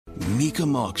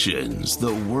Mecum Auctions,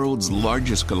 the world's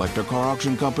largest collector car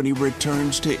auction company,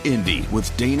 returns to Indy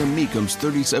with Dana Mecum's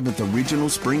 37th Original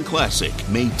Spring Classic,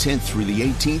 May 10th through the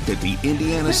 18th at the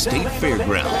Indiana State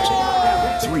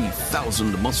Fairgrounds.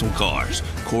 3,000 muscle cars,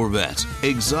 Corvettes,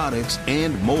 exotics,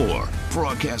 and more.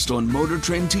 Broadcast on Motor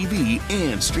Trend TV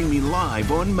and streaming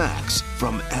live on Max.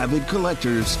 From avid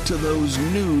collectors to those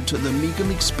new to the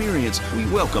Mecum experience, we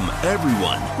welcome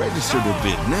everyone. Register to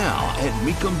bid now at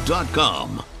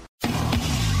Mecum.com.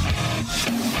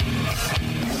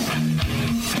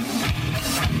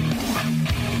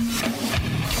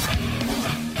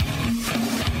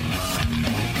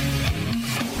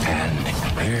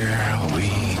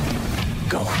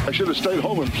 I should have stayed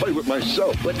home and played with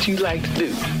myself. What do you like to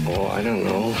do? Oh, I don't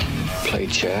know. Play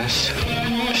chess,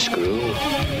 screw.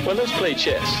 Well, let's play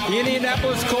chess. The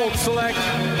Indianapolis Colts select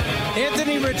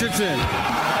Anthony Richardson,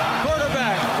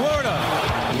 quarterback, Florida.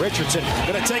 Richardson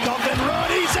going to take off and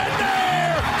run. He's in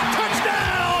there!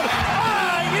 Touchdown!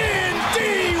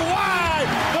 I-N-D-Y!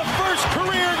 The first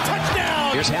career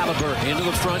touchdown! Here's Halliburton into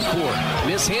the front court.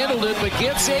 Mishandled it, but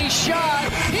gets a shot.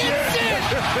 Hits it!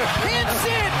 Hits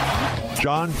it!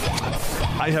 John,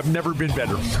 I have never been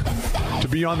better to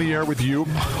be on the air with you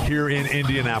here in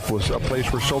Indianapolis, a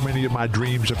place where so many of my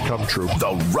dreams have come true.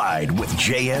 The Ride with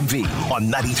JMV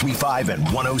on 93.5 and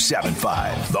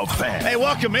 107.5. The Fan. Hey,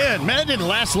 welcome in. Man, it didn't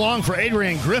last long for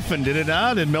Adrian Griffin, did it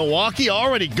not? In Milwaukee,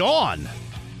 already gone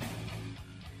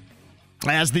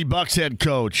as the Bucs head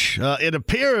coach. It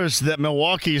appears that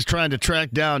Milwaukee is trying to track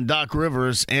down Doc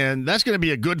Rivers, and that's going to be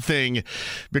a good thing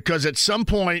because at some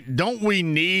point, don't we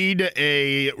need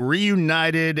a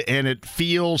reunited and it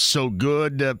feels so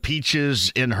good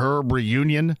Peaches and Herb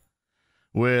reunion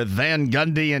with Van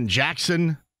Gundy and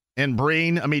Jackson and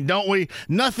Breen? I mean, don't we?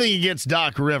 Nothing against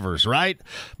Doc Rivers, right?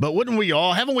 But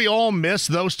haven't we all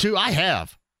missed those two? I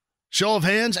have. Show of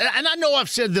hands. And I know I've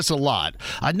said this a lot.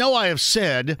 I know I have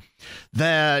said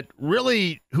that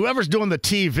really whoever's doing the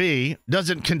TV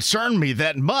doesn't concern me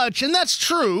that much, and that's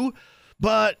true.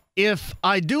 But if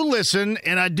I do listen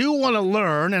and I do want to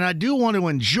learn and I do want to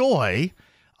enjoy,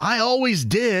 I always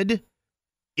did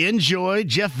enjoy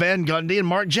Jeff Van Gundy and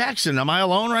Mark Jackson. Am I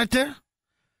alone right there?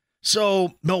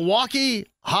 So Milwaukee,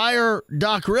 hire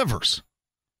Doc Rivers.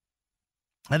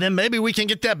 And then maybe we can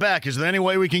get that back. Is there any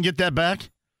way we can get that back?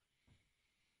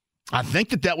 I think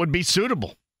that would be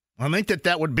suitable. I think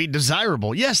that would be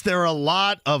desirable. Yes, there are a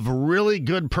lot of really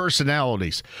good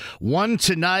personalities. One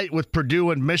tonight with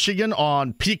Purdue and Michigan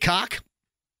on Peacock.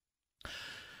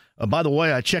 By the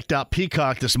way, I checked out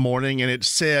Peacock this morning, and it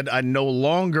said I no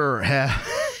longer have,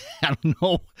 I don't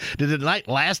know, did the night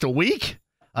last a week?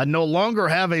 I no longer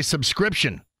have a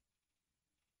subscription.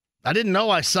 I didn't know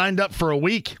I signed up for a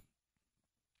week.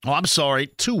 Oh, I'm sorry,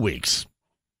 2 weeks.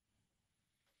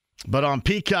 But on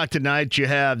Peacock tonight, you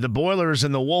have the Boilers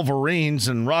and the Wolverines,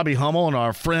 and Robbie Hummel and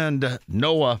our friend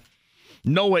Noah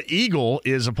Eagle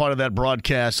is a part of that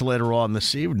broadcast later on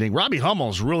this evening. Robbie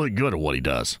Hummel's really good at what he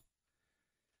does.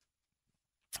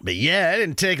 But yeah, it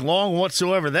didn't take long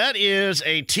whatsoever. That is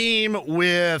a team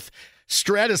with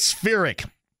stratospheric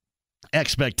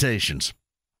expectations.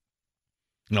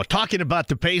 You know, talking about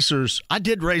the Pacers, I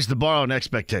did raise the bar on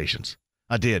expectations.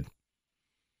 I did.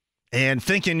 And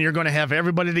thinking you're going to have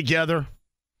everybody together,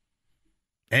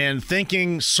 and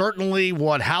thinking certainly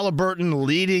what Halliburton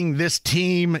leading this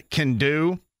team can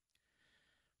do.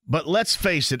 But let's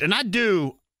face it, and I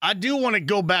do want to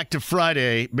go back to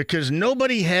Friday because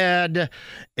nobody had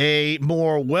a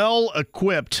more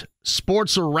well-equipped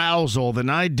sports arousal than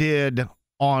I did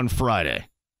on Friday.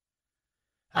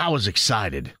 I was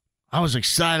excited. I was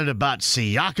excited about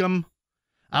Siakam.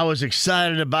 I was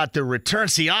excited about the return.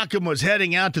 Siakam was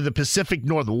heading out to the Pacific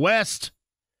Northwest.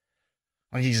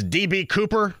 He's DB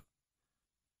Cooper.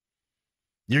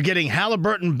 You're getting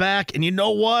Halliburton back, and you know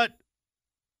what?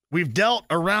 We've dealt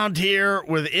around here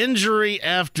with injury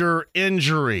after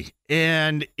injury,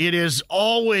 and it is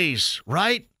always,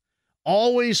 right?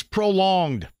 Always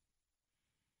prolonged.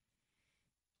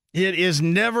 It is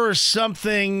never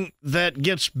something that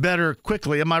gets better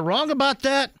quickly. Am I wrong about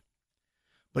that?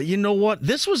 But you know what?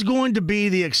 This was going to be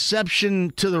the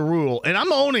exception to the rule, and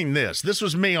I'm owning this. This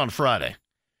was me on Friday.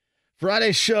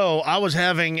 Friday's show, I was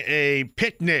having a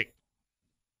picnic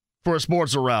for a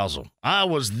sports arousal. I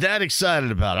was that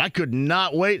excited about it. I could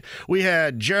not wait. We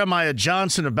had Jeremiah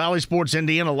Johnson of Bally Sports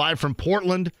Indiana live from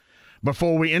Portland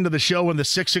before we ended the show in the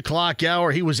 6 o'clock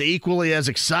hour. He was equally as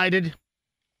excited.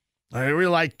 I really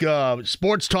like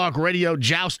sports talk radio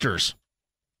jousters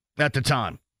at the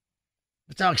time.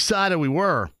 That's how excited we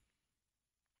were.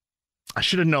 I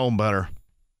should have known better.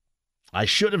 I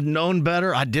should have known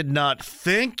better. I did not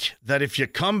think that if you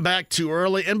come back too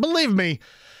early, and believe me,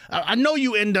 I know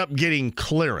you end up getting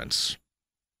clearance.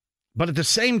 But at the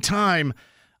same time,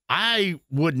 I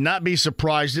would not be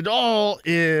surprised at all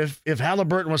if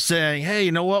Halliburton was saying, hey,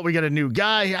 you know what? We got a new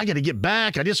guy. I got to get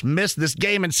back. I just missed this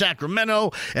game in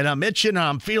Sacramento, and I'm itching.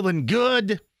 I'm feeling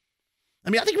good. I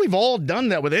mean, I think we've all done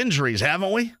that with injuries,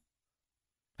 haven't we?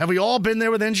 Have we all been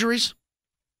there with injuries?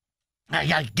 I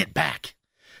got to get back.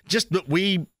 Just that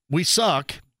we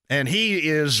suck, and he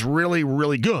is really,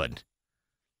 really good.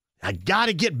 I got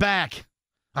to get back.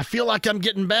 I feel like I'm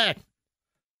getting back.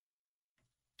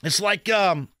 It's like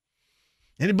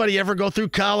anybody ever go through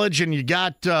college and you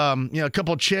got a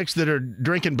couple of chicks that are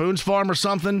drinking Boone's Farm or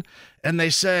something, and they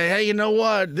say, hey, you know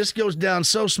what? This goes down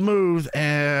so smooth,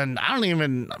 and I don't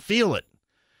even feel it.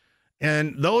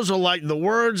 And those are like the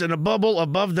words in a bubble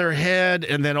above their head,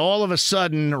 and then all of a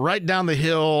sudden, right down the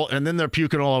hill, and then they're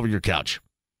puking all over your couch.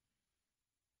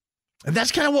 And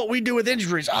that's kind of what we do with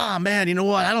injuries. Man, you know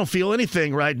what? I don't feel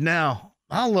anything right now.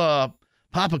 I'll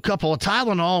pop a couple of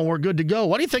Tylenol, and we're good to go.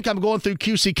 Why do you think I'm going through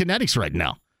QC Kinetics right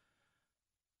now?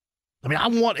 I mean, I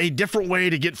want a different way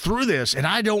to get through this, and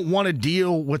I don't want to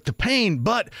deal with the pain.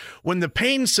 But when the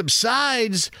pain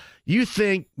subsides, you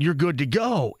think you're good to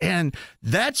go. And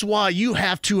that's why you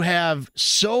have to have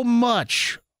so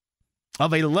much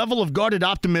of a level of guarded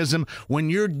optimism when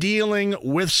you're dealing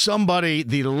with somebody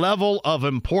the level of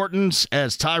importance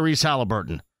as Tyrese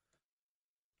Halliburton.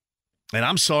 And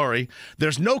I'm sorry,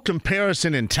 there's no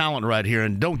comparison in talent right here.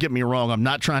 And don't get me wrong, I'm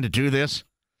not trying to do this.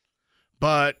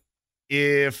 But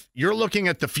if you're looking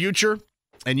at the future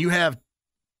and you have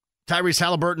Tyrese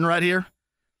Halliburton right here,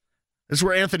 this is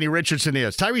where Anthony Richardson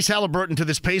is. Tyrese Halliburton to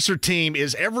this Pacer team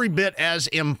is every bit as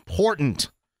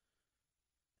important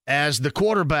as the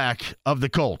quarterback of the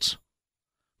Colts,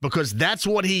 because that's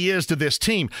what he is to this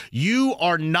team. You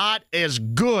are not as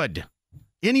good,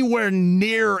 anywhere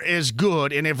near as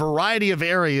good in a variety of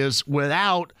areas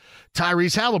without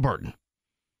Tyrese Halliburton.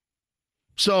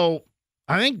 So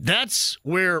I think that's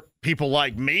where people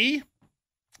like me,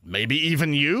 maybe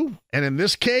even you, and in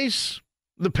this case,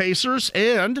 the Pacers,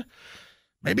 and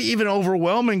maybe even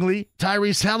overwhelmingly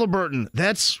Tyrese Halliburton,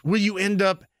 that's where you end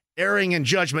up erring in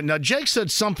judgment. Now, Jake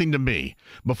said something to me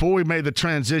before we made the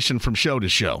transition from show to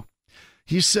show.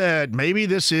 He said, maybe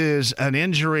this is an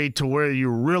injury to where you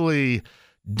really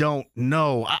don't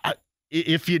know.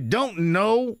 If you don't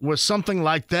know with something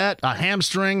like that, a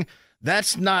hamstring,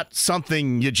 that's not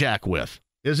something you jack with,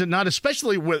 is it not?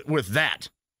 Especially with that.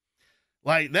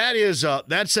 Like,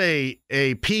 that's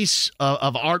a piece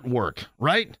of artwork,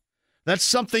 right? That's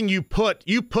something you put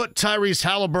Tyrese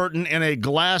Halliburton in a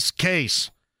glass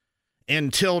case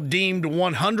until deemed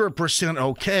 100%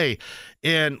 okay.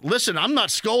 And listen, I'm not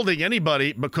scolding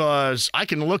anybody because I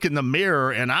can look in the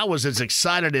mirror and I was as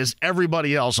excited as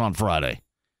everybody else on Friday.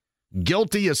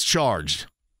 Guilty as charged.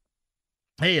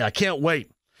 Hey, I can't wait.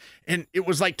 And it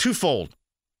was like twofold.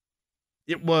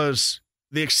 It was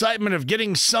the excitement of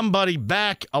getting somebody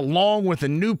back along with a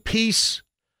new piece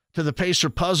to the Pacer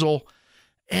puzzle,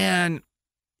 and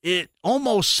it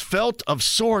almost felt of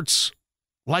sorts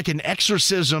like an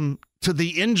exorcism to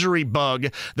the injury bug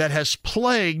that has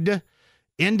plagued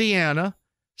Indiana,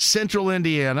 Central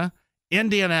Indiana,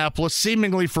 Indianapolis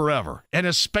seemingly forever, and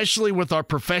especially with our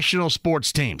professional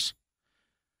sports teams.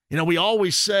 You know, we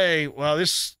always say, well,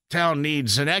 this town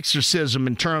needs an exorcism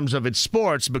in terms of its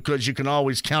sports because you can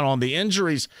always count on the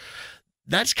injuries.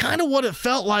 That's kind of what it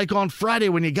felt like on Friday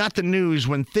when you got the news,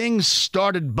 when things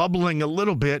started bubbling a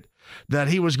little bit, that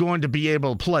he was going to be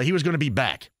able to play. He was going to be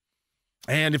back.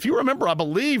 And if you remember, I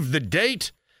believe the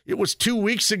date, it was 2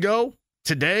 weeks ago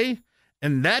today,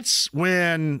 and that's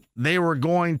when they were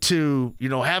going to,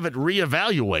 have it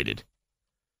reevaluated.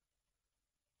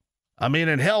 I mean,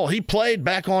 and hell, he played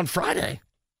back on Friday.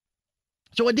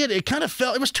 So it kind of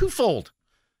felt, it was twofold.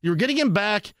 You were getting him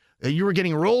back, you were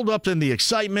getting rolled up in the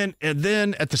excitement, and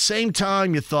then at the same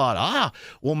time you thought,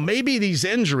 well, maybe these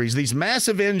injuries, these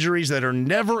massive injuries that are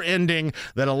never ending,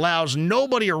 that allows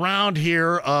nobody around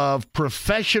here of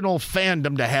professional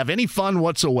fandom to have any fun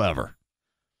whatsoever.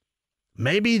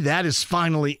 Maybe that is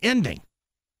finally ending.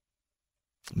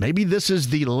 Maybe this is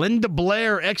the Linda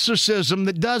Blair exorcism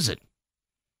that does it.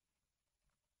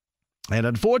 And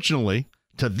unfortunately,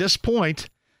 to this point,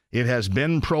 it has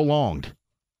been prolonged.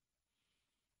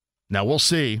 Now, we'll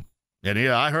see. And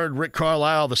I heard Rick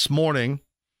Carlisle this morning.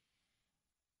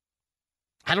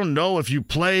 I don't know if you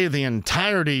play the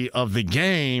entirety of the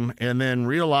game and then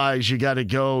realize you got to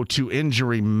go to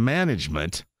injury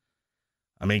management.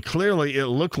 I mean, clearly it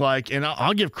looked like, and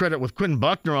I'll give credit with Quentin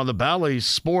Buckner on the Bally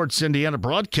Sports Indiana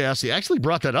broadcast. He actually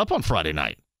brought that up on Friday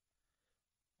night.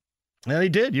 And he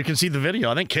did. You can see the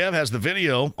video. I think Kev has the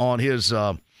video on his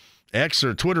X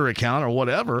or Twitter account or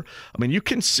whatever. I mean, you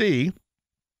can see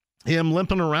him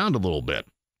limping around a little bit.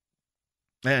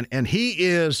 And he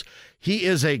is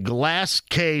a glass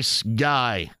case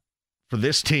guy for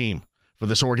this team, for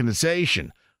this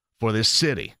organization, for this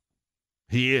city.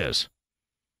 He is.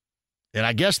 And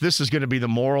I guess this is going to be the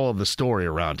moral of the story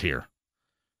around here.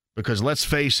 Because let's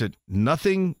face it,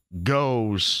 nothing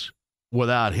goes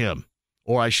without him.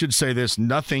 Or I should say this,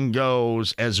 nothing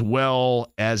goes as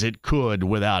well as it could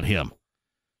without him.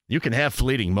 You can have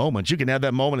fleeting moments. You can have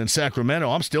that moment in Sacramento.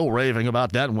 I'm still raving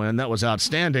about that win. That was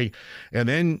outstanding. And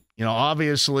then,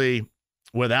 obviously,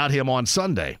 without him on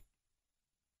Sunday.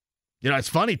 It's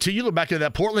funny, too. You look back at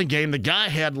that Portland game, the guy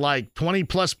had like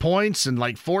 20-plus points and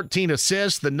like 14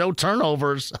 assists and no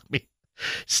turnovers. I mean,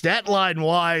 stat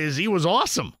line-wise, he was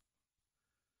awesome.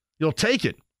 You'll take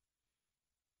it.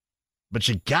 But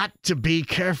you got to be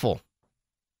careful.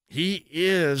 He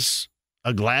is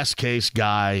a glass case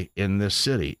guy in this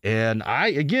city. And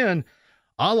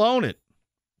I'll own it.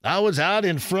 I was out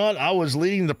in front. I was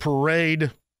leading the parade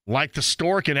like the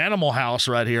stork in Animal House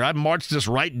right here. I marched us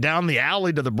right down the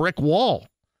alley to the brick wall.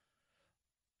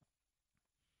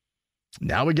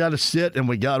 Now we got to sit and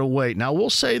we got to wait. Now, we'll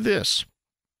say this.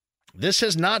 This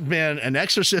has not been an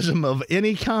exorcism of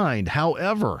any kind.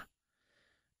 However,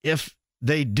 if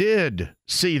they did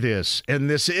see this, and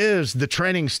this is the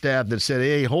training staff that said,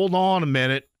 hey, hold on a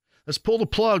minute. Let's pull the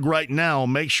plug right now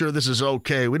and make sure this is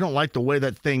okay. We don't like the way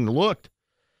that thing looked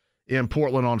in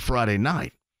Portland on Friday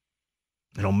night.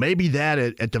 Maybe that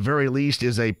at the very least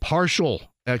is a partial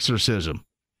exorcism,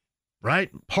 right?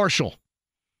 Partial.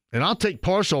 And I'll take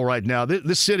partial right now.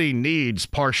 This city needs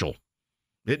partial.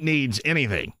 It needs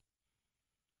anything.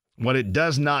 What it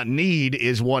does not need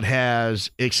is what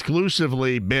has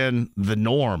exclusively been the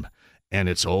norm. And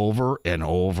it's over and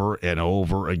over and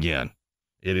over again.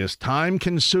 It is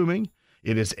time-consuming.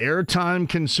 It is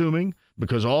airtime-consuming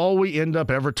because all we end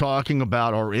up ever talking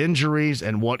about are injuries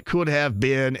and what could have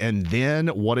been and then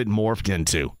what it morphed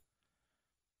into.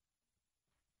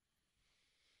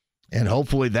 And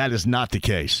hopefully that is not the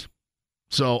case.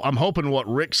 So I'm hoping what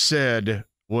Rick said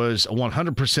was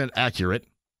 100% accurate.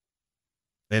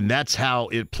 And that's how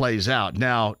it plays out.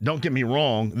 Now, don't get me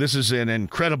wrong. This is an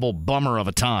incredible bummer of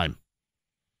a time.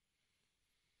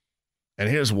 And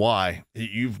here's why.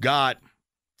 You've got,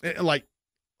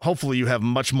 hopefully you have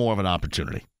much more of an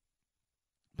opportunity.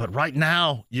 But right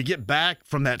now, you get back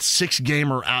from that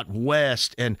 6-gamer out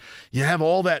west, and you have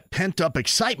all that pent-up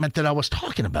excitement that I was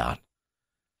talking about.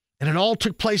 And it all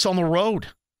took place on the road.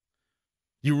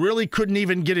 You really couldn't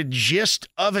even get a gist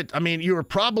of it. I mean, you were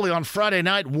probably on Friday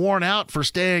night worn out for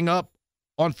staying up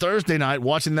on Thursday night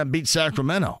watching them beat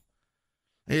Sacramento.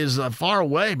 It is far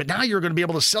away, but now you're going to be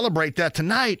able to celebrate that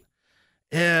tonight,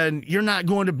 and you're not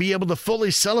going to be able to fully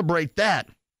celebrate that.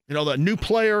 The new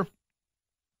player,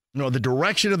 the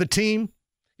direction of the team,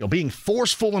 being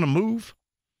forceful in a move.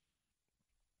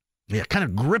 Yeah, kind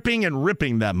of gripping and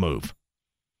ripping that move.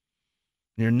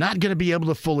 You're not going to be able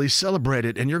to fully celebrate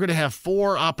it, and you're going to have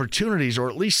 4 opportunities, or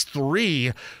at least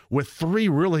 3, with 3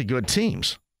 really good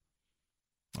teams.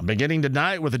 Beginning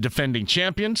tonight with the defending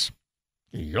champions,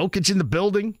 Jokic in the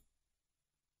building,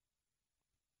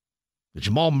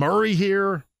 Jamal Murray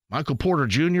here, Michael Porter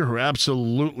Jr., who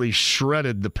absolutely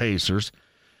shredded the Pacers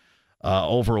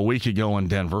over a week ago in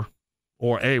Denver,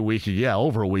 over a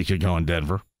week ago in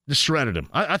Denver. Just shredded him.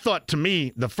 I thought, to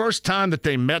me, the first time that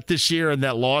they met this year in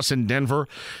that loss in Denver,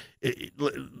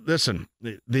 listen,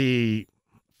 the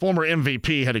former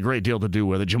MVP had a great deal to do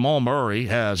with it. Jamal Murray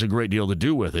has a great deal to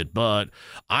do with it. But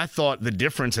I thought the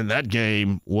difference in that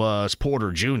game was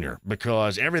Porter Jr.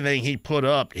 because everything he put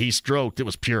up, he stroked. It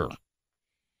was pure.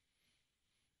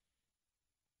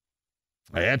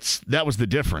 That was the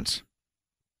difference.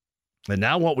 And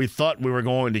now what we thought we were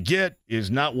going to get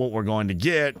is not what we're going to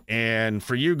get. And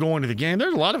for you going to the game,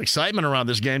 there's a lot of excitement around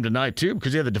this game tonight, too,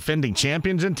 because you have the defending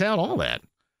champions in town, all that.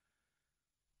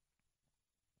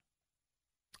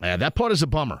 And that part is a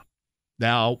bummer.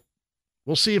 Now,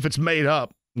 we'll see if it's made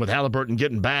up with Halliburton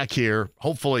getting back here,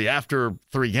 hopefully after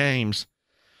 3 games.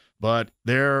 But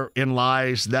therein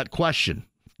lies that question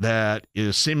that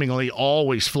is seemingly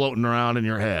always floating around in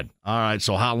your head. All right,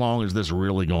 so how long is this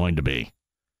really going to be?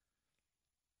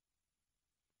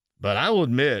 But I will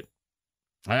admit,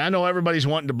 I know everybody's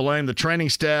wanting to blame the training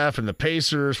staff and the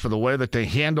Pacers for the way that they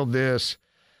handled this.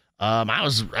 I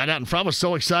was right out in front. I was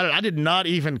so excited. I did not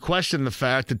even question the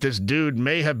fact that this dude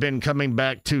may have been coming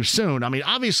back too soon. I mean,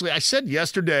 obviously, I said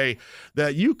yesterday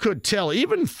that you could tell,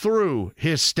 even through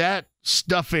his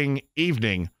stat-stuffing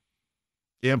evening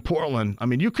in Portland, I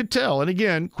mean, you could tell. And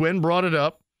again, Quinn brought it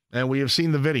up, and we have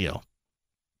seen the video.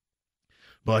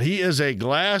 But he is a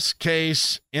glass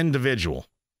case individual.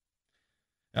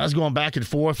 I was going back and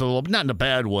forth a little, not in a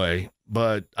bad way,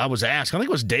 but I was asked, I think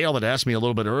it was Dale that asked me a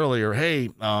little bit earlier, hey,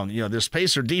 this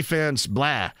Pacer defense,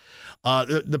 blah.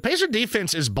 The Pacer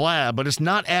defense is blah, but it's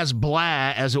not as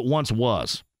blah as it once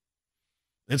was.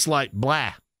 It's like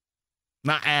blah,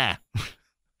 not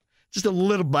just a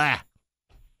little blah.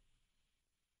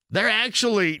 They're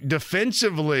actually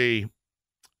defensively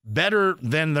better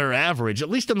than their average, at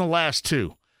least in the last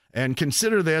two. And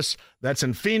consider this, that's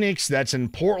in Phoenix, that's in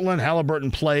Portland.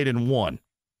 Halliburton played and won.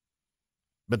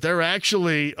 But they're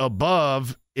actually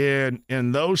above in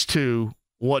those two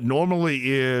what normally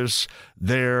is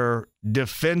their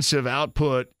defensive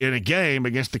output in a game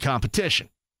against the competition.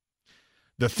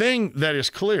 The thing that is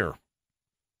clear,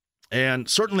 and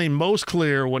certainly most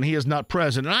clear when he is not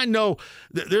present, and I know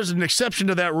there's an exception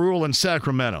to that rule in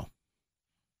Sacramento.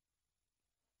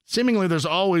 Seemingly there's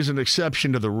always an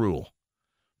exception to the rule.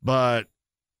 But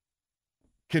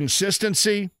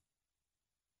consistency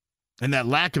and that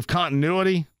lack of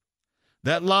continuity,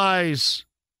 that lies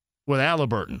with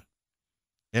Halliburton.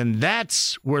 And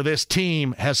that's where this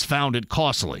team has found it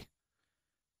costly.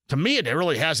 To me, it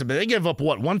really hasn't been. They gave up,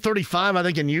 135, I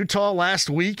think, in Utah last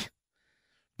week.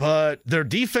 But their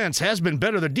defense has been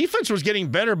better. Their defense was getting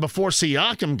better before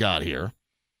Siakam got here.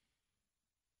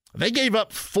 They gave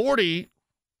up 40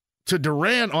 to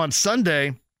Durant on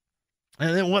Sunday.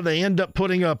 And then they end up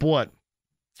putting up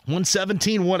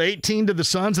 117, 118 to the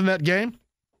Suns in that game?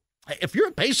 If you're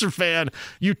a Pacer fan,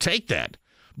 you take that.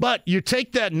 But you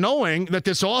take that knowing that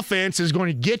this offense is going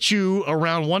to get you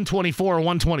around 124 or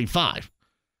 125.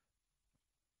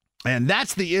 And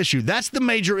that's the issue. That's the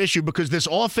major issue because this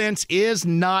offense is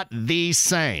not the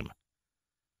same.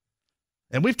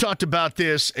 And we've talked about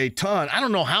this a ton. I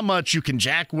don't know how much you can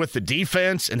jack with the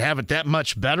defense and have it that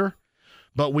much better.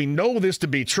 But we know this to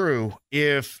be true.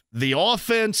 If the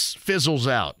offense fizzles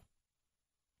out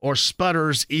or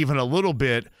sputters even a little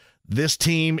bit, this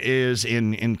team is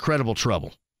in incredible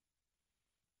trouble.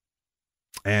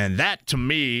 And that, to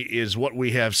me, is what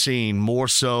we have seen more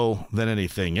so than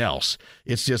anything else.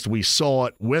 It's just we saw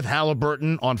it with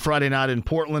Halliburton on Friday night in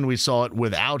Portland. We saw it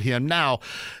without him. Now,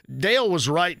 Dale was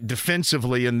right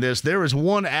defensively in this. There is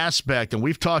one aspect, and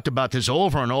we've talked about this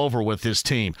over and over with this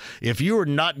team. If you are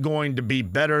not going to be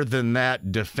better than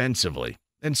that defensively,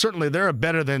 and certainly they're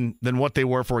better than what they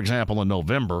were, for example, in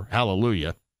November,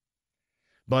 hallelujah.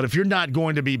 But if you're not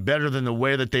going to be better than the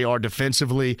way that they are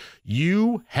defensively,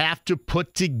 you have to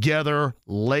put together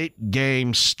late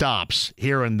game stops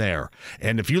here and there.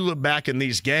 And if you look back in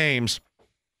these games,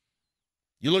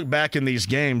 they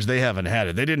haven't had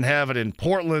it. They didn't have it in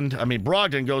Portland. I mean,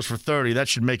 Brogdon goes for 30. That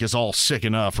should make us all sick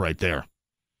enough right there.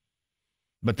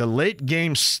 But the late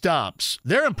game stops,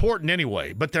 they're important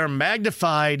anyway, but they're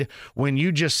magnified when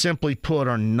you just simply put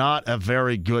are not a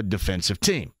very good defensive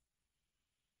team.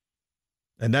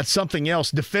 And that's something else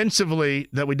defensively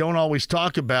that we don't always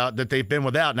talk about that they've been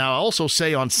without. Now, I also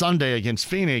say on Sunday against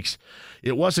Phoenix,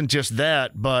 it wasn't just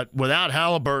that, but without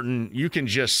Halliburton, you can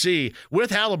just see. With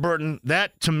Halliburton,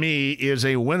 that to me is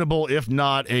a winnable, if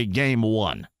not a game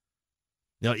one.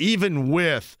 Now, even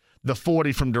with the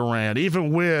 40 from Durant,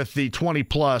 even with the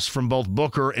 20-plus from both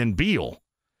Booker and Beal,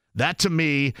 that to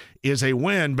me is a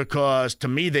win because to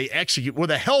me they execute,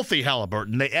 with a healthy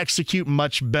Halliburton, they execute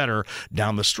much better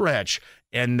down the stretch.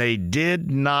 And they did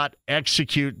not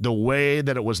execute the way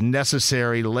that it was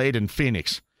necessary late in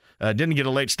Phoenix. Didn't get a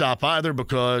late stop either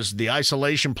because the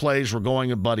isolation plays were going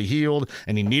at Buddy Hield,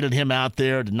 and he needed him out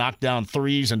there to knock down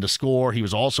threes and to score. He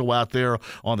was also out there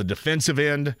on the defensive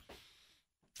end,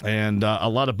 and a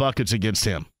lot of buckets against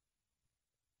him.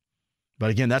 But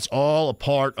again, that's all a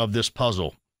part of this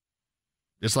puzzle.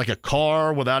 It's like a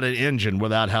car without an engine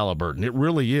without Halliburton. It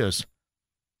really is.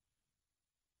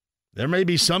 There may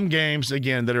be some games,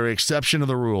 again, that are an exception to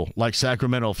the rule, like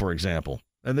Sacramento, for example.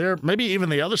 And there maybe even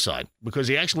the other side, because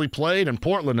he actually played in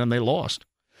Portland and they lost.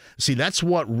 See, that's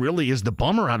what really is the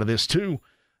bummer out of this, too.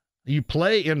 You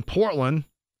play in Portland,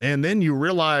 and then you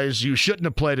realize you shouldn't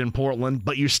have played in Portland,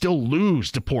 but you still lose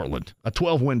to Portland, a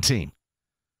 12-win team.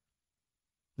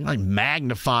 It like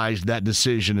magnifies that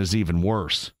decision as even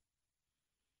worse.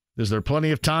 Is there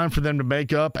plenty of time for them to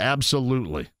make up?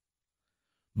 Absolutely.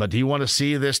 But do you want to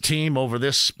see this team over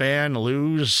this span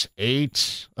lose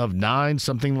 8 of 9,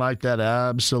 something like that?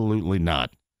 Absolutely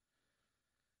not.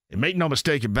 And make no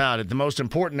mistake about it, the most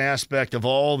important aspect of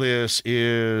all this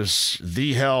is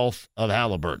the health of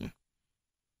Halliburton.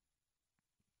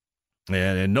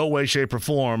 And in no way, shape, or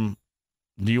form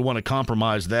do you want to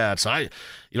compromise that. So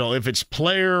if it's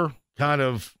player kind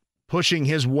of pushing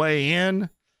his way in,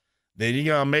 then you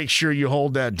got to make sure you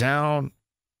hold that down.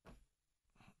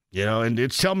 And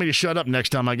it's telling me to shut up next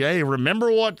time. I go, hey,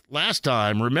 remember what last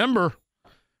time? Remember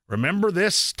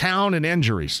this town and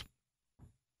injuries.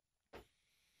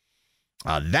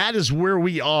 That is where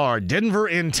we are. Denver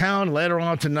in town. Later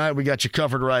on tonight, we got you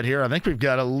covered right here. I think we've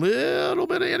got a little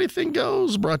bit of Anything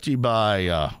Goes brought to you by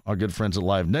our good friends at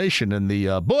Live Nation and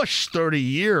the Bush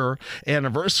 30-year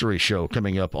anniversary show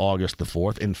coming up August the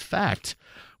 4th. In fact,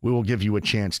 we will give you a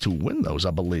chance to win those,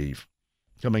 I believe,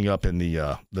 coming up in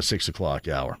the 6 o'clock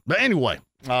hour. But anyway,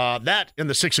 that in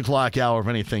the 6 o'clock hour of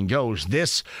Anything Goes.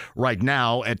 This right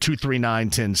now at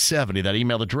 239-1070. That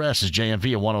email address is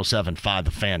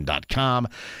jmv@1075thefan.com.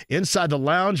 Inside the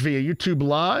lounge via YouTube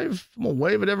Live. I'm going to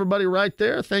wave at everybody right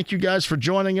there. Thank you guys for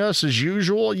joining us as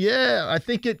usual. Yeah, I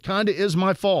think it kind of is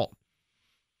my fault.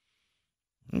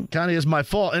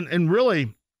 And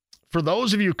really, for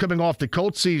those of you coming off the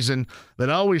Colts season that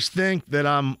always think that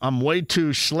I'm way too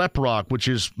sleprock, which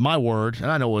is my word,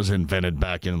 and I know it was invented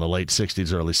back in the late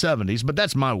 60s, early 70s, but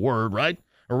that's my word, right?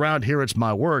 Around here, it's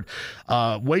my word.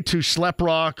 Way too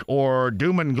sleprock or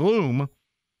doom and gloom.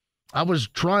 I was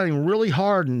trying really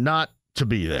hard not to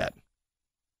be that.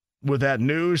 With that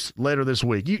news later this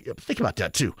week. You think about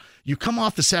that, too. You come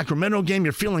off the Sacramento game,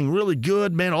 you're feeling really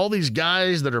good, man. All these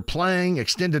guys that are playing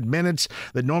extended minutes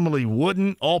that normally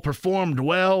wouldn't, all performed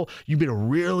well. You beat a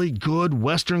really good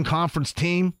Western Conference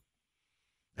team.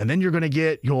 And then you're going to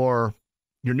get your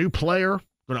new player,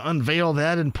 going to unveil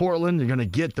that in Portland. You're going to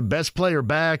get the best player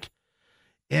back.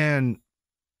 And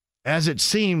as it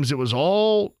seems, it was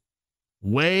all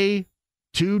way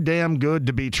too damn good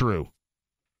to be true.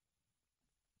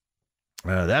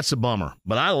 That's a bummer.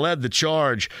 But I led the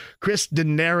charge. Chris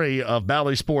Denari of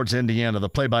Bally Sports Indiana, the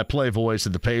play-by-play voice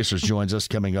of the Pacers, joins us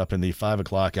coming up in the 5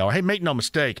 o'clock hour. Hey, make no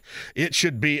mistake, it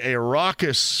should be a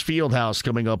raucous field house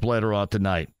coming up later on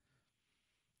tonight.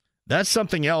 That's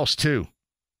something else, too.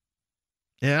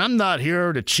 And I'm not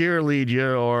here to cheerlead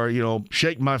you or,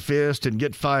 shake my fist and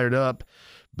get fired up.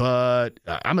 But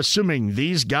I'm assuming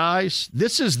these guys,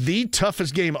 this is the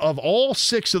toughest game of all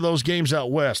 6 of those games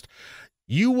out west.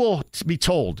 You will be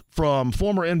told from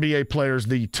former NBA players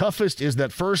the toughest is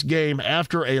that first game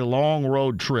after a long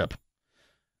road trip.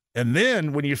 And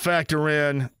then when you factor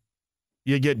in,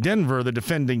 you get Denver, the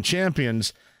defending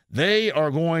champions, they are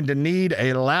going to need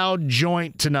a loud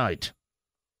joint tonight.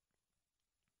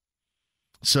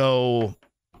 So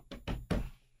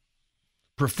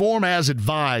perform as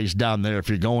advised down there if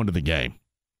you're going to the game.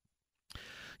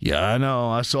 Yeah, I know.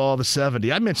 I saw the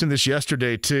 70. I mentioned this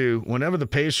yesterday, too. Whenever the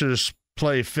Pacers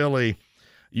play Philly,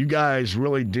 you guys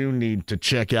really do need to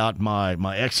check out my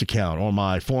X account or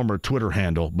my former Twitter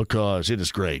handle because it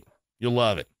is great. You'll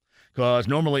love it. Because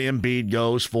normally Embiid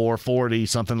goes for 40,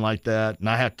 something like that, and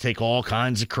I have to take all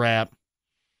kinds of crap.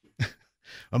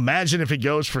 Imagine if he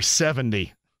goes for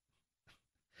 70.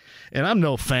 And I'm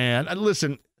no fan.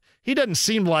 Listen, he doesn't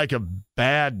seem like a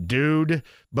bad dude,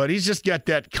 but he's just got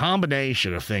that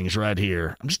combination of things right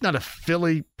here. I'm just not a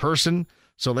Philly person,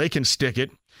 so they can stick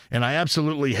it. And I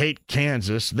absolutely hate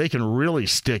Kansas. They can really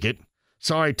stick it.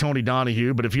 Sorry, Tony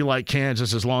Donahue, but if you like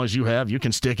Kansas as long as you have, you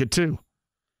can stick it too.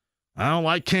 I don't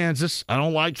like Kansas. I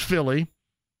don't like Philly.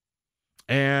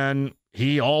 And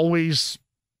he always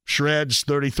shreds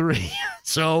 33.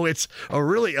 So it's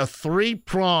really a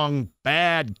 3-prong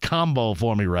bad combo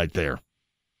for me right there.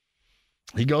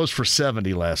 He goes for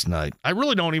 70 last night. I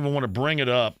really don't even want to bring it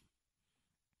up.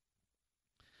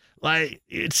 Like,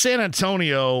 it's San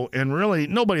Antonio, and really,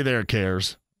 nobody there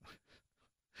cares.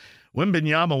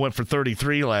 Wembanyama went for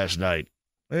 33 last night.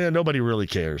 Nobody really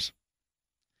cares.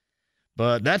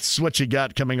 But that's what you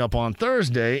got coming up on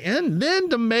Thursday. And then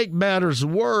to make matters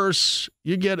worse,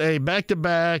 you get a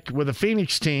back-to-back with a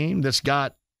Phoenix team that's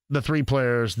got the 3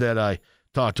 players that I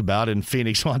talked about in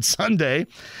Phoenix on Sunday,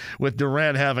 with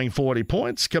Durant having 40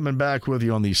 points, coming back with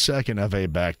you on the second of a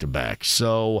back-to-back.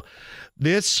 So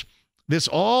this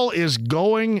all is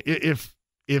going, if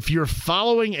you're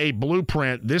following a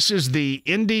blueprint, this is the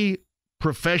indie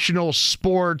professional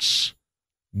sports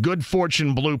good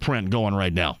fortune blueprint going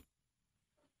right now.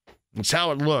 That's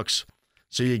how it looks.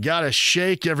 So you got to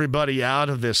shake everybody out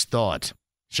of this thought.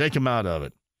 Shake them out of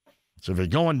it. So if you're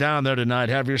going down there tonight,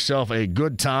 have yourself a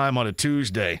good time on a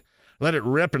Tuesday. Let it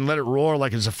rip and let it roar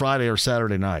like it's a Friday or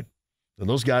Saturday night. So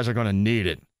those guys are going to need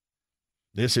it.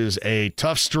 This is a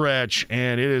tough stretch,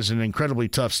 and it is an incredibly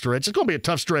tough stretch. It's going to be a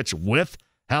tough stretch with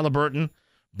Halliburton,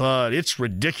 but it's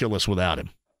ridiculous without him.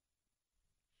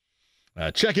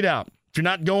 Check it out. If you're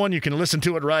not going, you can listen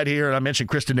to it right here. And I mentioned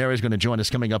Chris Denari is going to join us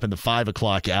coming up in the 5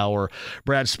 o'clock hour.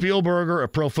 Brad Spielberger, a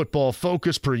Pro Football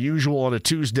Focus, per usual on a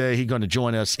Tuesday. He's going to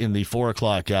join us in the 4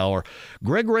 o'clock hour.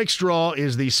 Greg Rakestraw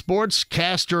is the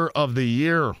Sportscaster of the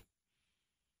Year.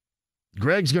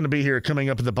 Greg's going to be here coming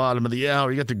up at the bottom of the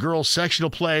hour. You got the girls' sectional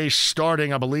play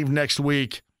starting, I believe, next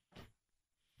week.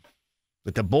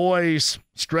 But the boys'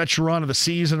 stretch run of the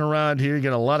season around here, you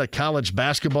got a lot of college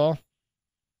basketball.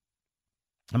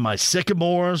 And my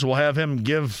Sycamores will have him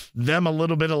give them a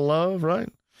little bit of love, right?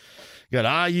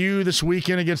 Got IU this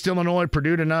weekend against Illinois,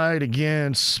 Purdue tonight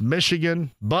against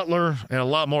Michigan, Butler, and a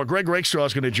lot more. Greg Rakestraw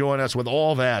is going to join us with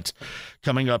all that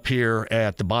coming up here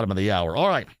at the bottom of the hour. All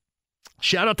right.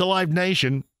 Shout out to Live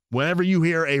Nation. Whenever you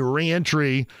hear a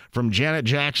re-entry from Janet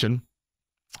Jackson,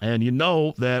 and you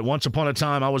know that once upon a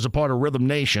time I was a part of Rhythm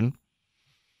Nation,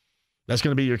 that's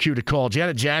going to be your cue to call.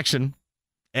 Janet Jackson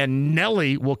and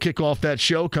Nelly will kick off that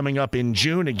show coming up in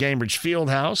June at Gainbridge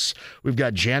Fieldhouse. We've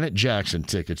got Janet Jackson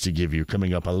tickets to give you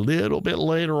coming up a little bit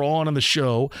later on in the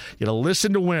show. You got to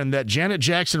listen to win. That Janet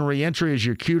Jackson re-entry is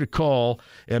your cue to call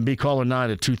and be caller 9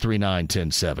 at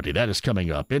 239-1070. That is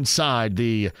coming up inside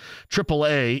the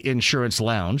AAA Insurance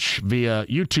Lounge via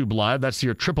YouTube Live. That's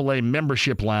your AAA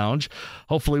membership lounge.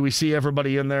 Hopefully we see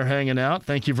everybody in there hanging out.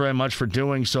 Thank you very much for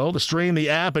doing so. The stream, the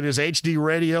app, it is HD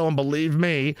radio, and believe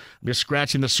me, I'm just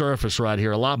scratching the surface right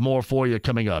here. A lot more for you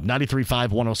coming up. 93.5,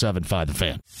 107.5, The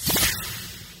Fan.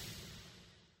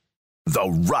 The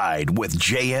Ride with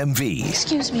JMV.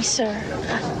 Excuse me, sir.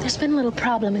 There's been a little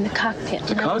problem in the cockpit.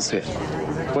 The cockpit?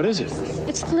 What is it?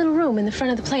 It's the little room in the front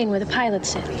of the plane where the pilots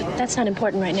sit. That's not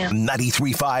important right now.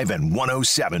 93.5 and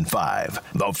 107.5,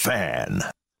 The Fan.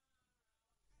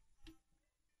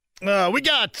 We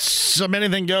got some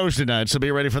Anything Goes tonight, so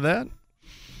be ready for that.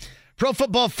 Pro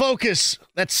Football Focus,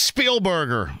 that's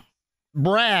Spielberger.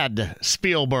 Brad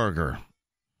Spielberger.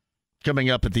 Coming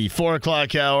up at the 4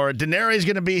 o'clock hour. Denari's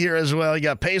going to be here as well. You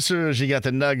got Pacers, you got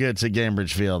the Nuggets at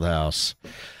Gainbridge Fieldhouse.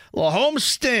 Well,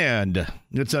 homestand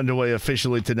gets underway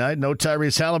officially tonight. No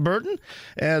Tyrese Halliburton,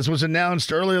 as was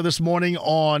announced earlier this morning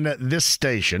on this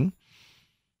station,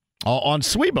 on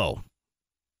Swebo.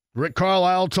 Rick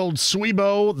Carlisle told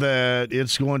Swebo that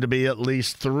it's going to be at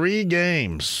least 3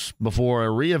 games before a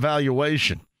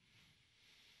reevaluation.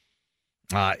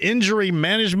 Injury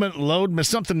management load,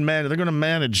 something man. They're going to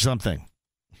manage something.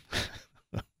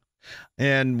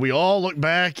 And we all look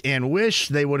back and wish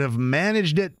they would have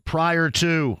managed it prior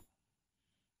to.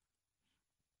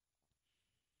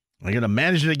 They're going to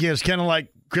manage it again. It's kind of like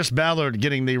Chris Ballard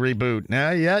getting the reboot.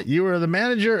 Now, yeah, you were the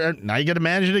manager. Now you got to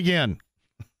manage it again.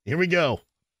 Here we go.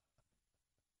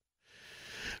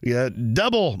 We got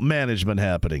double management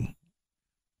happening.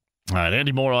 All right,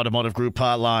 Andy Moore, Automotive Group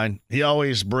Hotline. He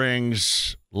always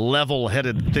brings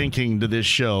level-headed thinking to this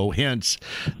show, hence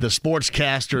the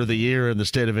Sportscaster of the Year in the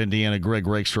state of Indiana, Greg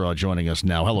Rakestraw, joining us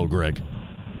now. Hello, Greg.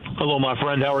 Hello, my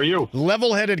friend. How are you?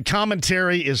 Level-headed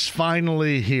commentary is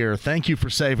finally here. Thank you for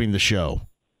saving the show.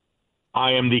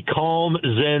 I am the calm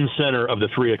Zen center of the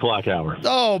 3 o'clock hour.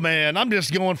 Oh, man, I'm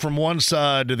just going from one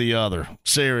side to the other.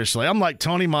 Seriously. I'm like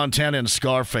Tony Montana and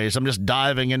Scarface. I'm just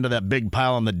diving into that big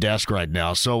pile on the desk right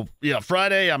now. So, yeah,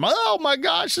 Friday, oh, my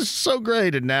gosh, this is so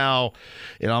great. And now,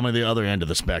 I'm on the other end of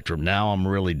the spectrum. Now I'm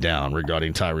really down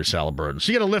regarding Tyrese Halliburton.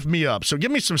 So you got to lift me up. So give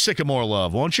me some Sycamore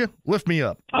love, won't you? Lift me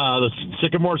up. The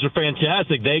Sycamores are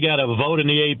fantastic. They got a vote in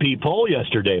the AP poll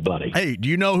yesterday, buddy. Hey, do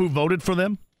you know who voted for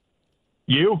them?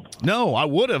 You? No, I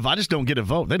would have. I just don't get a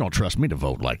vote. They don't trust me to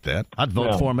vote like that. I'd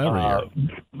vote for them every year.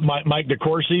 Mike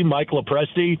DeCourcy, Mike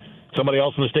LaPresti, somebody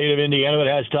else in the state of Indiana that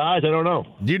has ties? I don't know.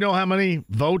 Do you know how many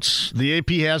votes the AP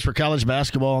has for college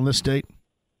basketball in this state?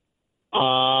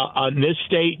 On this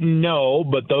state, no,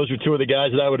 but those are 2 of the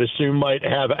guys that I would assume might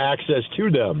have access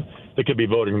to them that could be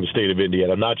voting in the state of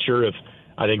Indiana. I'm not sure if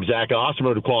I think Zach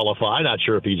Osterman would qualify. Not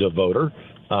sure if he's a voter.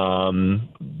 I'm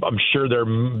sure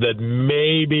that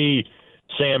maybe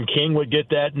Sam King would get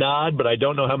that nod, but I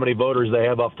don't know how many voters they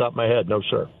have off the top of my head. No,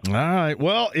 sir. All right.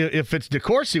 Well, if it's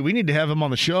DeCourcy, we need to have him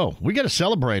on the show. We got to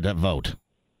celebrate that vote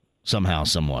somehow,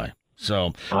 some way.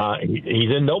 So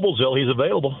he's in Noblesville. He's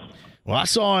available. Well, I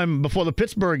saw him before the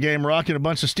Pittsburgh game rocking a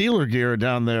bunch of Steeler gear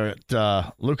down there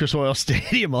at Lucas Oil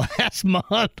Stadium last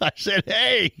month. I said,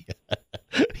 hey,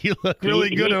 you look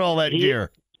really good in all that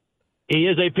gear. He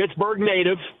is a Pittsburgh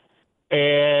native.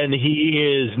 and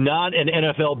he is not an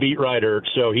NFL beat writer,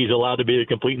 so he's allowed to be a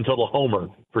complete and total homer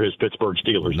for his Pittsburgh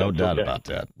Steelers. No doubt about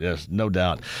that. Yes, no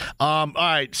doubt. All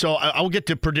right, so I'll get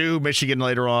to Purdue, Michigan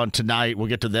later on tonight. We'll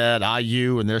get to that.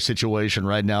 IU and their situation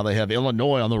right now. They have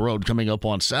Illinois on the road coming up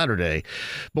on Saturday.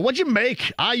 But what'd you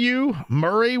make? IU,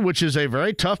 Murray, which is a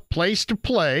very tough place to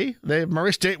play.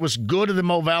 Murray State was good in the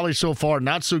Mo Valley so far,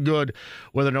 not so good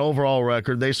with an overall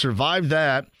record. They survived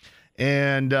that.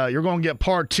 And you're going to get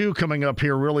part two coming up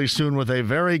here really soon with a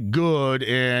very good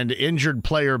and injured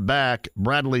player back,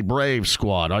 Bradley Brave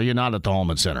squad. Are you not at the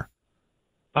Holman Center?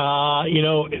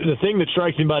 The thing that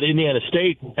strikes me about Indiana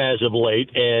State as of late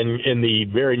and in the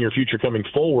very near future coming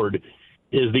forward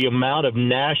is the amount of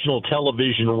national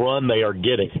television run they are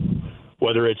getting,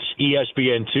 whether it's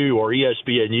ESPN2 or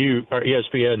ESPNU or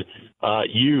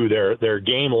ESPNU. Their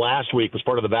game last week was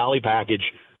part of the Valley package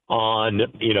on,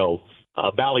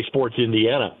 Valley Sports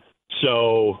Indiana.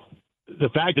 So the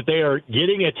fact that they are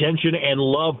getting attention and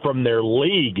love from their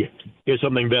league is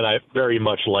something that I very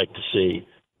much like to see.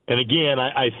 And again,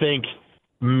 I think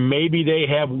maybe they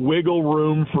have wiggle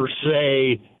room for,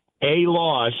 say, a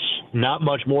loss, not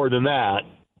much more than that,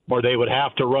 or they would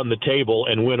have to run the table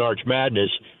and win Arch Madness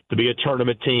to be a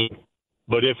tournament team.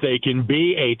 But if they can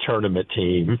be a tournament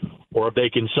team, or if they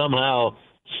can somehow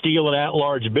steal an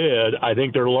at-large bid, I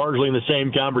think they're largely in the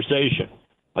same conversation.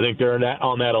 I think they're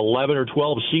on that 11 or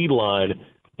 12 seed line,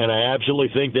 and I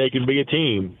absolutely think they can be a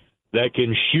team that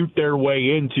can shoot their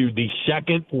way into the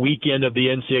second weekend of the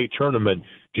NCAA tournament.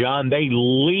 John, they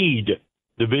lead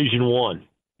Division I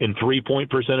in three-point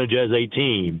percentage as a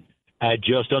team at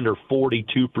just under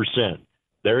 42%.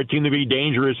 They're a team to be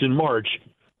dangerous in March.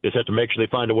 Just have to make sure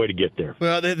they find a way to get there.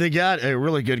 Well, they got a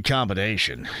really good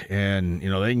combination, and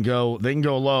they can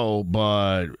go low,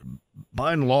 but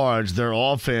by and large, their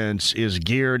offense is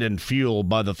geared and fueled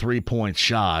by the 3-point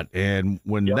shot. And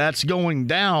when that's going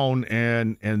down,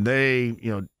 and they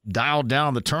dial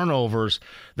down the turnovers,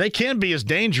 they can be as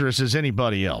dangerous as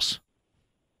anybody else.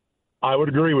 I would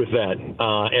agree with that.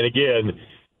 And again,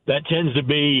 that tends to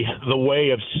be the way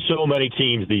of so many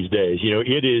teams these days.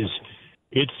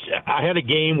 I had a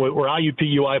game where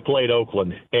IUPUI played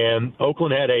Oakland, and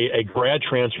Oakland had a grad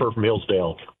transfer from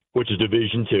Hillsdale, which is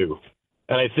Division II.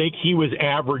 And I think he was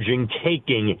averaging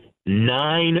taking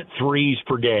 9 threes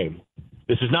per game.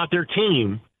 This is not their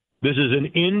team. This is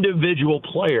an individual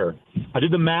player. I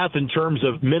did the math in terms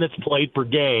of minutes played per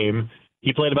game.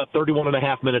 He played about 31 and a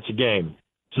half minutes a game.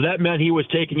 So that meant he was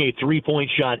taking a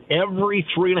 3-point shot every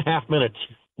 3.5 minutes.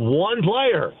 One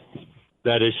player.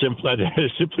 That is simply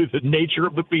the nature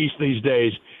of the beast these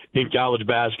days in college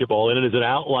basketball. And it is an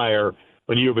outlier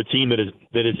when you have a team that is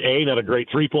not a great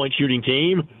 3-point shooting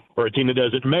team, or a team that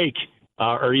doesn't make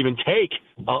or even take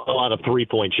a lot of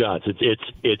 3-point shots.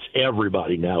 It's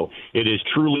everybody now. It is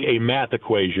truly a math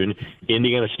equation.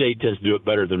 Indiana State tends to do it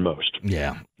better than most.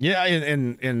 Yeah,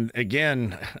 and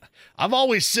again, I've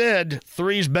always said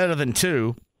 3's better than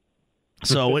 2.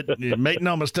 So make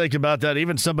no mistake about that.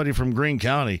 Even somebody from Greene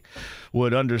County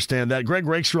would understand that. Greg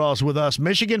Rakestraw is with us.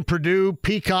 Michigan, Purdue,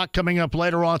 Peacock coming up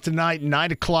later on tonight,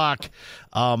 9 o'clock.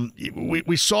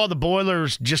 We saw the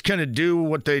Boilers just kind of do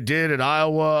what they did at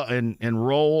Iowa and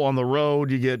roll on the road.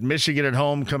 You get Michigan at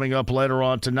home coming up later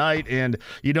on tonight, and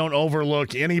you don't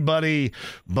overlook anybody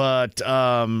but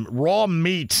raw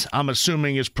meat, I'm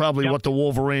assuming, is probably what the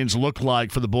Wolverines look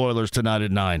like for the Boilers tonight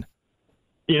at 9.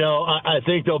 I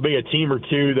think there'll be a team or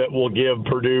two that will give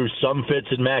Purdue some fits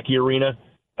at Mackey Arena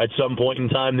at some point in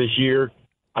time this year.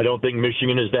 I don't think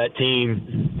Michigan is that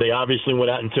team. They obviously went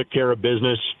out and took care of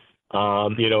business. A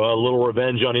little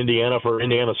revenge on Indiana for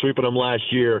Indiana sweeping them last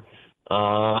year.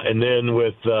 And then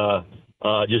with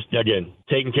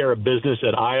taking care of business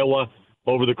at Iowa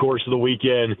over the course of the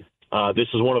weekend, this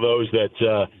is one of those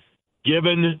that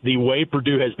given the way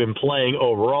Purdue has been playing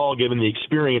overall, given the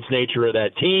experienced nature of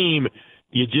that team,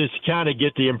 you just kind of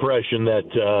get the impression that,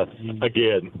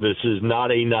 again, this is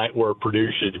not a night where Purdue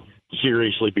should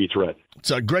seriously be threatened.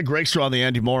 So Greg Rakestraw on the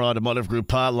Andy Moore Automotive Group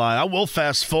hotline. I will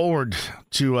fast forward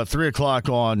to 3 o'clock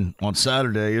on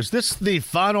Saturday. Is this the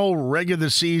final regular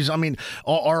season? I mean,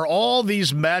 are all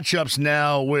these matchups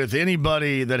now with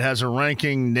anybody that has a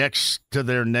ranking next to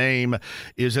their name,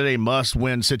 is it a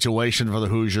must-win situation for the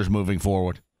Hoosiers moving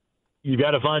forward? You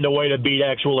got to find a way to beat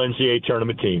actual NCAA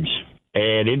tournament teams.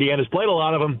 And Indiana's played a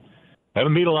lot of them.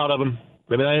 Haven't beat a lot of them.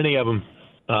 Maybe not any of them.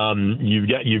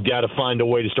 You've got to find a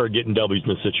way to start getting W's in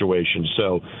this situation.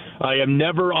 So I am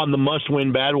never on the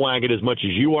must-win bandwagon as much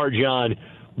as you are, John,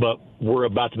 but we're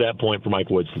about to that point for Mike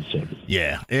Woodson's team.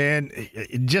 Yeah, and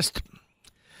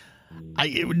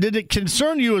did it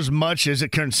concern you as much as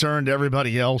it concerned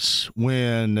everybody else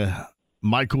when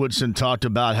Mike Woodson talked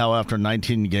about how after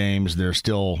 19 games, they're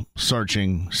still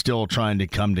searching, still trying to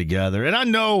come together. And I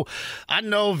know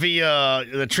via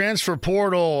the transfer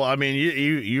portal, I mean,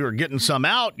 you're getting some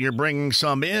out, you're bringing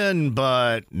some in,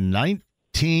 but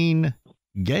 19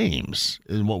 games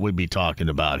is what we'd be talking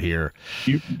about here.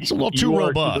 It's a little too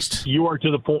robust. You're to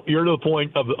the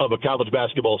point of a college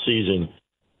basketball season.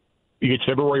 It's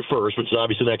February 1st, which is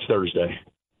obviously next Thursday.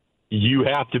 You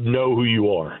have to know who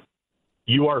you are.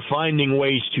 You are finding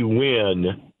ways to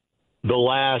win the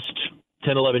last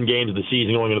 10, 11 games of the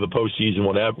season going into the postseason,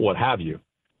 what have you.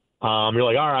 You're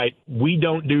like, all right, we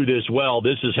don't do this well.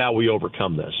 This is how we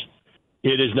overcome this.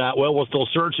 It is not, well, we're still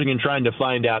searching and trying to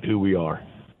find out who we are.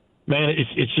 Man,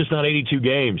 it's just not 82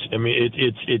 games. I mean,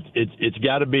 it's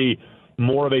got to be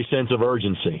more of a sense of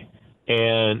urgency.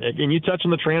 And you touch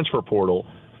on the transfer portal.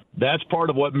 That's part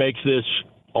of what makes this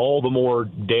all the more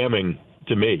damning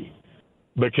to me.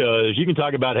 Because you can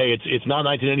talk about, hey, it's not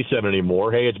 1987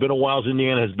 anymore. Hey, it's been a while since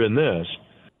Indiana has been this.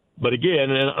 But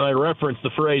again, and I reference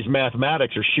the phrase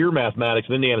mathematics or sheer mathematics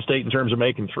of Indiana State in terms of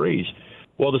making threes.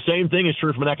 Well, the same thing is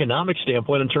true from an economic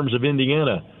standpoint in terms of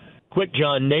Indiana. Quick,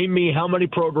 John, name me how many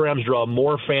programs draw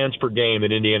more fans per game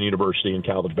than Indiana University in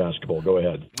college basketball. Go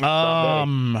ahead.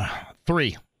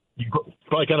 3.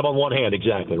 Probably kind of on one hand,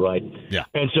 exactly, right? Yeah.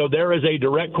 And so there is a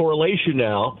direct correlation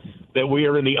now that we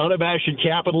are in the unabashed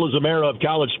capitalism era of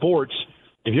college sports.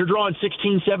 If you're drawing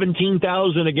 16,000,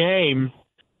 17,000 a game,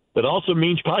 that also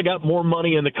means you probably got more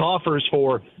money in the coffers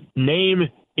for name,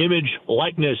 image,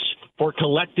 likeness, for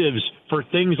collectives, for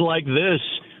things like this.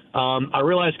 I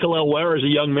realize Khalil Ware is a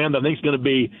young man that I think is going to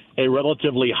be a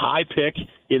relatively high pick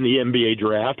in the NBA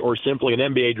draft or simply an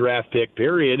NBA draft pick,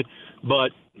 period.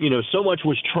 But, so much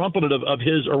was trumpeted of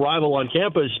his arrival on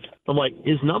campus. I'm like,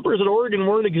 his numbers at Oregon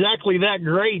weren't exactly that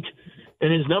great.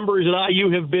 And his numbers at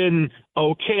IU have been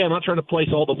okay. I'm not trying to place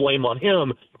all the blame on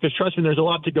him because, trust me, there's a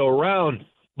lot to go around.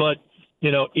 But,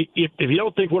 if you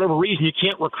don't think, whatever reason, you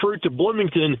can't recruit to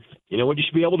Bloomington, you know what you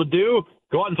should be able to do?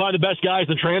 Go out and find the best guys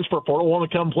in the transfer portal,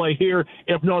 want to come play here,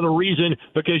 if no other reason,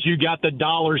 because you got the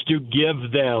dollars to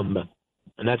give them.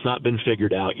 And that's not been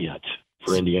figured out yet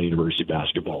for Indiana University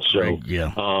basketball. So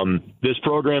this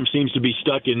program seems to be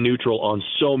stuck in neutral on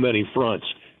so many fronts,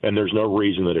 and there's no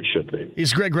reason that it should be.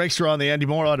 He's Greg Rakestraw on the Andy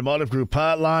Moore Automotive Group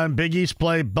hotline. Big East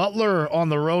play Butler on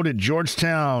the road at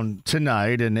Georgetown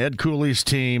tonight, and Ed Cooley's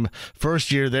team,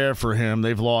 first year there for him,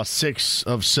 they've lost 6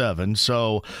 of 7,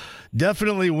 so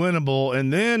definitely winnable.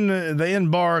 And then they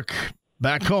embark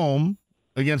back home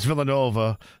against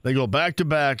Villanova. They go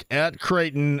back-to-back at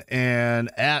Creighton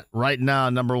and at, right now,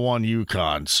 number 1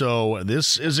 UConn. So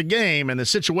this is a game, and the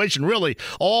situation really,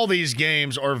 all these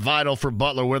games are vital for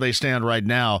Butler where they stand right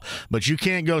now. But you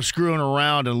can't go screwing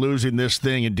around and losing this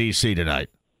thing in D.C. tonight.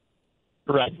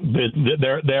 Correct.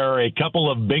 There are a couple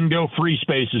of bingo free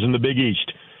spaces in the Big East.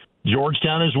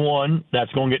 Georgetown is one.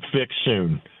 That's going to get fixed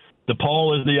soon.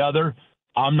 DePaul is the other.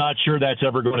 I'm not sure that's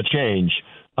ever going to change.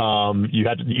 You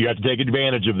have to take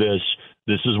advantage of this.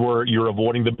 This is where you're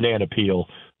avoiding the banana peel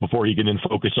before you can then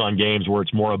focus on games where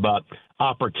it's more about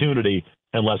opportunity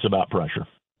and less about pressure.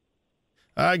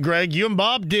 All right, Greg, you and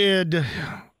Bob did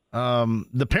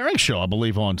the pairing show, I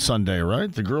believe, on Sunday,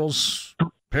 right? The girls'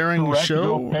 pairing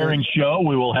show? Pairing show.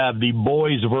 We will have the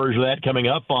boys' version of that coming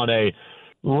up on a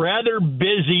rather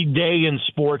busy day in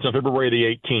sports on February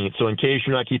the 18th. So in case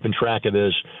you're not keeping track of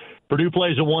this, Purdue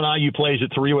plays at 1, IU plays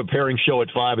at 3, with pairing show at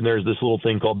 5, and there's this little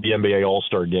thing called the NBA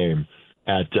All-Star Game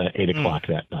at 8 o'clock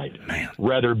that night. Man.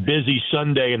 Rather busy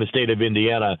Sunday in the state of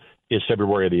Indiana is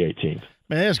February the 18th.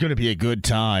 Man, it's going to be a good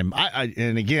time.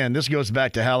 And again, this goes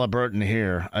back to Halliburton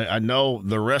here. I know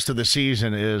the rest of the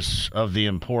season is of the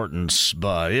importance,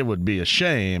 but it would be a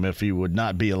shame if he would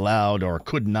not be allowed or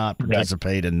could not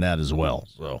participate in that as well.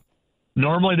 So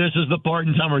normally this is the part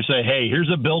in time where we say, hey, here's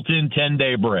a built-in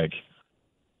 10-day break.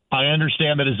 I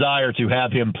understand the desire to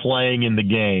have him playing in the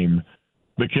game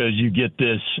because you get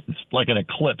this, it's like an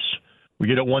eclipse. We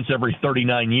get it once every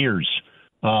 39 years.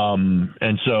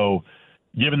 And so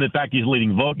given the fact he's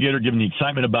leading vote getter, given the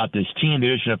excitement about this team, the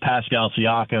addition of Pascal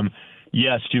Siakam,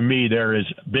 yes, to me, there is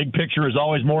big picture is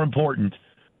always more important,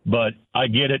 but I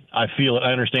get it. I feel it.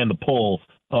 I understand the pull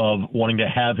of wanting to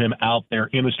have him out there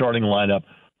in the starting lineup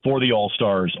for the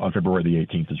All-Stars on February the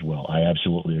 18th as well. I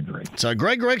absolutely agree. So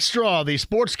Greg Rakestraw, the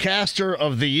sportscaster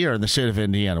of the year in the state of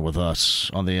Indiana, with us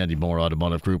on the Andy Moore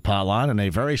Automotive Group hotline, and a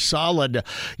very solid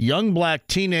young black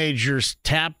teenagers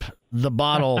tap the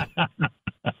bottle.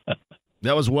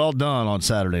 That was well done on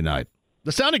Saturday night.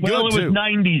 That sounded good, too. Well, it was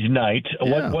 90s night.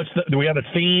 Yeah. Do we have a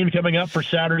theme coming up for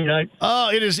Saturday night?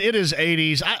 Oh, it is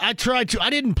 80s. I tried to.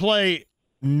 I didn't play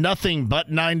nothing but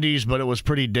 90s, but it was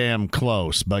pretty damn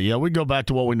close. But yeah, we go back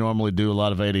to what we normally do, a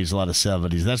lot of 80s, a lot of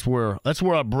 70s. That's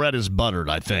where our bread is buttered,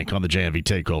 I think, on the JMV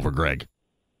Takeover, Greg.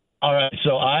 All right,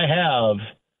 so I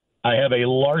have a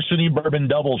Larceny Bourbon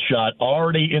double shot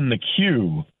already in the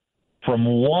queue from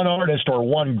one artist or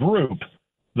one group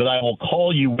that I will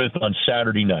call you with on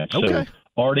Saturday night. Okay. So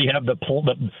already have the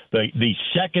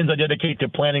seconds I dedicate to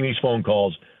planning these phone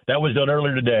calls. That was done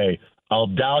earlier today. I'll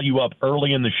dial you up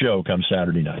early in the show come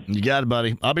Saturday night. You got it,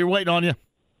 buddy. I'll be waiting on you.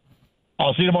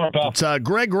 I'll see you tomorrow, pal. It's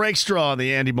Greg Rakestraw on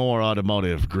the Andy Moore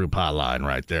Automotive Group hotline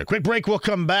right there. Quick break. We'll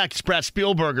come back. It's Brad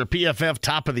Spielberger, PFF,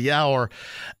 top of the hour.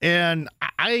 And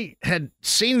I had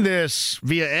seen this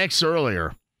via X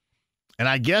earlier, and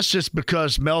I guess just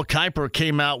because Mel Kiper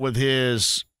came out with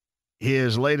his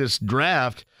latest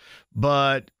draft,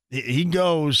 but he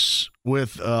goes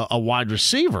with a wide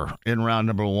receiver in round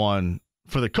number 1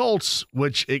 for the Colts,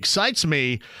 which excites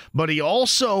me. But he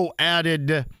also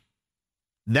added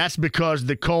that's because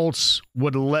the Colts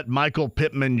would let Michael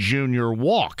Pittman Jr.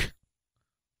 walk.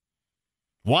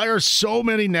 Why are so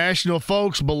many national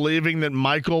folks believing that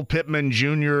Michael Pittman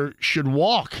Jr. should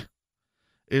walk?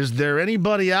 Is there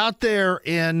anybody out there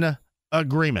in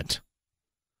agreement?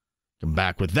 Come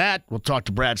back with that. We'll talk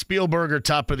to Brad Spielberger,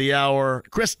 top of the hour.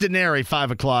 Chris Denari,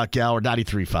 5 o'clock hour,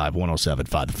 93.5,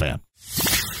 107.5 The Fan.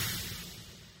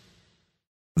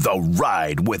 The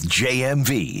Ride with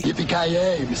JMV.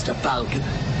 Yippee-ki-yay, Mr. Falcon.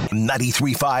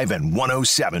 93.5 and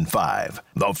 107.5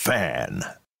 The Fan.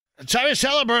 Tyrese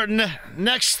Halliburton,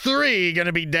 next 3 going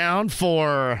to be down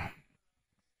for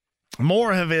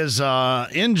more of his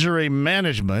injury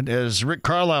management, as Rick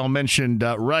Carlisle mentioned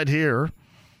right here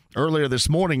earlier this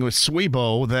morning with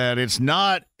Swebo, that it's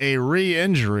not a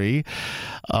re-injury.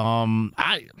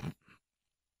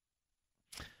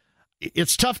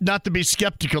 It's tough not to be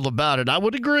skeptical about it. I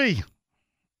would agree.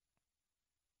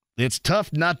 It's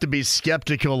tough not to be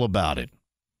skeptical about it.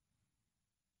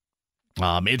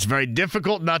 It's very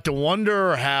difficult not to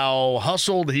wonder how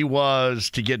hustled he was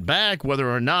to get back, whether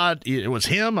or not it was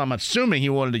him. I'm assuming he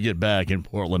wanted to get back in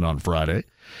Portland on Friday.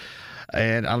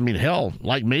 And, I mean, hell,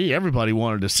 like me, everybody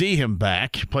wanted to see him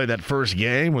back, play that first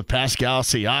game with Pascal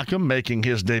Siakam making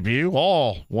his debut.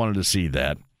 All wanted to see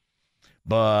that.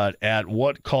 But at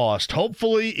what cost?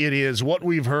 Hopefully it is what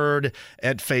we've heard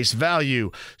at face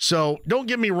value. So don't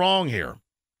get me wrong here.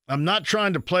 I'm not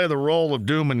trying to play the role of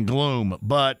doom and gloom,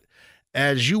 but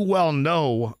as you well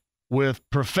know, with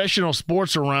professional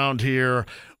sports around here,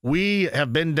 we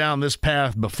have been down this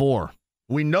path before.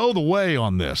 We know the way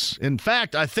on this. In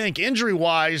fact, I think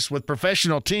injury-wise with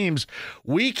professional teams,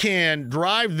 we can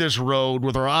drive this road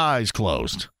with our eyes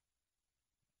closed.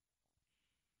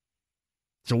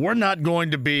 So we're not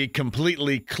going to be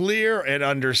completely clear and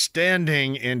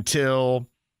understanding until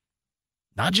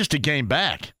not just a game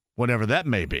back, whatever that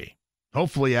may be,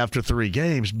 hopefully after 3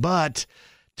 games, but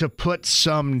to put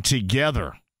some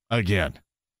together again.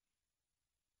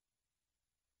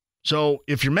 So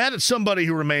if you're mad at somebody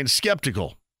who remains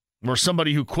skeptical, or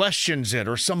somebody who questions it,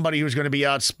 or somebody who's going to be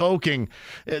outspoken,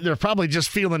 they're probably just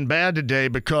feeling bad today,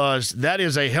 because that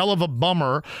is a hell of a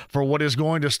bummer for what is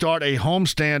going to start a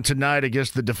homestand tonight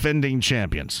against the defending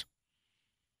champions.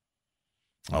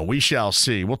 We shall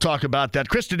see. We'll talk about that.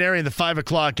 Chris Denari in the 5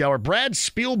 o'clock hour. Brad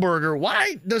Spielberger,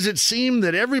 why does it seem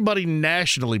that everybody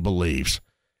nationally believes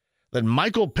that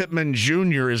Michael Pittman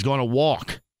Jr. is going to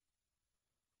walk?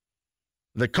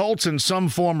 The Colts, in some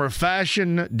form or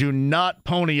fashion, do not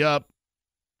pony up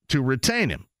to retain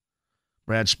him.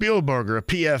 Brad Spielberger, a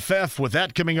PFF, with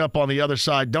that coming up on the other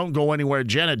side. Don't go anywhere.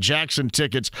 Janet Jackson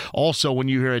tickets. Also, when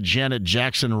you hear a Janet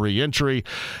Jackson re-entry.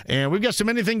 And we've got some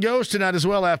Anything Goes tonight as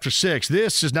well after 6.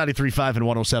 This is 93.5 and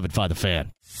 107.5 The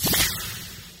Fan.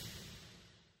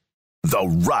 The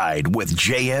Ride with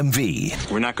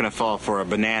JMV. We're not going to fall for a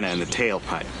banana in the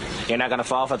tailpipe. You're not going to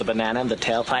fall for the banana in the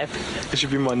tailpipe? It should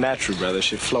be more natural, brother. It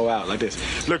should flow out like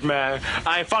this. Look, man,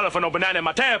 I ain't falling for no banana in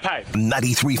my tailpipe.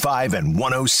 93.5 and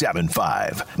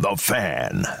 107.5 The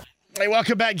Fan. Hey,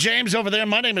 welcome back, James, over there.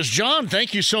 My name is John.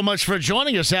 Thank you so much for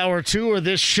joining us. Hour 2 of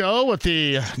this show with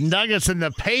the Nuggets and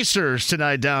the Pacers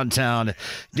tonight downtown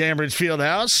Gainbridge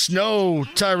Fieldhouse. No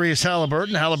Tyrese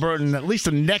Halliburton. Halliburton, at least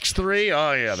the next 3.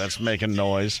 Oh, yeah, that's making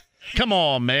noise. Come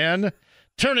on, man.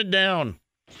 Turn it down.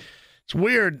 It's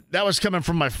weird. That was coming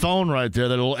from my phone right there,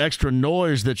 that little extra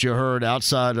noise that you heard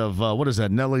outside of, what is that,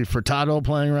 Nelly Furtado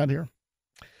playing right here?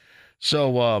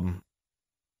 So,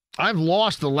 I've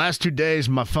lost the last 2 days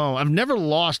my phone. I've never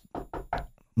lost,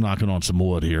 knocking on some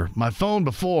wood here, my phone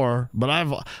before, but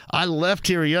I left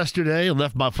here yesterday and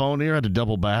left my phone here. I had to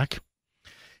double back.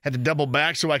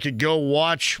 So I could go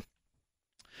watch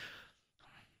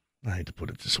I hate to put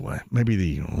it this way,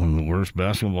 maybe one of the worst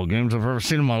basketball games I've ever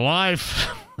seen in my life.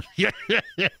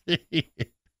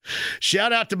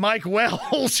 Shout out to Mike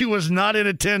Wells, who was not in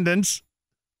attendance.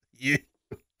 Yeah.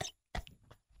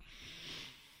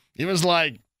 It was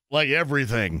like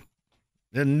everything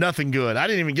and nothing good. I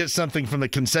didn't even get something from the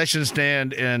concession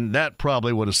stand, and that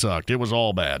probably would have sucked. It was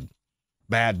all bad.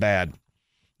 Bad.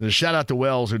 Shout out to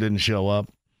Wells, who didn't show up.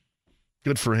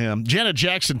 Good for him. Janet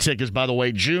Jackson tickets, by the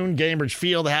way, June, Gainbridge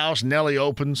Fieldhouse, Nelly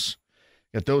opens.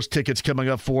 Got those tickets coming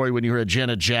up for you when you hear a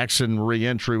Janet Jackson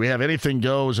re-entry. We have Anything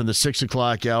Goes in the 6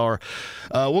 o'clock hour.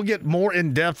 We'll get more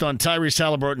in-depth on Tyrese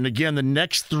Halliburton. Again, the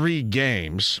next 3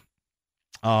 games,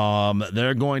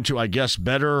 they're going to, I guess,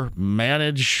 better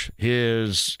manage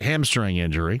his hamstring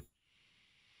injury.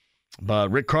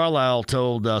 But Rick Carlisle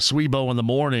told Swebo in the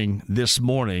morning this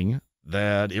morning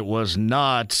that it was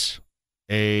not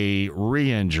a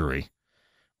re-injury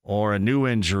or a new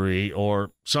injury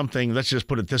or something, let's just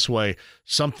put it this way,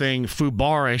 something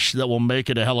fubarish that will make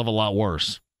it a hell of a lot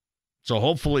worse. So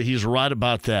hopefully he's right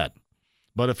about that.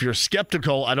 But if you're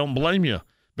skeptical, I don't blame you,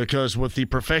 because with the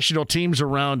professional teams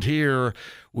around here,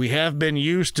 we have been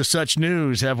used to such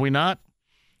news, have we not?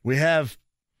 We have.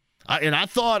 And I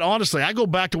thought, honestly, I go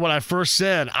back to what I first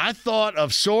said. I thought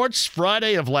of sorts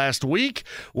Friday of last week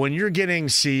when you're getting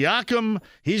Siakam.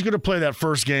 He's going to play that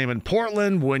first game in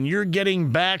Portland. When you're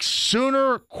getting back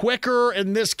sooner, quicker,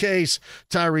 in this case,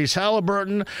 Tyrese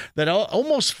Halliburton, that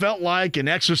almost felt like an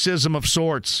exorcism of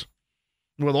sorts.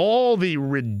 With all the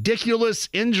ridiculous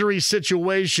injury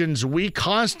situations we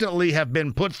constantly have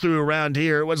been put through around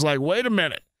here, it was like, wait a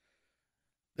minute.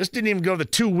 This didn't even go the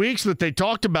 2 weeks that they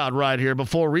talked about right here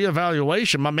before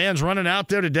reevaluation. My man's running out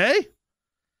there today,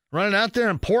 running out there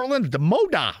in Portland at the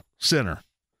Moda Center.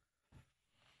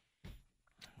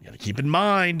 You got to keep in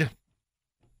mind,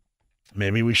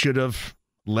 maybe we should have,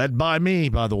 led by me,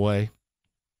 by the way,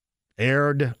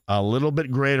 erred a little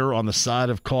bit greater on the side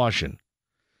of caution.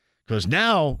 Because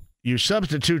now you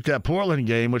substitute that Portland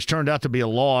game, which turned out to be a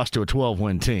loss to a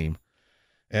 12-win team.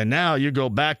 And now you go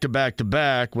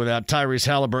back-to-back without Tyrese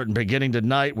Halliburton beginning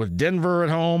tonight with Denver at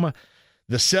home.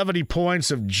 The 70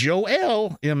 points of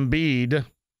Joel Embiid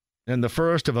in the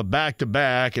first of a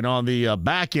back-to-back. And on the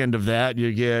back end of that,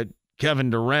 you get Kevin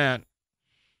Durant,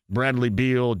 Bradley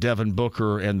Beal, Devin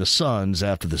Booker, and the Suns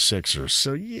after the Sixers.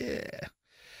 So, yeah.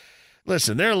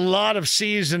 Listen, there are a lot of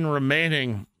season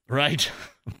remaining, right?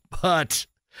 But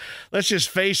let's just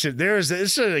face it.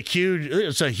 It's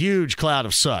a huge cloud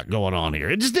of suck going on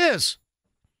here. It just is.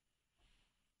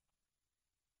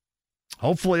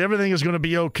 Hopefully everything is going to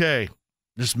be okay.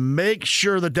 Just make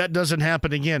sure that doesn't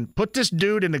happen again. Put this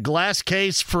dude in a glass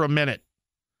case for a minute.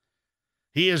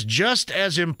 He is just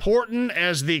as important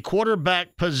as the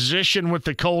quarterback position with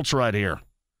the Colts right here.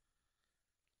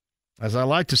 As I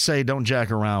like to say, don't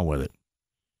jack around with it.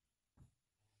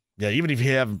 Yeah, even if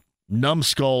you have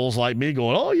numbskulls like me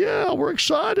going, oh, yeah, we're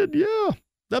excited. Yeah,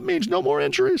 that means no more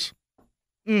injuries.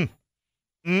 Leading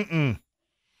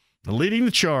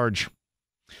the charge.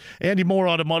 Andy Moore,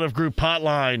 Automotive Group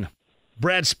Hotline.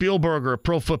 Brad Spielberger,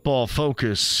 Pro Football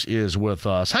Focus, is with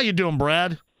us. How you doing,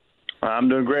 Brad? I'm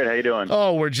doing great. How you doing?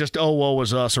 Oh, we're just, woe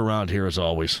is us around here as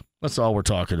always. That's all we're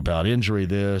talking about. Injury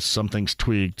this, something's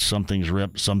tweaked, something's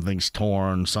ripped, something's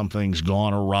torn, something's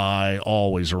gone awry,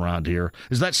 always around here.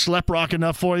 Is that slep rock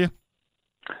enough for you?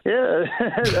 Yeah,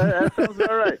 that sounds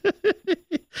all right.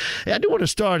 I do want to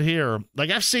start here. Like,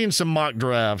 I've seen some mock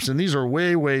drafts, and these are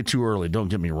way, way too early. Don't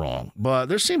get me wrong. But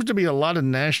there seems to be a lot of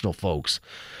national folks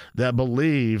that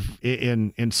believe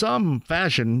in some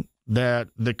fashion that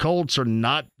the Colts are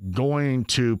not going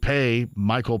to pay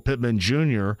Michael Pittman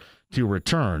Jr. to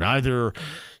return, either,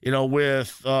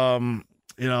 with, bringing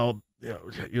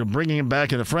him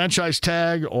back in the franchise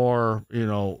tag or,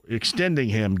 extending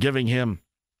him, giving him,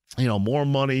 more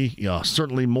money,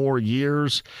 certainly more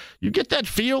years. You get that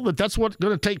feel that that's what's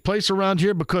going to take place around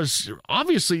here, because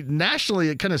obviously nationally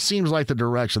it kind of seems like the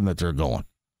direction that they're going.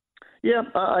 Yeah,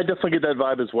 I definitely get that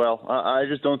vibe as well. I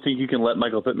just don't think you can let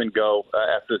Michael Pittman go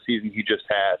after the season he just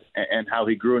had and how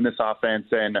he grew in this offense.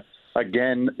 And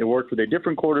again, it worked with a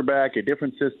different quarterback, a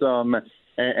different system.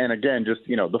 And again, just,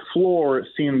 the floor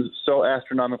seems so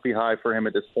astronomically high for him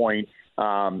at this point.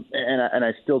 And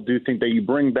I still do think that you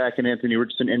bring back an Anthony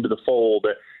Richardson into the fold.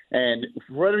 And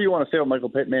whatever you want to say about Michael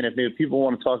Pittman, if maybe people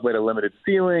want to talk about a limited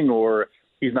ceiling or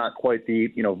he's not quite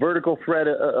the, vertical threat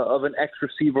of an X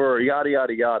receiver or yada,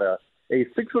 yada, yada. A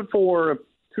 6'4",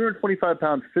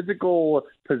 225-pound physical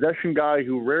possession guy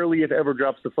who rarely, if ever,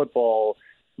 drops the football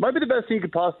might be the best thing you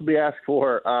could possibly ask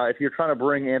for if you're trying to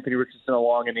bring Anthony Richardson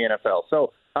along in the NFL.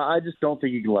 So I just don't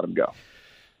think you can let him go.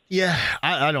 Yeah,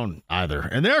 I don't either.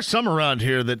 And there are some around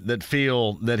here that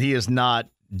feel that he is not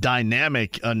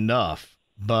dynamic enough.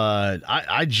 But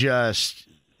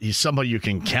he's somebody you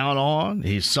can count on.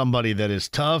 He's somebody that is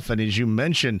tough. And as you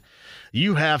mentioned,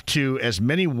 you have to, as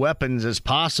many weapons as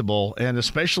possible, and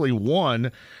especially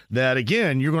one that,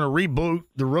 again, you're going to reboot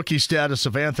the rookie status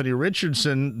of Anthony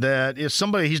Richardson, that is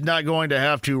somebody he's not going to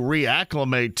have to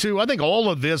reacclimate to. I think all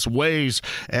of this weighs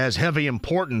as heavy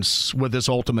importance with this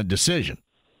ultimate decision.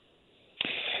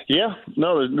 Yeah,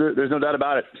 no, there's no doubt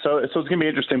about it. So it's going to be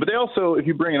interesting. But they also, if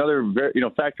you bring in other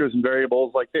factors and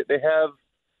variables, like they have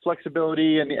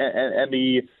flexibility and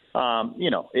the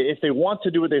if they want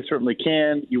to do it, they certainly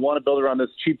can. You want to build around this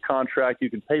cheap contract. You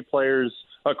can pay players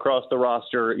across the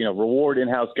roster, reward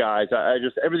in-house guys.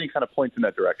 Everything kind of points in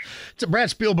that direction. It's Brad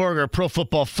Spielberger, Pro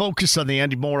Football Focus on the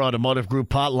Andy Moore Automotive Group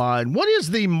hotline. What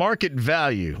is the market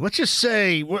value? Let's just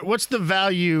say, what's the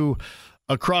value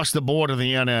across the board of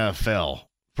the NFL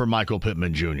for Michael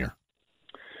Pittman Jr.?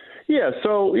 Yeah,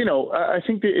 so, I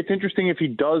think that it's interesting if he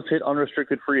does hit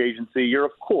unrestricted free agency. You're,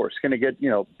 of course, going to get,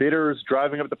 bidders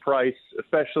driving up the price,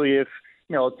 especially if,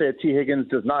 let's say a T. Higgins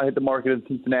does not hit the market in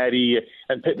Cincinnati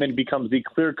and Pittman becomes the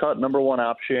clear-cut number one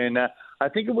option. I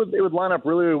think it would line up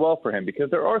really, really well for him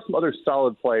because there are some other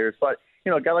solid players. But,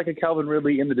 a guy like a Calvin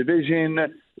Ridley in the division,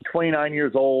 29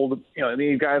 years old,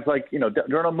 guys like,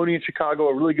 Darnell Mooney in Chicago,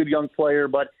 a really good young player,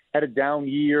 but had a down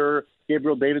year.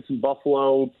 Gabriel Davis in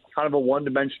Buffalo, kind of a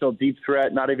one-dimensional deep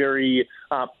threat, not a very,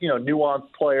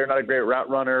 nuanced player, not a great route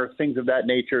runner, things of that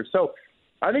nature. So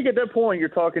I think at that point you're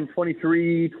talking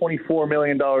 $23, $24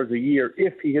 million a year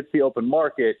if he hits the open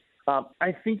market.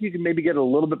 I think you can maybe get a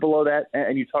little bit below that,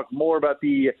 and you talk more about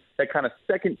that kind of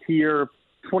second tier,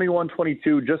 21,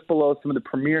 22, just below some of the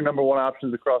premier number one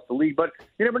options across the league. But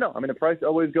you never know. I mean, the price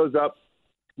always goes up.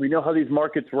 We know how these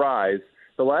markets rise.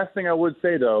 The last thing I would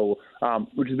say, though,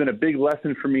 which has been a big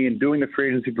lesson for me in doing the free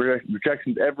agency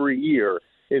projections every year,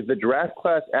 is the draft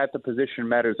class at the position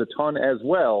matters a ton as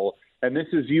well. And this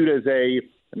is viewed as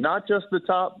not just the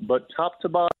top, but top to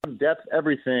bottom, depth,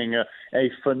 everything, a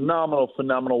phenomenal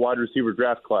wide receiver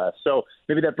draft class. So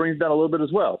maybe that brings down a little bit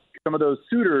as well. Some of those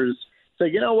suitors say,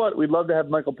 you know what, we'd love to have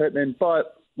Michael Pittman,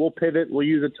 but we'll pivot. We'll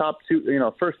use a top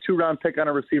first 2-round pick on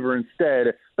a receiver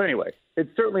instead. But anyway, it's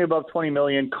certainly above $20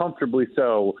 million, comfortably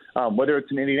so, whether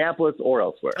it's in Indianapolis or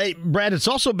elsewhere. Hey, Brad, it's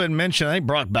also been mentioned, I think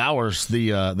Brock Bowers,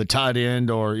 the tight end,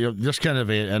 or just kind of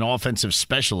an offensive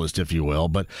specialist, if you will,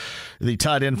 but the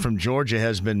tight end from Georgia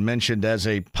has been mentioned as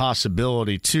a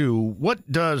possibility too. What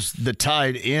does the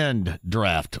tight end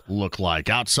draft look like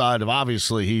outside of,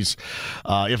 obviously, he's,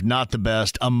 if not the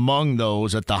best, among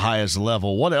those at the highest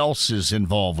level? What else is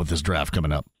involved with this draft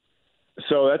coming up?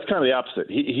 So that's kind of the opposite.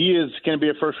 He is going to be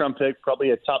a first-round pick,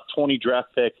 probably a top 20 draft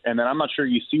pick, and then I'm not sure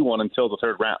you see one until the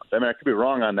third round. I mean, I could be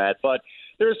wrong on that, but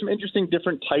there are some interesting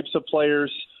different types of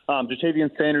players.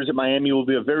 Jatavian Sanders at Miami will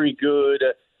be a very good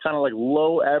kind of like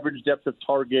low average depth of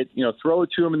target. Throw it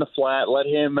to him in the flat, let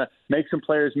him make some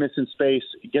players miss in space,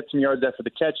 get some yards after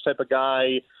the catch type of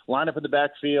guy, line up in the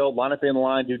backfield, line up in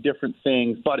line, do different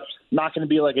things, but not going to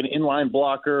be like an inline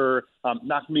blocker,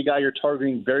 not going to be a guy you're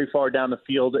targeting very far down the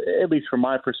field, at least from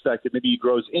my perspective. Maybe he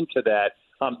grows into that.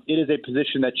 It is a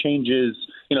position that changes,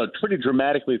 pretty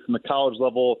dramatically from the college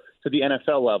level to the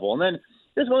NFL level. And then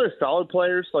there's some other solid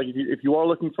players. Like if you are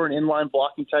looking for an inline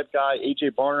blocking type guy,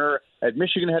 A.J. Barner at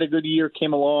Michigan had a good year,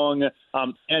 came along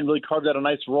and really carved out a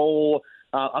nice role.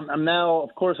 I'm now,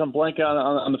 of course, I'm blanking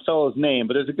on the fellow's name,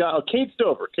 but there's a guy, Cade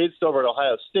Stover at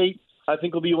Ohio State. I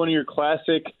think will be one of your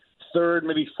classic third,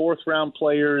 maybe fourth round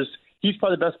players. He's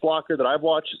probably the best blocker that I've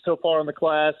watched so far in the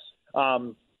class.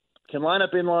 Can line up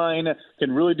in line,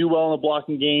 can really do well in the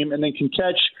blocking game, and then can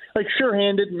catch, like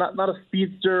sure-handed, not a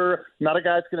speedster, not a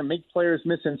guy that's going to make players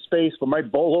miss in space, but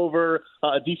might bowl over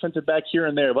a defensive back here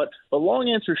and there. But the long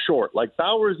answer short, like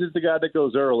Bowers is the guy that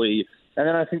goes early, and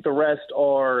then I think the rest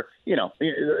are, you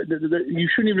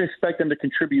shouldn't even expect them to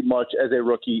contribute much as a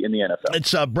rookie in the NFL.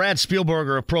 It's Brad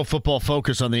Spielberger of Pro Football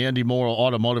Focus on the Andy Moore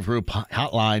Automotive Group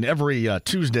hotline every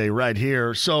Tuesday right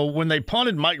here. So when they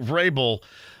punted Mike Vrabel,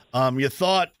 you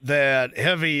thought that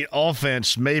heavy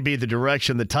offense may be the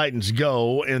direction the Titans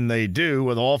go, and they do,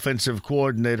 with offensive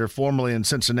coordinator formerly in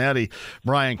Cincinnati,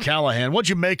 Brian Callahan. What'd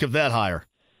you make of that hire?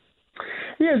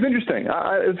 Yeah, it's interesting.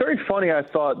 It's very funny. I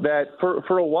thought that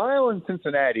for a while in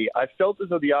Cincinnati, I felt as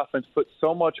though the offense put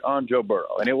so much on Joe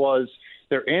Burrow, and it was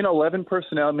they're in 11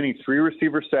 personnel, meaning 3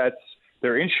 receiver sets.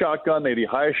 They're in shotgun. They have the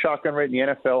highest shotgun rate in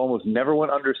the NFL, almost never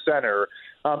went under center.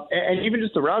 And even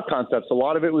just the route concepts, a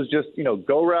lot of it was just,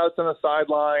 go routes on the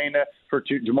sideline for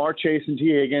Jamar Chase and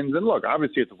T. Higgins. And look,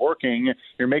 obviously it's working.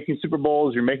 You're making Super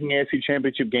Bowls. You're making AFC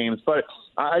championship games. But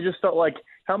I just felt like,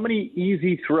 how many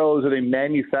easy throws are they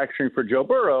manufacturing for Joe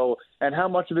Burrow, and how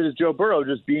much of it is Joe Burrow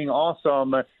just being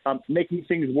awesome, making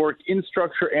things work in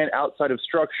structure and outside of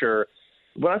structure?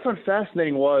 What I found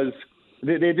fascinating was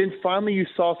then finally you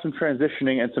saw some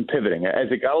transitioning and some pivoting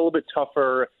as it got a little bit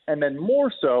tougher, and then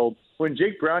more so when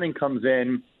Jake Browning comes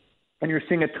in, and you're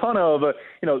seeing a ton of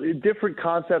different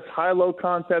concepts, high-low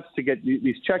concepts to get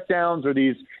these checkdowns or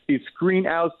these screen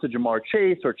outs to Jamar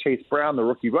Chase or Chase Brown, the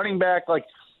rookie running back. Like,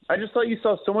 I just thought you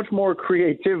saw so much more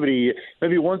creativity.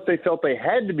 Maybe once they felt they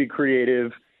had to be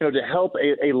creative, to help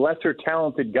a lesser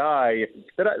talented guy,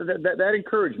 that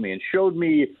encouraged me and showed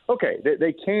me, okay,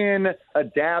 they can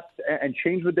adapt and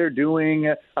change what they're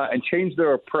doing and change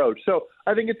their approach. So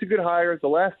I think it's a good hire. The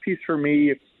last piece for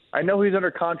me, I know he's under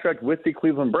contract with the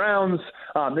Cleveland Browns.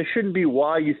 This shouldn't be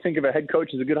why you think of a head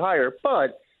coach as a good hire,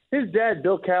 but his dad,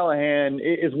 Bill Callahan,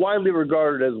 is widely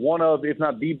regarded as one of, if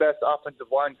not the best offensive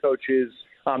line coaches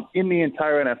in the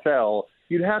entire NFL.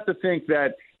 You'd have to think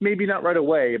that maybe not right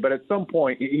away, but at some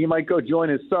point he might go join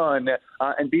his son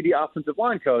and be the offensive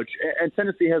line coach. And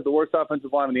Tennessee has the worst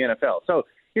offensive line in the NFL. So,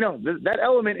 that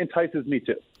element entices me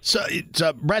too. So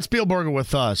Brad Spielberger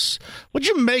with us. What'd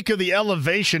you make of the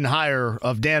elevation hire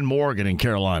of Dan Morgan in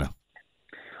Carolina?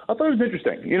 I thought it was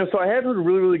interesting. So I had heard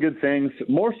really, really good things,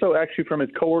 more so actually from his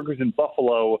coworkers in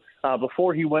Buffalo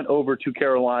before he went over to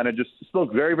Carolina. Just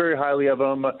spoke very, very highly of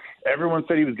him. Everyone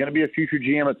said he was going to be a future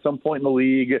GM at some point in the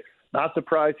league. Not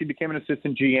surprised he became an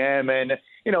assistant GM. And,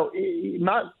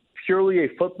 not purely a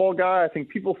football guy. I think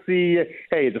people see,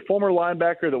 hey, the former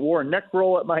linebacker that wore a neck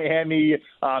roll at Miami,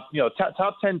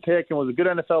 top 10 pick and was a good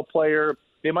NFL player.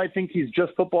 They might think he's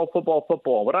just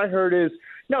football. What I heard is,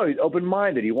 no, he's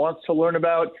open-minded. He wants to learn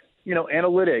about,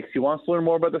 analytics. He wants to learn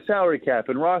more about the salary cap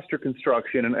and roster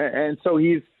construction. And so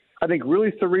he's, I think,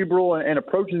 really cerebral and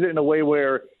approaches it in a way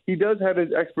where he does have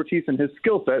his expertise and his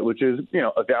skill set, which is,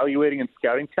 evaluating and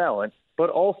scouting talent, but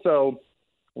also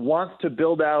wants to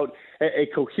build out a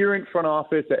coherent front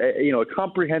office, a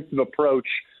comprehensive approach.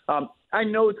 I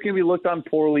know it's going to be looked on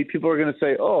poorly. People are going to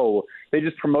say, oh, they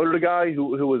just promoted a guy who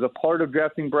was a part of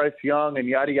drafting Bryce Young and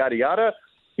yada, yada, yada.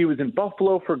 He was in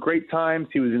Buffalo for great times.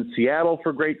 He was in Seattle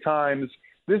for great times.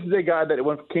 This is a guy that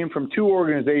came from two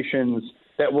organizations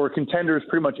that were contenders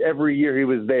pretty much every year he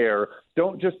was there.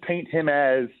 Don't just paint him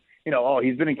as,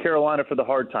 he's been in Carolina for the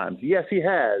hard times. Yes, he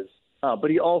has,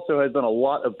 but he also has done a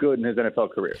lot of good in his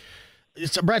NFL career.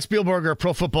 It's Brad Spielberger,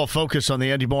 Pro Football Focus on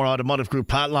the Andy Moore Automotive Group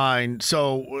hotline.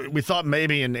 So we thought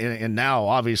maybe, and now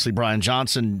obviously Brian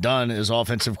Johnson done as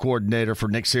offensive coordinator for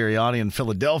Nick Sirianni in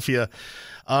Philadelphia.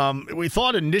 We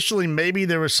thought initially maybe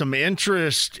there was some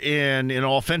interest in an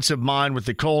offensive mind with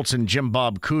the Colts and Jim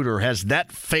Bob Cooter. Has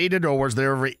that faded, or was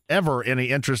there ever any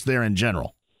interest there in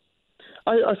general?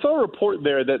 I saw a report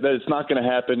there that it's not going to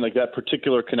happen, like that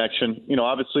particular connection.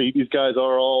 Obviously these guys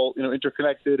are all,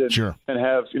 interconnected and, sure, and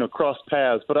have, crossed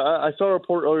paths. But I saw a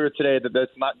report earlier today that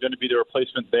that's not going to be the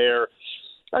replacement there.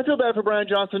 I feel bad for Brian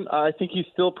Johnson. I think he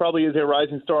still probably is a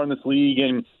rising star in this league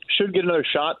and should get another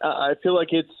shot. I feel like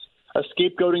it's a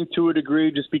scapegoating to a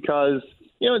degree just because,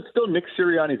 it's still Nick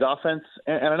Sirianni's offense.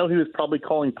 And I know he was probably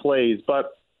calling plays,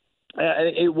 but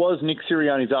it was Nick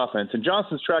Sirianni's offense. And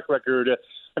Johnson's track record,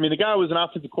 the guy was an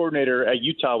offensive coordinator at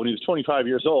Utah when he was 25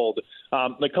 years old. A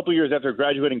couple of years after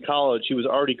graduating college, he was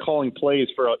already calling plays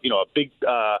for a big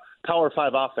Power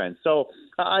 5 offense. So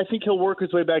I think he'll work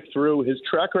his way back through. His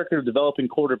track record of developing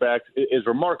quarterbacks is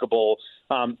remarkable.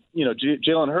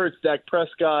 Jalen Hurts, Dak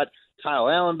Prescott, Kyle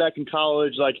Allen back in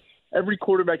college, every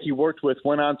quarterback he worked with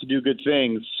went on to do good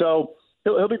things. So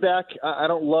he'll be back. I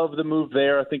don't love the move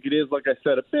there. I think it is, like I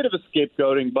said, a bit of a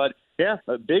scapegoating, but yeah,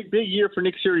 a big year for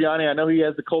Nick Sirianni. I know he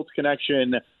has the Colts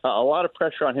connection. A lot of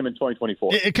pressure on him in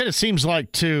 2024. It kind of seems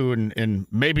like, too, and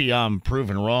maybe I'm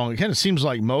proven wrong, it kind of seems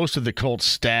like most of the Colts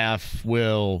staff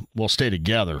will stay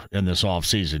together in this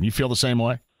offseason. You feel the same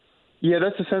way? Yeah,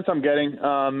 that's the sense I'm getting.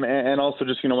 And also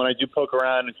just, when I do poke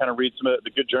around and kind of read some of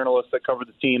the good journalists that cover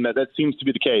the team, that seems to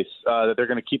be the case, that they're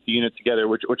going to keep the unit together,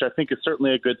 which I think is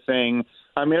certainly a good thing.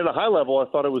 At a high level, I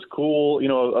thought it was cool,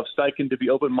 of Steichen to be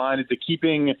open-minded to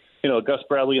keeping, Gus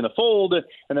Bradley in the fold,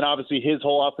 and then obviously his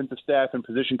whole offensive staff and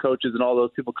position coaches and all those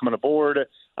people coming aboard.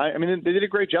 They did a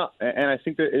great job, and I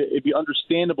think that it'd be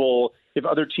understandable if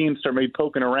other teams start maybe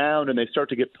poking around and they start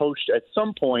to get poached at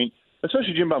some point,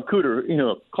 especially Jim Bob Cooter,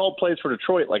 called plays for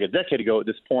Detroit like a decade ago at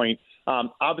this point,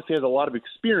 obviously has a lot of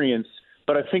experience,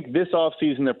 but I think this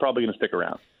offseason they're probably going to stick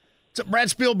around. So Brad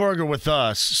Spielberger with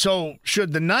us. So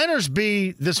should the Niners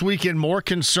be this weekend more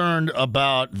concerned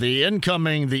about the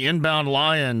inbound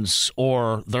Lions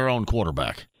or their own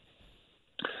quarterback?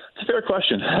 It's a fair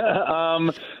question.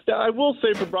 I will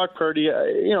say for Brock Purdy,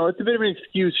 it's a bit of an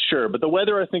excuse, sure, but the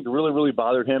weather I think really, really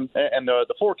bothered him, and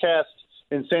the forecast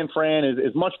in San Fran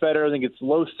is much better. I think it's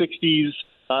low 60s.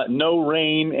 No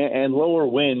rain and lower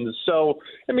winds. So,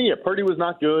 Purdy was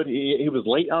not good. He was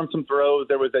late on some throws.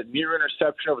 There was that near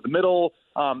interception over the middle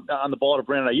on the ball to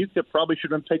Brandon Ayuk that probably should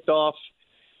have been picked off.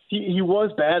 He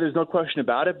was bad. There's no question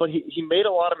about it. But he made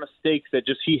a lot of mistakes that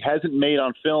just he hasn't made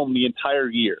on film the entire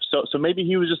year. So maybe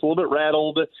he was just a little bit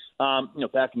rattled,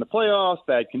 back in the playoffs,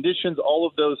 bad conditions, all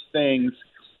of those things.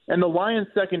 And the Lions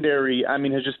secondary,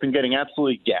 has just been getting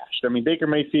absolutely gashed. Baker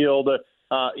Mayfield –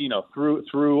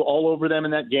 threw all over them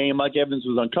in that game. Mike Evans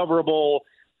was uncoverable.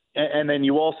 And then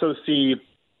you also see,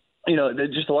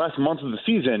 just the last month of the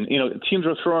season, teams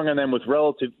are throwing on them with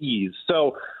relative ease.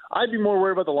 So I'd be more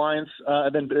worried about the Lions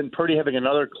than Purdy having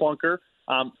another clunker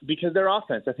because their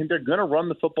offense, I think they're going to run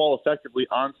the football effectively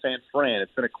on San Fran.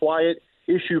 It's been a quiet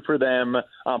issue for them,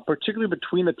 particularly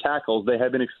between the tackles. They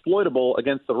have been exploitable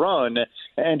against the run,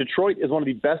 and Detroit is one of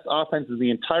the best offenses in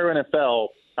the entire NFL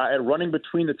at running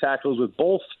between the tackles with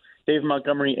both Dave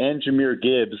Montgomery and Jahmyr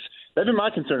Gibbs. That'd be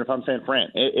my concern if I'm San Fran.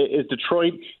 Is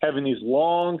Detroit having these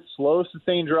long, slow,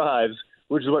 sustained drives,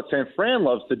 which is what San Fran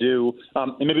loves to do,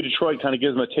 and maybe Detroit kind of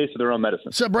gives them a taste of their own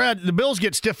medicine. So, Brad, the Bills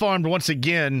get stiff-armed once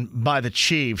again by the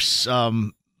Chiefs.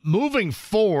 Moving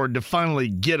forward to finally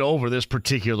get over this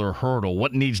particular hurdle,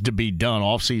 what needs to be done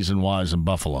offseason-wise in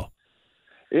Buffalo?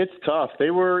 It's tough.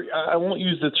 They were, I won't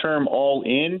use the term all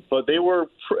in, but they were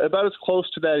about as close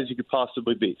to that as you could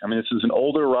possibly be. This is an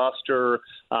older roster,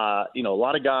 a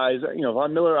lot of guys,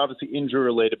 Von Miller obviously injury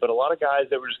related, but a lot of guys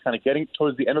that were just kind of getting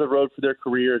towards the end of the road for their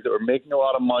careers, that were making a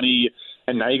lot of money,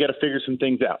 and now you got to figure some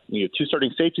things out. You have two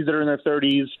starting safeties that are in their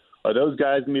 30s. Are those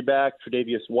guys going to be back?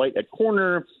 Tre'Davious White at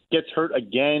corner gets hurt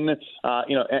again,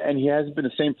 and he hasn't been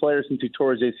the same player since he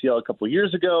tore his ACL a couple of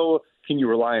years ago. Can you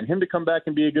rely on him to come back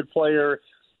and be a good player?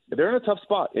 They're in a tough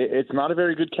spot. It's not a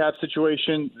very good cap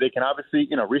situation. They can obviously,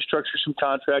 restructure some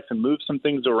contracts and move some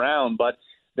things around, but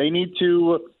they need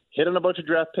to hit on a bunch of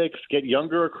draft picks, get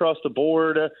younger across the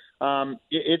board.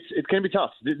 It's going to be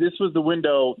tough. This was the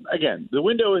window. Again, the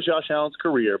window is Josh Allen's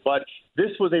career, but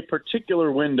this was a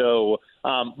particular window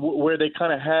where they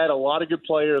kind of had a lot of good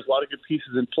players, a lot of good pieces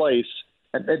in place,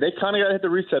 and they kind of got to hit the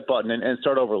reset button and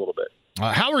start over a little bit.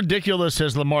 How ridiculous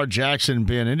has Lamar Jackson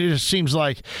been? And it just seems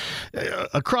like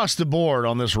across the board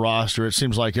on this roster, it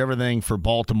seems like everything for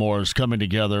Baltimore is coming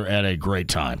together at a great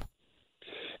time.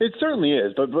 It certainly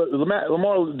is, but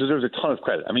Lamar deserves a ton of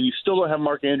credit. You still don't have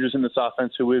Mark Andrews in this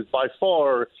offense, who is by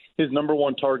far his number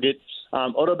one target.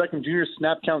 Odell Beckham Jr.'s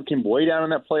snap count came way down in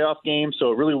that playoff game,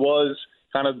 so it really was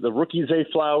kind of the rookie Zay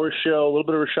Flowers show, a little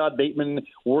bit of Rashad Bateman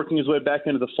working his way back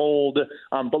into the fold.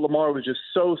 But Lamar was just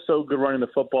so good running the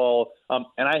football.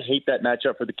 And I hate that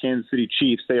matchup for the Kansas City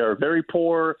Chiefs. They are very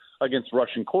poor against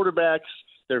rushing quarterbacks.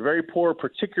 They're very poor,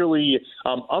 particularly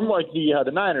unlike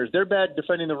the Niners. They're bad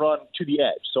defending the run to the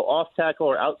edge. So off tackle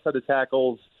or outside the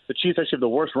tackles. The Chiefs actually have the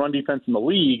worst run defense in the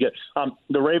league.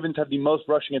 The Ravens have the most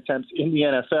rushing attempts in the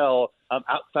NFL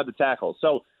outside the tackle.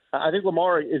 So I think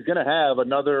Lamar is going to have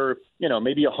another,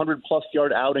 maybe 100-plus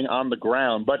yard outing on the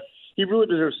ground. But he really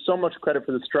deserves so much credit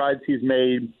for the strides he's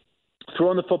made,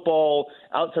 throwing the football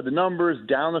outside the numbers,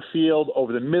 down the field,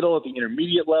 over the middle, at the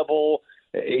intermediate level.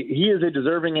 He is a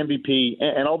deserving MVP,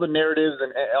 and all the narratives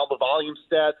and all the volume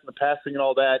stats and the passing and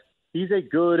all that. He's a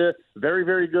good, very,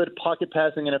 very good pocket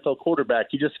passing NFL quarterback.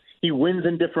 He wins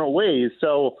in different ways.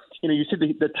 So, you see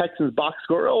the Texans box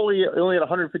score, he only had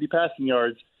 150 passing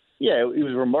yards. Yeah, he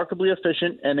was remarkably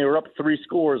efficient, and they were up 3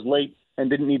 scores late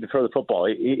and didn't need to throw the football.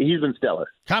 He's been stellar.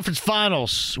 Conference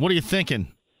finals, what are you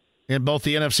thinking in both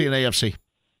the NFC and AFC?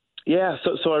 Yeah,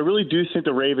 so I really do think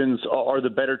the Ravens are the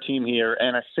better team here,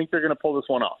 and I think they're going to pull this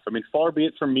one off. Far be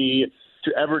it from me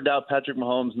to ever doubt Patrick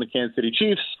Mahomes and the Kansas City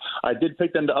Chiefs. I did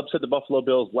pick them to upset the Buffalo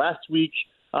Bills last week,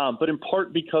 but in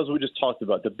part because we just talked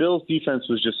about the Bills' defense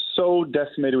was just so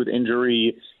decimated with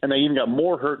injury, and they even got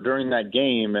more hurt during that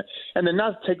game. And then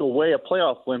not to take away a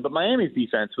playoff win, but Miami's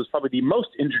defense was probably the most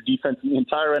injured defense in the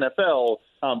entire NFL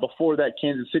before that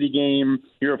Kansas City game.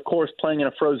 You're, of course, playing in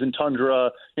a frozen tundra.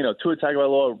 Tua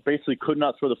Tagovailoa basically could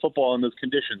not throw the football in those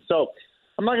conditions. So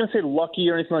I'm not going to say lucky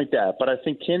or anything like that, but I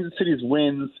think Kansas City's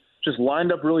wins just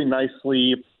lined up really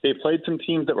nicely. They played some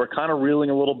teams that were kind of reeling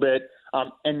a little bit.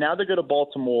 And now they go to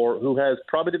Baltimore, who has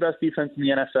probably the best defense in the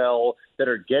NFL, that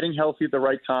are getting healthy at the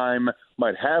right time,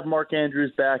 might have Mark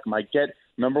Andrews back, might get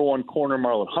number one corner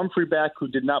Marlon Humphrey back, who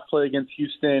did not play against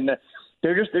Houston.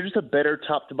 They're just a better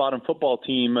top-to-bottom football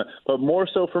team, but more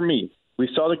so for me. We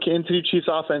saw the Kansas City Chiefs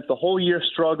offense the whole year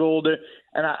struggled,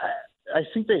 and I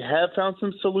think they have found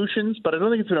some solutions, but I don't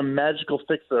think it's been a magical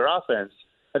fix for their offense.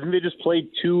 I think they just played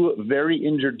two very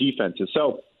injured defenses.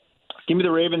 So give me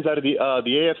the Ravens out of the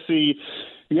AFC.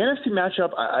 The NFC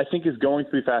matchup, I think, is going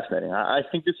to be fascinating. I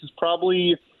think this is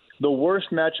probably the worst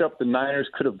matchup the Niners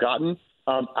could have gotten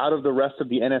out of the rest of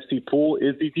the NFC pool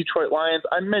is the Detroit Lions.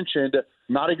 I mentioned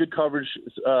not a good coverage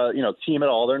team at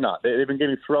all. They're not. They've been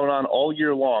getting thrown on all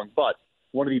year long, but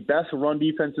one of the best run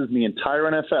defenses in the entire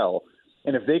NFL.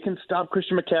 And if they can stop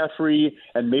Christian McCaffrey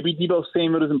and maybe Deebo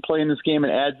Samuel doesn't play in this game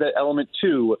and adds that element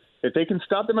too, if they can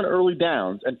stop them on early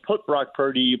downs and put Brock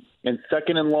Purdy in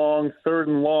second and long, third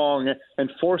and long,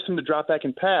 and force him to drop back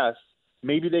and pass,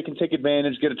 maybe they can take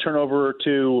advantage, get a turnover or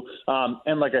two.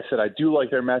 And like I said, I do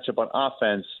like their matchup on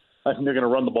offense. I think they're going to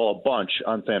run the ball a bunch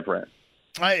on San Fran.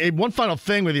 One final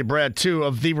thing with you, Brad, too.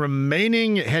 Of the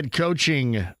remaining head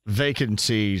coaching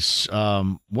vacancies,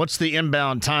 what's the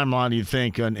inbound timeline, you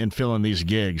think, in filling these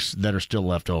gigs that are still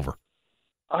left over?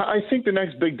 I think the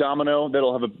next big domino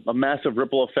that'll have a massive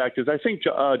ripple effect is I think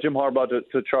Jim Harbaugh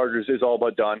to Chargers is all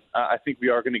but done. I think we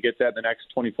are going to get that in the next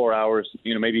 24 hours,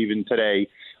 maybe even today.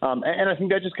 And I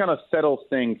think that just kind of settles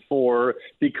things for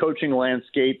the coaching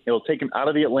landscape. It'll take him out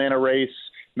of the Atlanta race.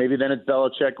 Maybe then it's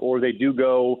Belichick, or they do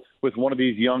go with one of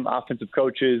these young offensive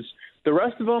coaches. The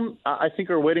rest of them, I think,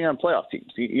 are waiting on playoff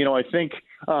teams. I think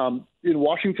in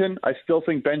Washington, I still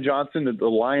think Ben Johnson, the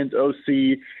Lions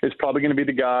OC, is probably going to be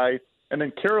the guy. And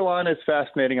then Carolina is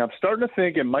fascinating. I'm starting to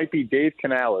think it might be Dave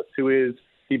Canales, who is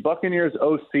the Buccaneers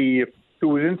OC, who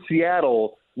was in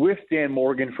Seattle with Dan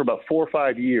Morgan for about 4 or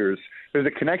 5 years. There's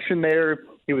a connection there.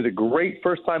 He was a great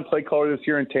first-time play caller this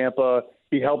year in Tampa.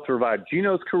 He helped revive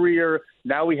Geno's career.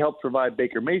 Now he helped revive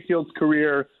Baker Mayfield's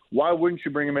career. Why wouldn't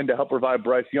you bring him in to help revive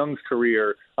Bryce Young's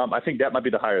career? I think that might be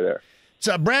the hire there.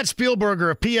 So Brad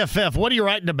Spielberger of PFF, what are you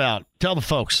writing about? Tell the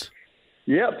folks.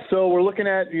 Yep. So we're looking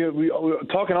at we're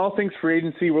talking all things free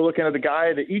agency. We're looking at the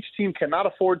guy that each team cannot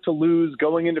afford to lose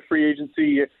going into free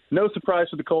agency. No surprise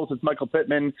for the Colts, it's Michael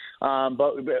Pittman.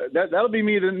 But that'll be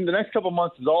me. The next couple of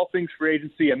months is all things free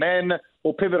agency, and then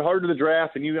we'll pivot hard to the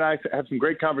draft. And you and I have some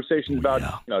great conversations about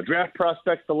draft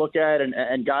prospects to look at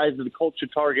and guys that the Colts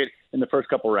should target in the first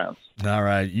couple rounds. All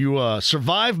right. You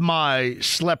survived my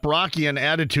Sleprockian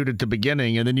attitude at the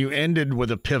beginning, and then you ended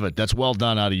with a pivot. That's well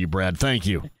done out of you, Brad. Thank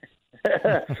you.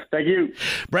 Thank you.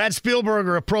 Brad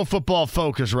Spielberger, a Pro Football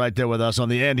Focus, right there with us on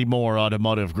the Andy Moore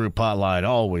Automotive Group hotline.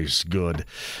 Always good.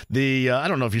 I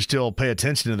don't know if you still pay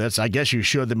attention to this. I guess you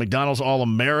should. The McDonald's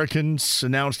All-Americans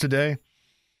announced today.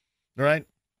 All right?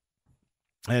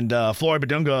 And Floyd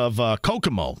Badunga of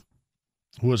Kokomo,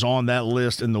 who was on that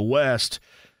list in the West.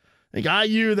 I think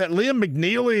IU, that Liam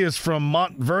McNeely is from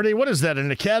Montverde. What is that,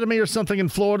 an academy or something in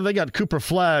Florida? They got Cooper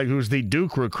Flagg, who's the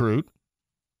Duke recruit.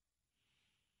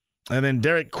 And then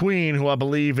Derek Queen, who I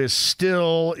believe is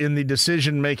still in the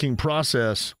decision-making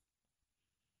process.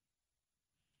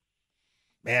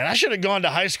 Man, I should have gone to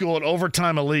high school at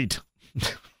Overtime Elite.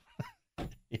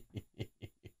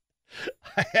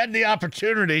 I had the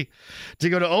opportunity to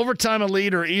go to Overtime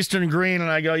Elite or Eastern Green,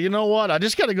 and I go, you know what? I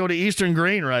just got to go to Eastern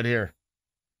Green right here.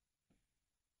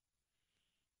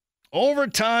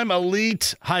 Overtime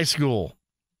Elite High School.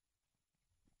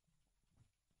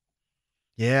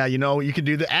 Yeah, you could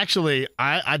do that. Actually,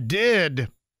 I did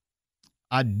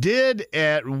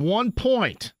at one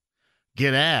point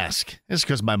get asked. It's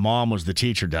because my mom was the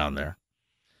teacher down there.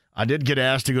 I did get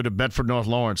asked to go to Bedford North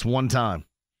Lawrence one time.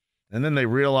 And then they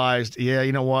realized, yeah,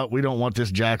 you know what? We don't want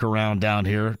this jack around down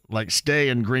here. Like, stay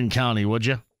in Greene County, would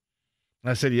you?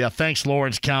 And I said, yeah, thanks,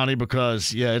 Lawrence County,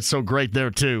 because, yeah, it's so great there,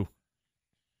 too.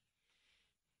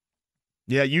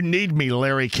 Yeah, you need me,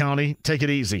 Larry County. Take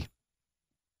it easy.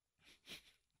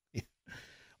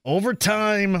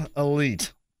 Overtime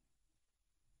Elite.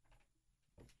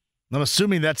 I'm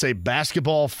assuming that's a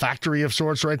basketball factory of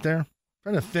sorts right there. I'm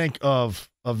trying to think of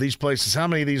these places. How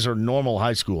many of these are normal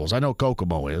high schools? I know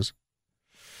Kokomo is.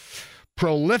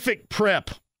 Prolific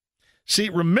Prep. See,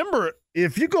 remember,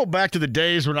 if you go back to the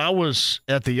days when I was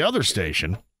at the other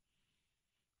station,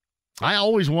 I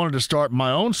always wanted to start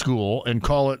my own school and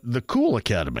call it the Cool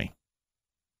Academy.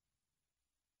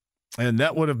 And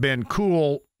that would have been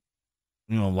cool,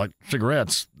 like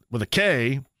cigarettes with a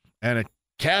K, and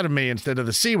Academy instead of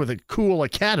the C with a Cool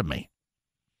Academy.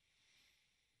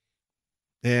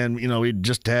 And, we'd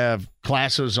just have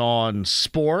classes on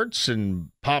sports and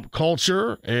pop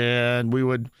culture, and we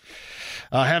would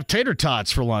have tater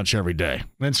tots for lunch every day,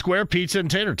 and square pizza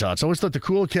and tater tots. I always thought the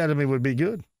Cool Academy would be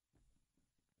good.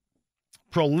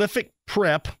 Prolific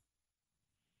Prep.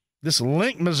 This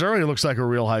Link, Missouri looks like a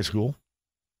real high school.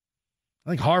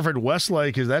 I think Harvard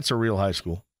Westlake that's a real high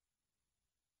school.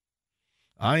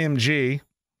 IMG.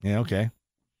 Yeah, okay.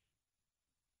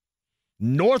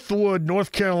 Northwood,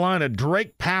 North Carolina,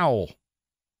 Drake Powell.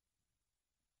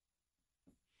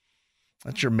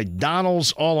 That's your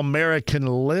McDonald's All-American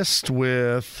list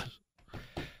with,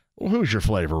 well, who's your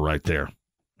flavor right there?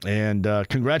 And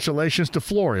congratulations to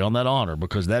Flory on that honor,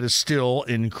 because that is still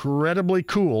incredibly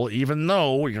cool, even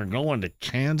though you're going to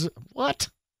Kansas. What?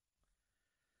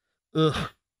 Ugh.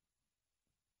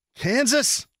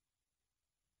 Kansas?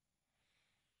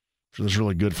 So this is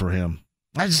really good for him.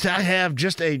 I have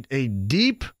just a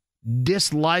deep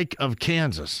dislike of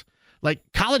Kansas. Like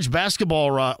college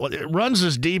basketball, it runs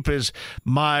as deep as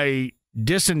my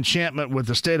disenchantment with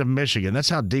the state of Michigan. That's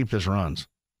how deep this runs.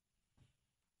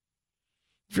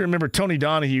 If you remember, Tony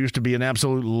Donahue used to be an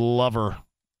absolute lover.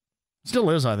 Still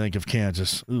is, I think, of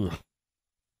Kansas. Ugh.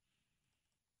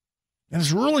 And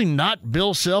it's really not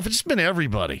Bill Self. It's just been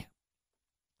everybody.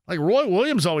 Like Roy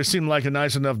Williams always seemed like a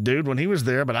nice enough dude when he was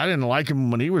there, but I didn't like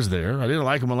him when he was there. I didn't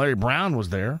like him when Larry Brown was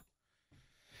there.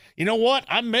 You know what?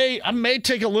 I may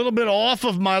take a little bit off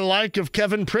of my like of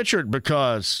Kevin Pritchard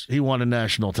because he won a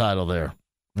national title there.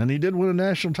 And he did win a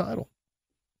national title.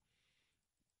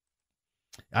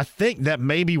 I think that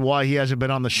may be why he hasn't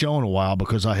been on the show in a while,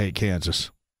 because I hate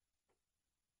Kansas.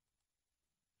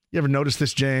 You ever notice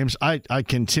this, James? I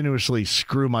continuously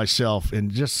screw myself in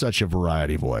just such a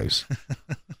variety of ways.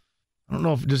 I don't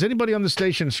know does anybody on the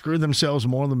station screw themselves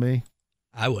more than me?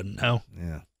 I wouldn't know.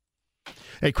 Yeah.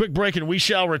 Hey, quick break and we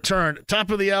shall return.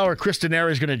 Top of the hour, Chris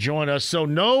Denari is going to join us. So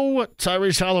no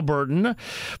Tyrese Halliburton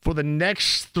for the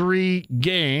next 3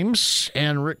 games.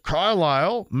 And Rick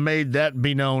Carlisle made that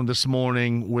be known this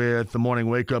morning with the morning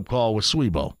wake-up call with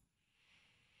Swebo.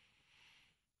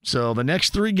 So the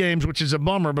next 3 games, which is a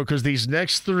bummer because these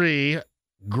next 3,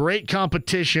 great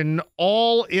competition,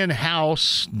 all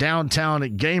in-house downtown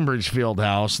at Gainbridge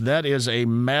Fieldhouse. That is a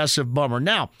massive bummer.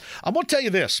 Now, I'm going to tell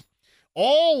you this.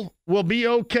 All will be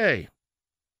okay.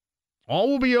 All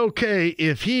will be okay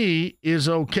if he is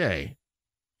okay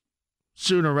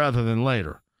sooner rather than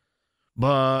later.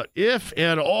 But if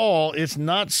at all, it's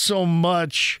not so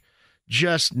much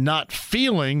just not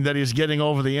feeling that he's getting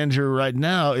over the injury right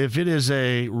now. If it is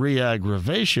a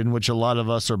re-aggravation, which a lot of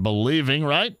us are believing,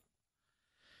 right?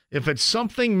 If it's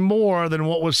something more than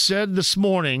what was said this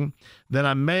morning, then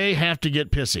I may have to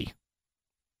get pissy.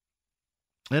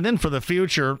 And then for the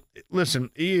future, listen,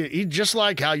 he just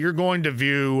like how you're going to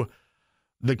view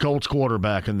the Colts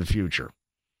quarterback in the future.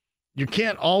 You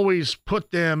can't always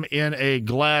put them in a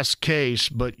glass case,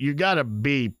 but you got to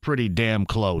be pretty damn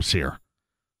close here.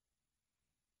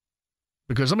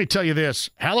 Because let me tell you this,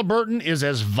 Halliburton is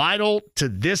as vital to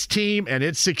this team and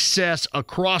its success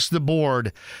across the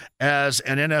board as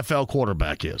an NFL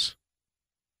quarterback is.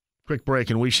 Quick break,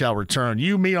 and we shall return.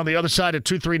 You meet on the other side at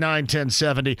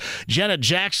 239-1070. Janet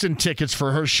Jackson tickets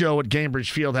for her show at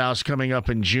Gainbridge Fieldhouse coming up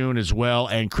in June as well,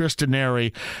 and Chris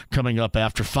Denari coming up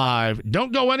after 5.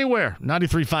 Don't go anywhere.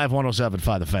 93.5,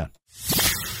 107.5 The Fan.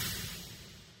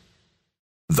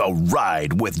 The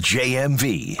Ride with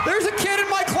JMV. There's a kid in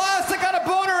my class that got a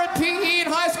boner at PE in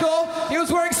high school. He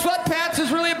was wearing sweatpants. It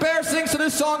was really embarrassing, so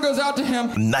this song goes out to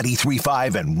him.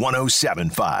 93.5 and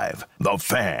 107.5 The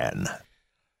Fan.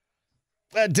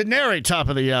 Denari, top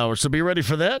of the hour, so be ready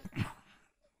for that.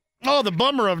 Oh, the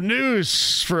bummer of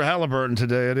news for Halliburton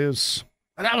today, it is.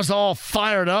 And I was all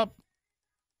fired up.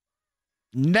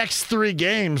 Next 3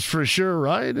 games for sure,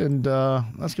 right? And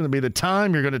that's going to be the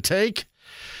time you're going to take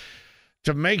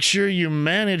to make sure you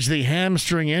manage the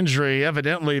hamstring injury,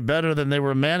 evidently better than they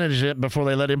were managing it before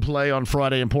they let him play on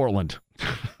Friday in Portland.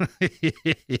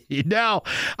 Now,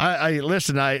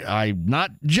 listen, I'm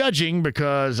not judging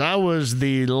because I was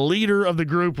the leader of the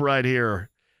group right here,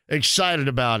 excited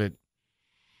about it.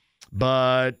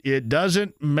 But it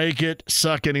doesn't make it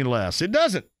suck any less. It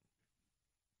doesn't.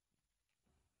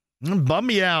 Bum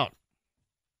me out.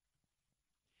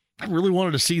 I really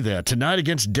wanted to see that. Tonight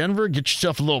against Denver, get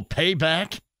yourself a little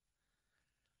payback.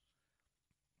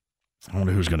 I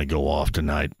wonder who's going to go off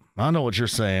tonight. I know what you're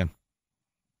saying.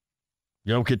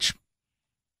 Jokic.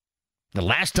 The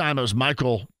last time it was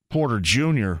Michael Porter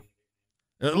Jr.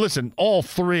 Listen, all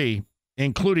 3,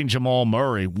 including Jamal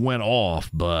Murray, went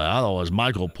off, but I thought it was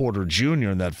Michael Porter Jr.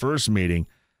 in that first meeting.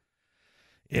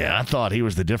 Yeah, I thought he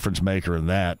was the difference maker in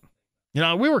that. You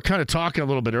know, we were kind of talking a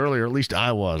little bit earlier, at least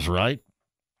I was, right?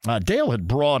 Dale had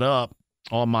brought up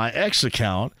on my X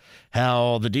account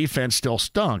how the defense still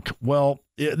stunk. Well,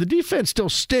 the defense still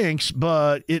stinks,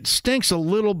 but it stinks a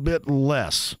little bit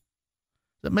less.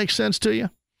 That makes sense to you? I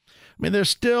mean, there's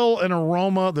still an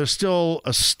aroma, there's still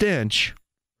a stench,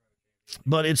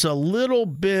 but it's a little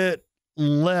bit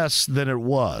less than it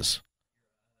was.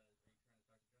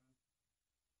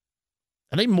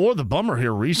 I think more the bummer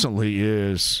here recently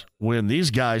is when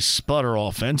these guys sputter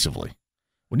offensively.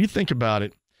 When you think about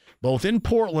it, both in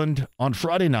Portland on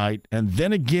Friday night and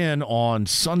then again on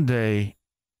Sunday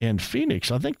in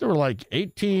Phoenix, I think there were like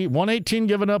 118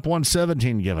 given up,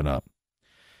 117 given up.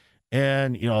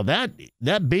 And,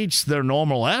 that beats their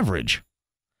normal average.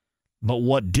 But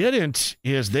what didn't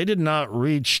is they did not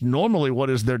reach normally what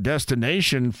is their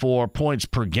destination for points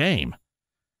per game.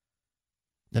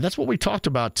 And that's what we talked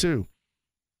about, too.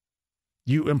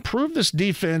 You improve this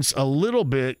defense a little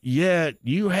bit, yet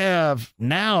you have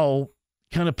now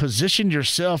kind of positioned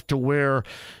yourself to where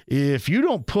if you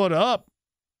don't put up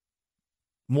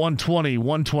 120,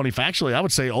 120, actually, I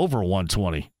would say over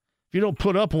 120. If you don't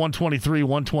put up 123,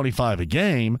 125 a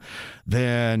game,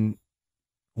 then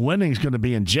winning's going to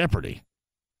be in jeopardy.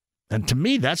 And to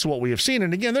me, that's what we have seen.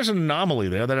 And again, there's an anomaly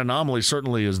there. That anomaly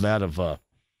certainly is that of the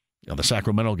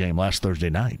Sacramento game last Thursday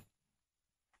night.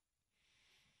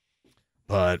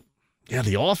 But, yeah,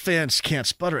 the offense can't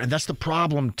sputter, and that's the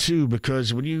problem, too,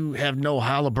 because when you have no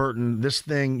Halliburton, this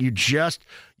thing,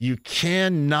 you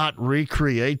cannot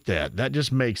recreate that. That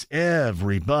just makes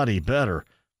everybody better.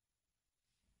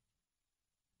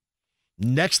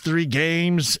 Next 3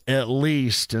 games at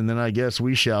least, and then I guess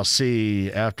we shall see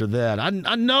after that.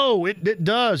 I know it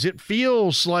does. It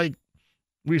feels like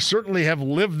we certainly have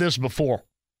lived this before.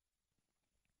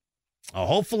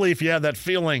 Hopefully, if you have that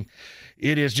feeling,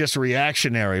 it is just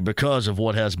reactionary because of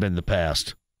what has been the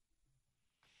past.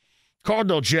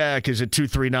 Cardinal Jack is at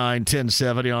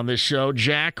 239-1070 on this show.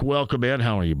 Jack, welcome in.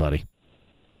 How are you, buddy?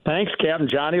 Thanks, Captain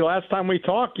Johnny. Last time we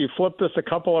talked, you flipped us a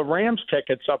couple of Rams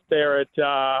tickets up there at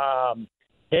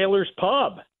Taylor's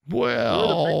Pub.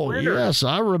 Well, yes,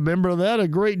 I remember that a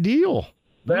great deal.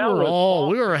 We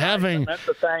were having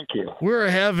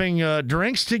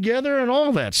drinks together and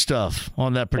all that stuff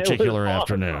on that particular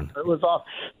afternoon. It was awesome.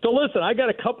 So listen, I got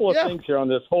a couple of things here on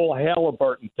this whole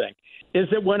Halliburton thing. Is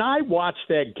that when I watch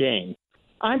that game,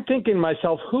 I'm thinking to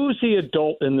myself, who's the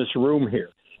adult in this room here?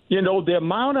 The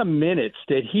amount of minutes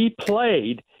that he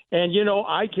played, and,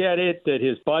 I get it that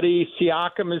his buddy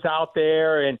Siakam is out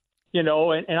there, and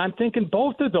I'm thinking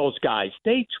both of those guys,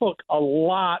 they took a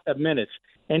lot of minutes.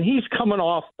 And he's coming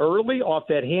off early off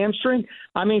that hamstring.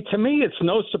 I mean, to me, it's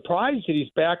no surprise that he's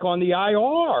back on the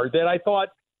IR. That I thought,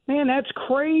 man, that's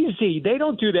crazy. They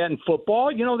don't do that in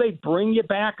football. They bring you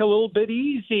back a little bit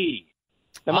easy.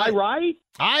 Am I right?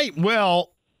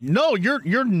 No,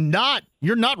 you're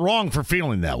not wrong for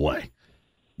feeling that way.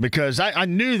 Because I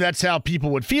knew that's how people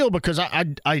would feel because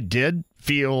I did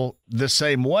feel the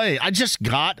same way.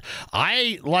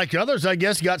 Like others, I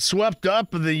guess, got swept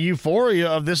up in the euphoria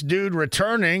of this dude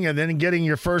returning and then getting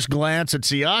your first glance at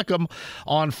Siakam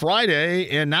on Friday.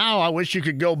 And now I wish you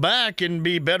could go back and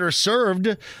be better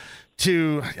served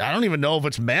to, I don't even know if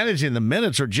it's managing the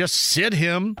minutes or just sit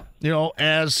him,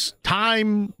 as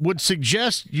time would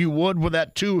suggest you would with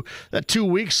that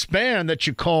 2-week span that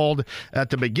you called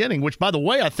at the beginning, which, by the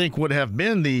way, I think would have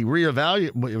been the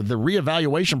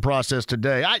reevaluation process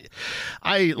today.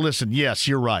 I listen, yes,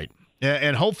 you're right.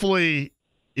 And hopefully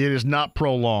it is not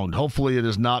prolonged. Hopefully it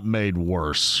is not made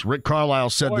worse. Rick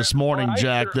Carlisle said this morning,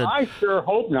 Jack, that I sure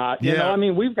hope not.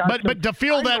 We've got. But to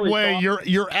feel that way,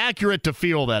 you're accurate to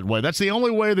feel that way. That's the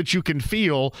only way that you can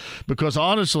feel because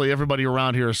honestly, everybody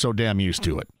around here is so damn used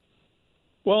to it.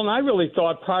 Well, and I really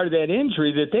thought prior to that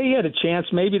injury that they had a chance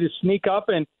maybe to sneak up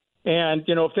and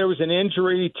if there was an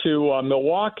injury to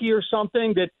Milwaukee or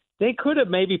something that they could have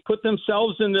maybe put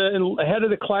themselves in ahead of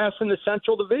the class in the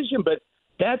Central Division, but.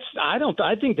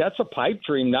 I think that's a pipe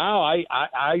dream now.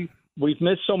 We've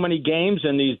missed so many games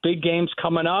and these big games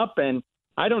coming up, and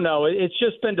I don't know. It's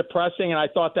just been depressing, and I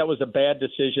thought that was a bad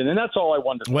decision, and that's all I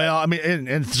wanted to say. Well, I mean,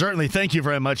 and certainly thank you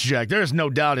very much, Jack. There's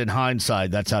no doubt in hindsight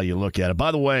that's how you look at it.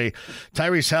 By the way,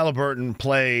 Tyrese Halliburton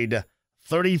played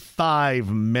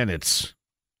 35 minutes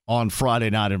on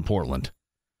Friday night in Portland.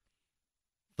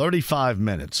 35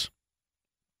 minutes.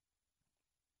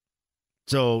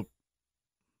 So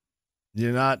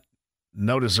you not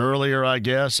notice earlier, I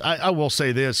guess? I will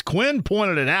say this. Quinn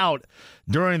pointed it out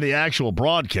during the actual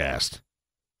broadcast.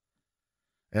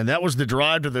 And that was the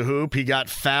drive to the hoop. He got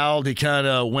fouled. He kind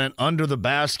of went under the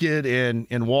basket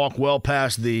and walked well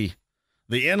past the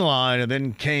inline and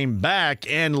then came back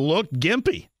and looked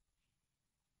gimpy.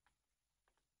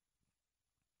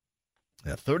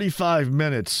 Yeah, 35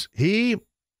 minutes. He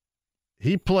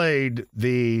played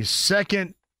the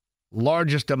second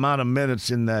largest amount of minutes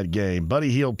in that game.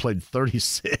 Buddy Hield played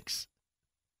 36.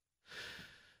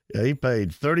 Yeah, he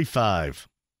played 35.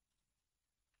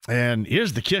 And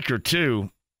here's the kicker, too.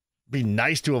 Be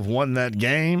nice to have won that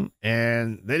game,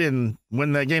 and they didn't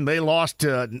win that game. They lost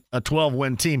to a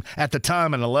 12-win team. At the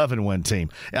time, an 11-win team.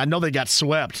 I know they got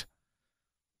swept.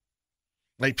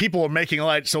 Like, people are making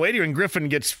light. So Adrian Griffin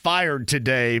gets fired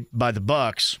today by the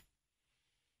Bucks,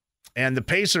 and the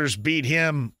Pacers beat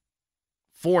him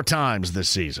 4 times this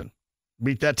season.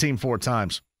 Beat that team 4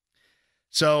 times.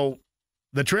 So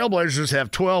the Trailblazers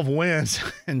have 12 wins,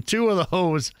 and 2 of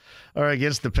those are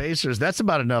against the Pacers. That's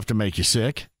about enough to make you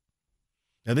sick.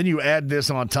 And then you add this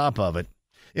on top of it.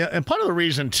 Yeah, and part of the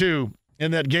reason, too,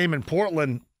 in that game in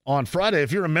Portland on Friday,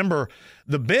 if you remember,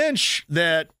 the bench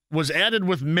that was added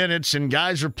with minutes and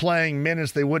guys are playing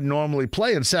minutes they wouldn't normally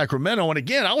play in Sacramento. And,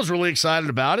 again, I was really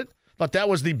excited about it. Thought that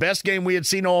was the best game we had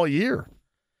seen all year.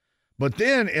 But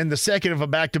then in the second of a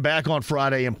back-to-back on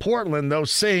Friday in Portland,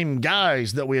 those same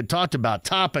guys that we had talked about,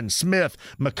 Toppin, Smith,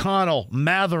 McConnell,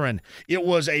 Matherin, it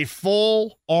was a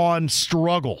full-on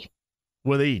struggle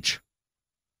with each.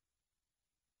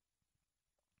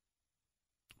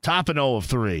 Toppin 0 of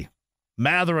 3,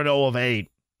 Matherin 0 of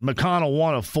 8, McConnell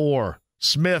 1 of 4,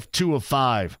 Smith 2 of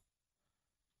 5.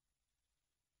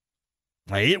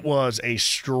 It was a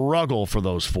struggle for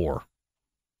those 4.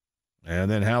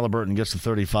 And then Halliburton gets to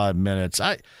 35 minutes.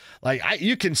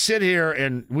 You can sit here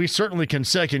and we certainly can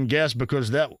second guess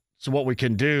because that's what we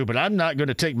can do, but I'm not going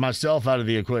to take myself out of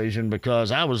the equation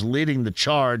because I was leading the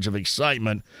charge of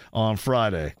excitement on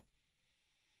Friday.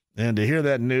 And to hear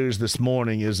that news this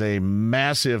morning is a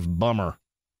massive bummer.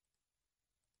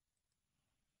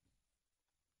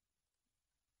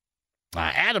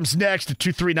 Adam's next at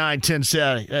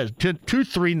 239-1070.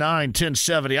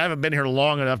 239-1070. I haven't been here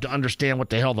long enough to understand what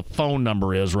the hell the phone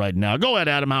number is right now. Go ahead,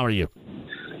 Adam. How are you?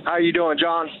 How you doing,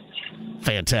 John?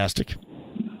 Fantastic.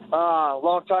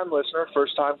 Long-time listener,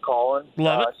 first-time calling.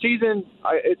 Love it.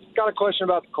 It's got a question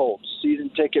about the Colts. Season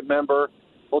ticket member.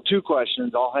 Well, 2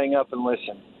 questions. I'll hang up and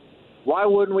listen. Why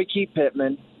wouldn't we keep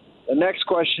Pittman? The next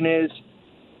question is,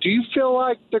 do you feel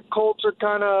like the Colts are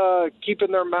kind of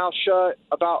keeping their mouth shut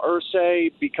about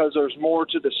Irsay because there's more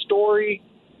to the story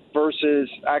versus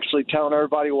actually telling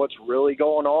everybody what's really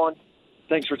going on?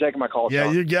 Thanks for taking my call, Yeah,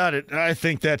 John. You got it. I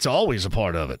think that's always a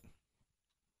part of it.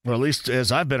 Or at least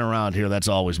as I've been around here, that's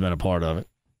always been a part of it.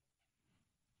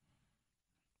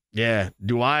 Yeah.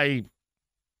 Do I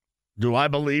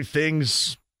believe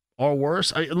things are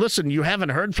worse? Listen, you haven't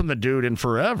heard from the dude in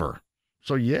forever.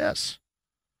 So, yes.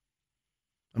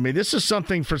 I mean, this is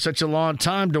something for such a long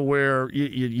time to where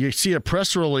you see a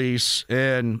press release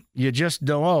and you just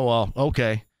know, oh, well,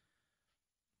 okay.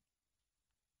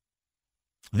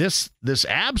 This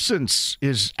absence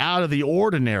is out of the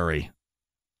ordinary.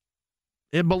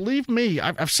 And believe me,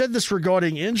 I've said this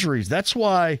regarding injuries. That's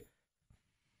why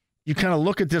you kind of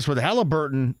look at this with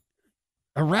Halliburton.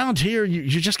 Around here,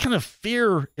 you just kind of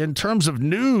fear, in terms of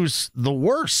news, the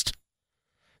worst.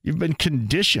 You've been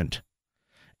conditioned.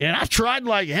 And I've tried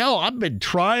like hell. I've been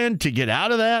trying to get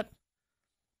out of that.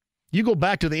 You go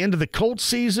back to the end of the Colts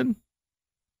season,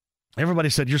 everybody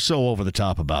said, you're so over the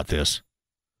top about this.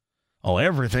 Oh,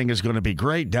 everything is going to be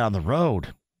great down the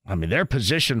road. I mean, they're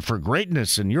positioned for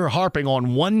greatness, and you're harping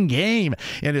on one game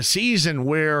in a season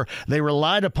where they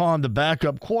relied upon the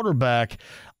backup quarterback.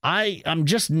 I'm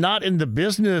just not in the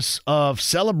business of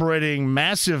celebrating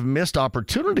massive missed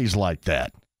opportunities like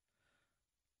that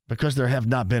because there have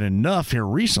not been enough here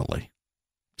recently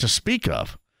to speak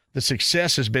of. The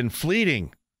success has been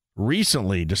fleeting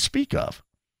recently to speak of.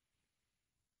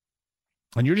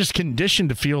 And you're just conditioned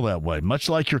to feel that way, much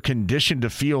like you're conditioned to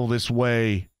feel this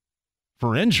way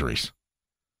for injuries.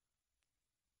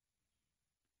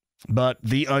 But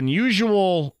the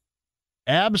unusual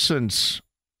absence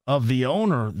of the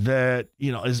owner that,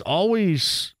 is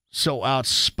always so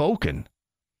outspoken.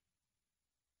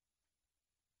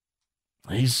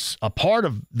 He's a part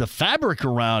of the fabric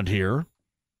around here,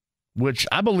 which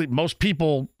I believe most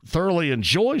people thoroughly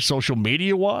enjoy social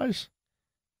media-wise.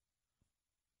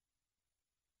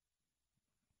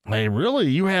 Hey, really,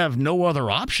 you have no other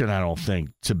option, I don't think,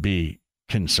 to be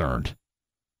concerned.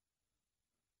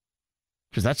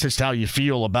 Because that's just how you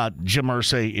feel about Jim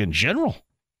Irsay in general.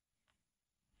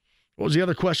 What was the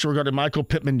other question regarding Michael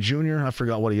Pittman Jr.? I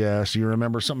forgot what he asked. You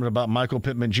remember something about Michael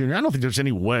Pittman Jr.? I don't think there's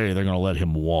any way they're going to let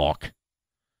him walk.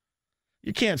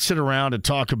 You can't sit around and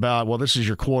talk about, well, this is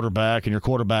your quarterback and your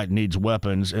quarterback needs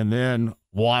weapons, and then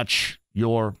watch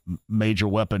your major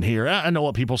weapon here. I know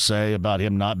what people say about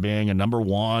him not being a number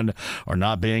one or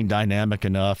not being dynamic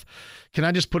enough. Can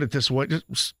I just put it this way?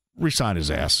 Just re-sign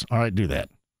his ass. All right, do that.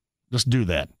 Just do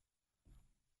that.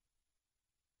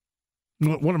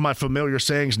 One of my familiar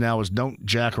sayings now is don't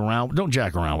jack around. Don't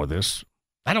jack around with this.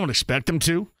 I don't expect them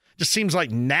to. It just seems like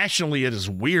nationally it is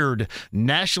weird.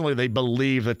 Nationally they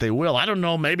believe that they will. I don't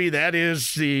know. Maybe that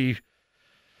is the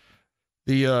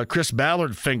Chris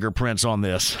Ballard fingerprints on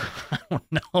this. I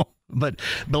don't know. But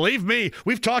believe me,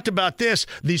 we've talked about this.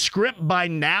 The script by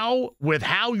now with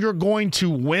how you're going to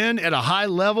win at a high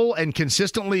level and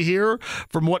consistently here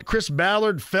from what Chris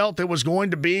Ballard felt it was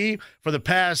going to be for the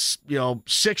past,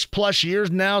 6+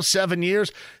 years now, 7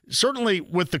 years. Certainly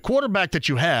with the quarterback that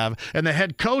you have and the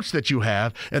head coach that you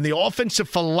have and the offensive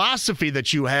philosophy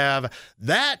that you have,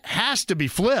 that has to be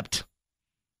flipped.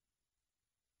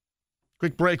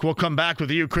 Quick break. We'll come back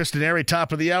with you. Chris Denari,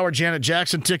 top of the hour. Janet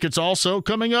Jackson tickets also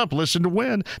coming up. Listen to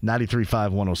win.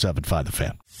 93.5, 107.5 The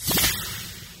Fan.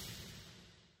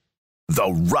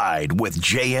 The Ride with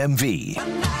JMV.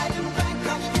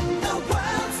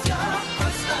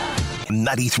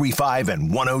 93.5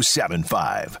 and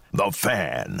 107.5 The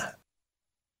Fan.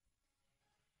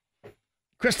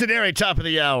 Chris Denari, top of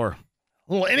the hour.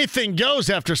 Well, anything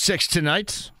goes after 6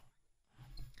 tonight.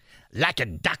 Like a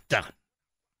doctor.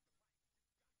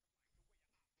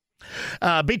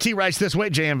 BT writes this way,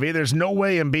 JMV. There's no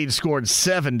way Embiid scored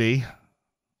 70.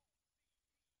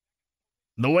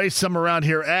 The way some around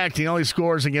here act, he only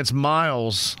scores against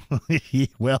Miles.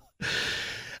 Well,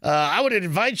 I would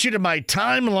invite you to my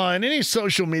timeline, any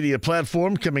social media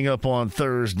platform coming up on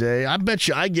Thursday. I bet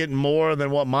you I get more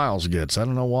than what Miles gets. I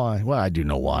don't know why. Well, I do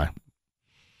know why.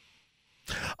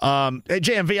 Hey,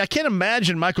 JMV, I can't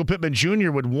imagine Michael Pittman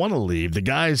Jr. would want to leave. The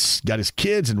guy's got his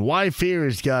kids and wife here.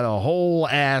 He's got a whole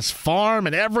ass farm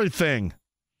and everything.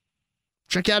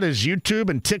 Check out his YouTube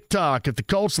and TikTok. If the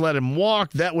Colts let him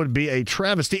walk, that would be a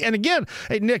travesty. And again,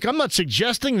 hey, Nick, I'm not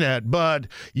suggesting that, but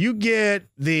you get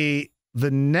the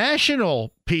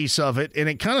national piece of it, and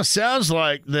it kind of sounds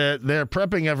like that they're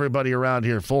prepping everybody around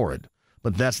here for it.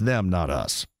 But that's them, not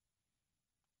us.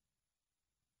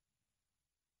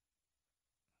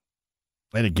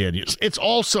 And again, it's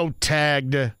also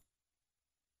tagged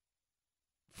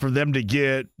for them to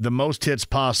get the most hits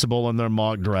possible in their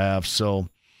mock draft. So,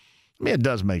 I mean, it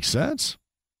does make sense.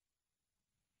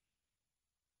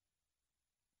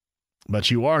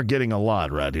 But you are getting a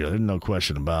lot right here. There's no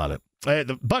question about it. Hey,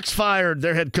 the Bucs fired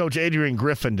their head coach, Adrian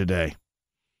Griffin, today.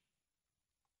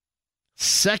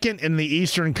 Second in the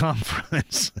Eastern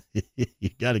Conference. You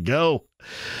got to go.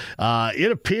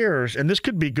 It appears, and this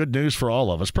could be good news for all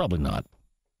of us, probably not.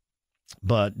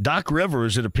 But Doc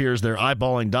Rivers, it appears they're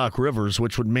eyeballing Doc Rivers,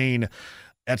 which would mean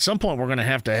at some point we're going to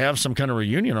have some kind of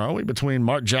reunion, aren't we, between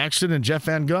Mark Jackson and Jeff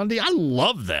Van Gundy? I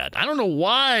love that. I don't know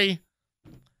why.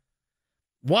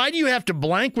 Why do you have to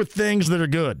blank with things that are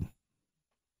good?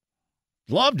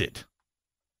 Loved it.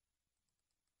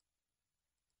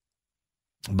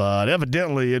 But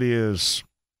evidently it is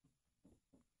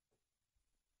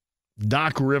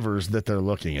Doc Rivers that they're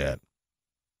looking at.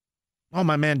 Oh,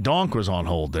 my man Donk was on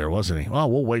hold there, wasn't he? Oh,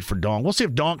 we'll wait for Donk. We'll see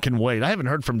if Donk can wait. I haven't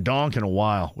heard from Donk in a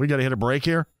while. We got to hit a break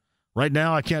here. Right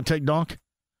now, I can't take Donk.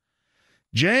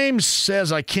 James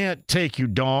says I can't take you,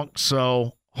 Donk,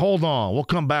 so hold on. We'll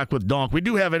come back with Donk. We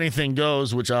do have Anything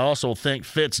Goes, which I also think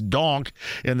fits Donk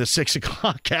in the 6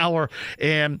 o'clock hour.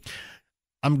 And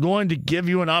I'm going to give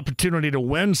you an opportunity to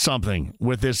win something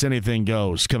with this Anything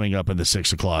Goes coming up in the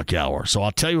 6 o'clock hour. So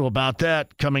I'll tell you about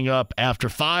that coming up after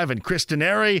 5. And Chris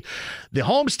Denari, the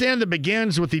homestand that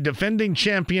begins with the defending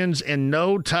champions and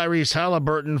no Tyrese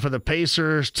Halliburton for the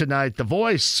Pacers tonight. The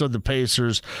voice of the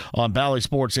Pacers on Bally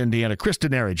Sports Indiana. Chris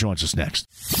Denari joins us next.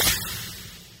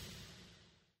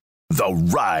 The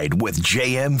Ride with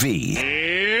JMV.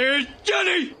 Here's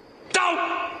Johnny.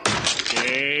 Down.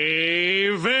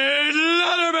 David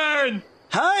Letterman.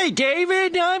 Hi,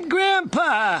 David. I'm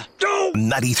Grandpa.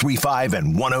 93.5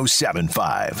 and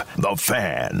 107.5 The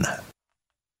Fan.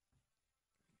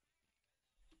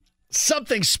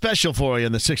 Something special for you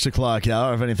in the 6 o'clock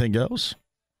hour, if anything goes.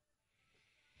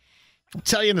 I'll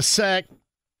tell you in a sec.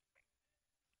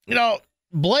 You know,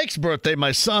 Blake's birthday,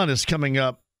 my son, is coming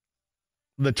up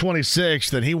the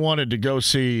 26th, and he wanted to go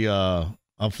see a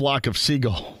flock of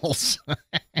seagulls.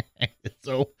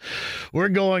 So we're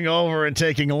going over and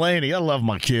taking Lainey. I love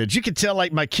my kids. You can tell,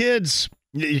 like, my kids,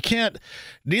 you can't,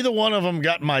 neither one of them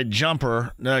got my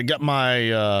jumper, got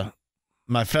my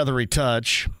my feathery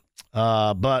touch,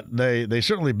 but they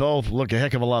certainly both look a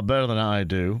heck of a lot better than I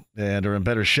do and are in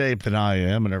better shape than I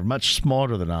am and are much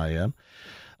smarter than I am.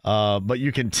 But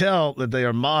you can tell that they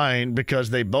are mine because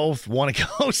they both want to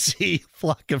go see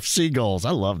Flock of Seagulls.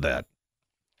 I love that.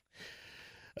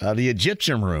 The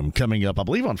Egyptian Room coming up, I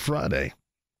believe, on Friday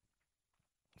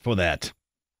for that.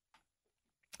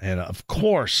 And, of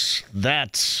course,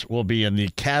 that will be in the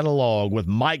catalog with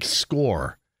Mike's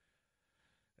score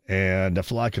and A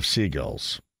Flock of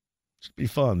Seagulls. It'll be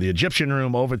fun. The Egyptian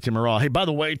Room over at Timorah. Hey, by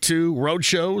the way, too, road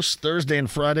shows Thursday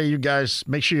and Friday. You guys,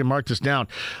 make sure you mark this down.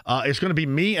 It's going to be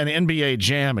me and NBA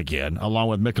Jam again, along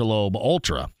with Michelob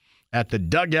Ultra at the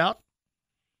Dugout.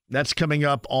 That's coming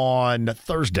up on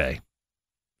Thursday.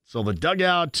 So the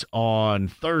Dugout on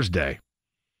Thursday.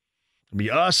 It'll be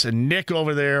us and Nick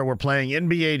over there. We're playing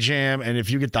NBA Jam, and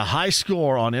if you get the high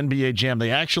score on NBA Jam,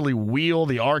 they actually wheel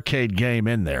the arcade game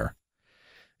in there.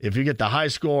 If you get the high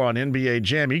score on NBA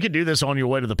Jam, you could do this on your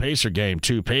way to the Pacer game,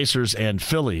 too. Pacers and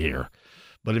Philly here.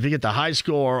 But if you get the high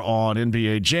score on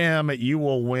NBA Jam, you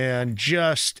will win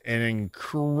just an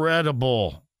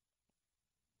incredible,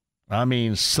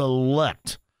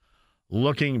 select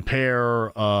looking pair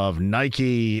of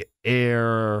Nike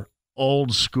Air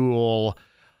old school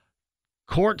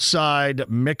courtside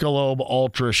Michelob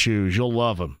Ultra shoes. You'll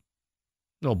love them.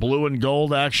 Blue and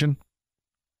gold action.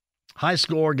 High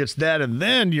score gets that, and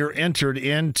then you're entered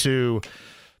into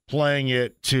playing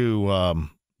it to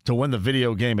win the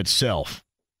video game itself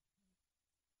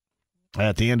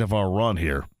at the end of our run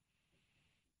here.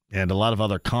 And a lot of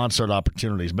other concert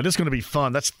opportunities. But it's going to be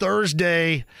fun. That's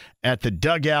Thursday at the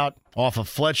Dugout off of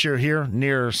Fletcher here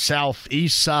near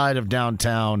southeast side of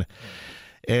downtown.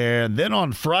 And then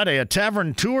on Friday, a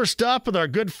tavern tour stop with our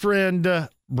good friend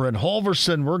Brent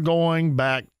Holverson. We're going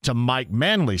back to Mike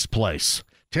Manley's place,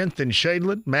 10th and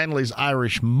Shadeland, Manley's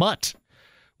Irish Mutt,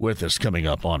 with us coming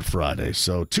up on Friday.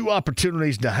 So 2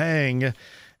 opportunities to hang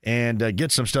and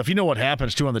get some stuff. You know what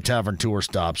happens, too, on the tavern tour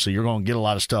stop, so you're going to get a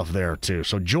lot of stuff there, too.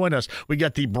 So join us. We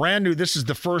got the brand new, this is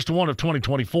the first one of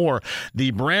 2024,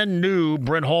 the brand new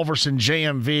Brent Holverson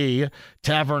JMV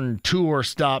Tavern Tour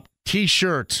Stop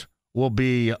T-shirt will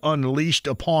be unleashed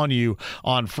upon you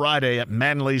on Friday at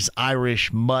Manley's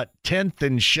Irish Mutt, 10th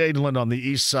and Shadeland on the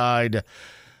east side.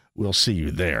 We'll see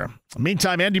you there.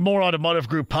 Meantime, Andy Moore Automotive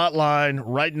Group hotline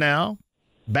right now.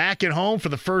 Back at home for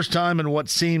the first time in what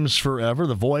seems forever.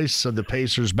 The voice of the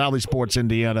Pacers, Bally Sports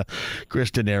Indiana,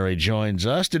 Chris Denari joins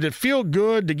us. Did it feel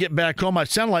good to get back home? I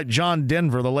sound like John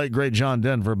Denver, the late, great John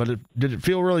Denver, but did it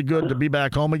feel really good to be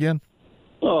back home again?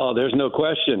 Oh, there's no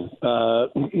question.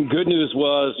 Good news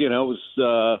was, it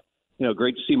was,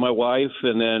 great to see my wife.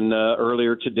 And then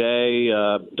earlier today,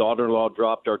 daughter-in-law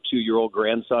dropped our 2-year-old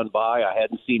grandson by. I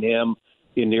hadn't seen him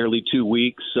in nearly 2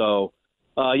 weeks. So,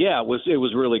 it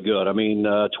was really good.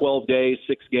 12 days,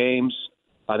 6 games.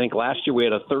 I think last year we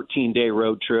had a 13-day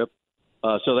road trip.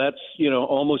 So that's,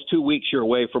 almost 2 weeks you're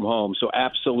away from home. So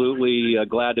absolutely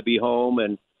glad to be home.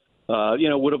 And,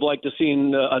 would have liked to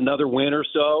seen another win or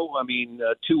so.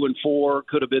 2-4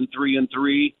 could have been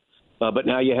 3-3, but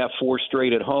now you have 4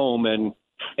 straight at home. And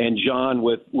John,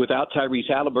 without Tyrese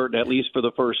Halliburton, at least for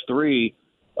the first 3,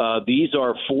 these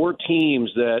are 4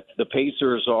 teams that the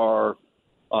Pacers are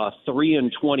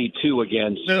 3-22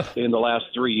 against in the last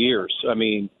 3 years.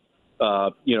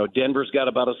 Denver's got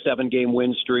about a 7-game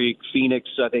win streak. Phoenix,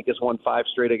 I think, has won 5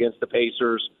 straight against the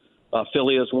Pacers.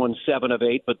 Philly has won 7 of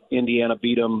 8, but Indiana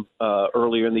beat them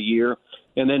earlier in the year.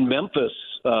 And then Memphis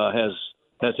has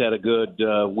had a good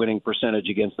winning percentage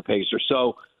against the Pacers.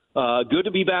 So good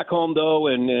to be back home, though,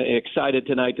 and excited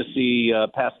tonight to see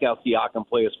Pascal Siakam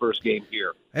play his first game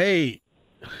here. Hey,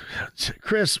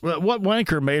 Chris, what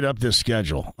wanker made up this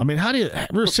schedule? How do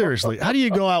you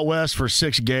go out west for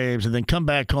 6 games and then come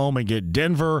back home and get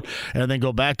Denver and then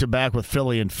go back-to-back with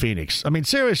Philly and Phoenix?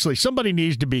 Seriously, somebody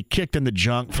needs to be kicked in the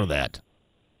junk for that.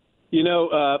 Who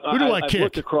do I kick?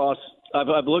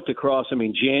 I've looked across.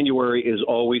 January is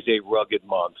always a rugged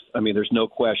month. There's no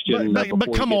question.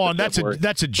 But come on, that's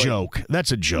a joke.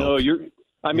 That's a joke.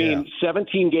 No,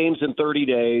 17 games in 30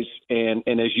 days, and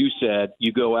as you said,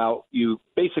 you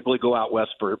basically go out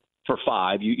west for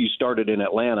 5. You started in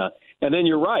Atlanta, and then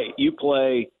you're right. You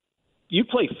play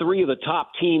 3 of the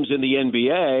top teams in the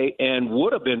NBA, and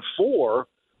would have been 4.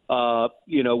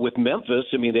 With Memphis.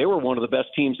 They were one of the best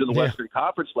teams in the Western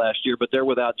Conference last year, but they're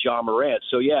without Ja Morant.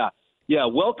 So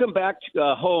welcome back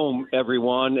home,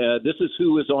 everyone. This is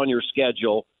who is on your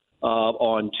schedule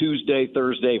on Tuesday,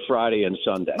 Thursday, Friday, and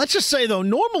Sunday. Let's just say, though,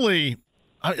 normally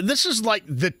this is like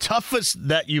the toughest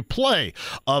that you play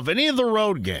of any of the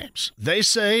road games. They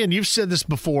say, and you've said this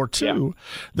before, too,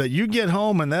 that you get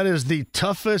home, and that is the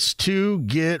toughest to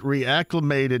get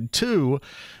reacclimated to.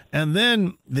 And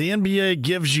then the NBA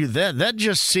gives you that. That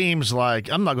just seems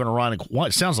like, I'm not going to whine.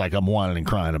 It sounds like I'm whining and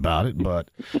crying about it, but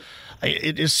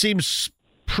it seems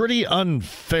pretty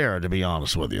unfair, to be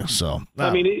honest with you. So,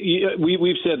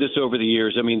 we've said this over the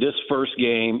years. This first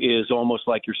game is almost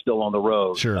like you're still on the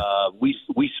road. Sure. We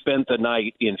spent the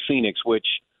night in Phoenix, which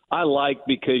I liked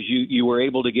because you were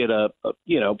able to get a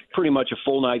pretty much a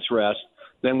full night's rest.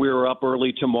 Then we were up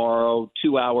early tomorrow,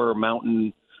 2-hour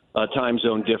mountain time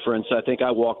zone difference. I think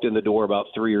I walked in the door about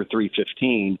 3 or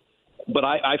 3:15. But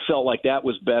I felt like that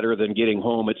was better than getting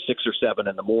home at 6 or 7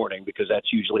 in the morning, because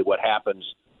that's usually what happens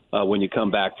when you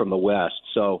come back from the West.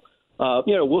 So,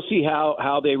 we'll see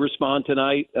how they respond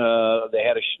tonight.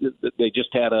 They just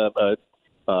had a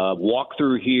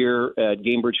walkthrough here at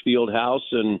Gainbridge Fieldhouse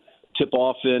and tip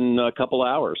off in a couple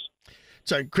hours.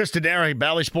 So, Chris Denari,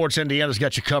 Bally Sports Indiana's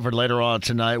got you covered later on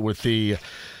tonight with the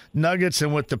Nuggets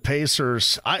and with the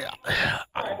Pacers.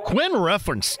 Quinn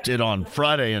referenced it on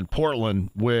Friday in Portland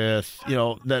with,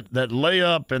 that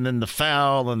layup and then the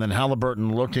foul and then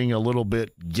Halliburton looking a little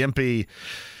bit gimpy.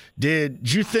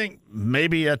 Did you think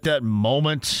maybe at that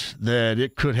moment that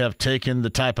it could have taken the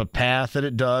type of path that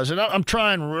it does? And I'm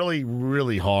trying really,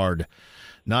 really hard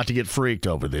not to get freaked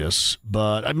over this,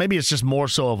 but maybe it's just more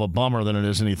so of a bummer than it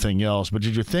is anything else. But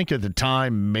did you think at the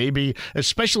time, maybe,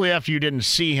 especially after you didn't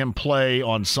see him play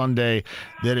on Sunday,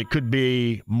 that it could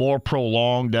be more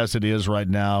prolonged as it is right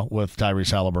now with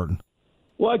Tyrese Halliburton?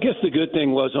 Well, I guess the good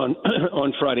thing was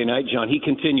on Friday night, John, he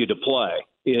continued to play.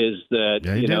 He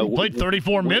played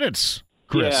 34 minutes.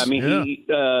 Chris. Yeah, I mean,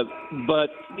 but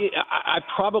I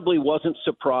probably wasn't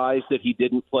surprised that he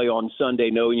didn't play on Sunday,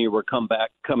 knowing you were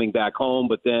coming back home.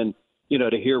 But then,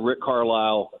 to hear Rick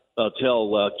Carlisle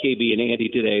tell KB and Andy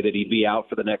today that he'd be out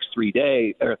for the next 3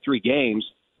 games,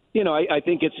 I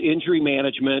think it's injury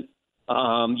management.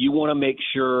 You want to make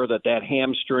sure that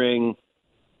hamstring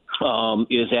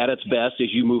is at its best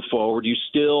as you move forward. You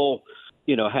still,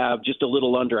 have just a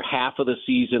little under half of the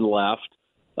season left.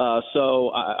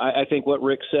 So I think what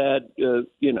Rick said,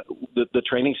 the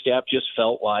training staff just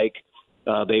felt like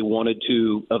they wanted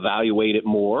to evaluate it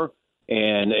more,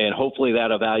 and hopefully that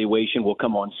evaluation will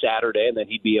come on Saturday, and then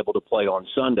he'd be able to play on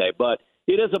Sunday. But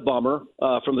it is a bummer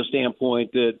from the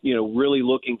standpoint that, really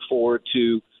looking forward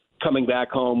to coming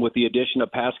back home with the addition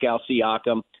of Pascal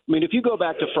Siakam. I mean, if you go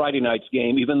back to Friday night's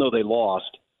game, even though they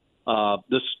lost,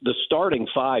 the starting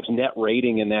five's net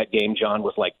rating in that game, John,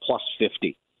 was like plus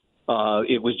 50.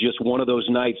 It was just one of those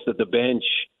nights that the bench,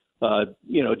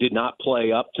 did not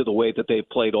play up to the way that they've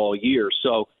played all year.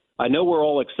 So I know we're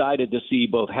all excited to see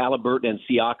both Halliburton and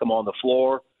Siakam on the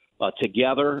floor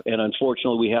together, and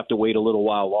unfortunately we have to wait a little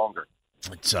while longer.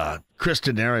 It's Chris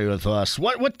Denari with us.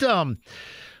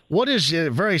 What is a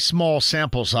very small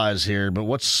sample size here, but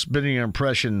what's been your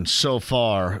impression so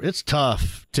far? It's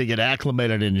tough to get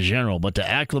acclimated in general, but to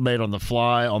acclimate on the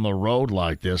fly on the road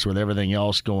like this with everything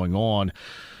else going on,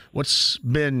 what's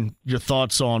been your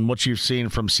thoughts on what you've seen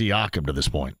from Siakam to this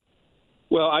point?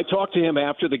 Well, I talked to him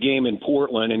after the game in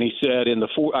Portland, and he said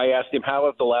I asked him, how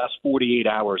have the last 48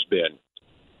 hours been?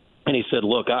 And he said,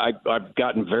 look, I've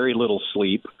gotten very little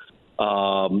sleep.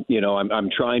 I'm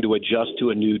trying to adjust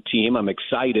to a new team. I'm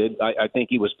excited. I think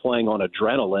he was playing on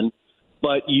adrenaline.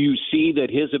 But you see that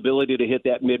his ability to hit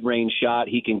that mid-range shot,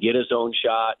 he can get his own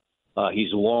shot.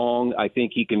 He's long. I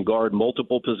think he can guard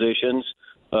multiple positions.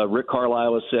 Rick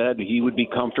Carlisle has said he would be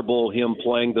comfortable him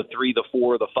playing the 3, the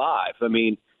 4, the 5. I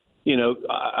mean,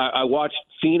 I watched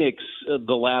Phoenix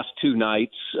the last 2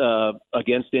 nights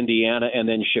against Indiana and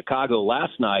then Chicago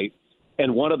last night,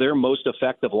 and one of their most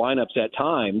effective lineups at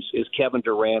times is Kevin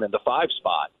Durant in the 5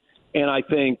 spot. And I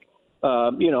think,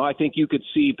 I think you could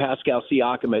see Pascal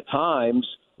Siakam at times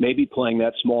maybe playing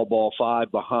that small ball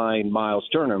 5 behind Miles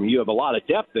Turner. I mean, you have a lot of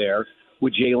depth there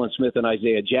with Jalen Smith and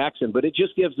Isaiah Jackson, but it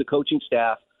just gives the coaching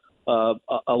staff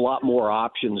a lot more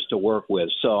options to work with.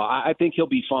 So I think he'll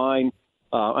be fine.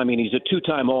 He's a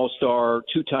 2-time All-Star,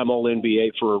 2-time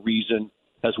All-NBA for a reason,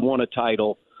 has won a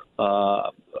title.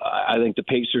 I think the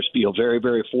Pacers feel very,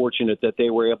 very fortunate that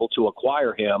they were able to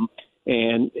acquire him.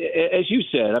 And as you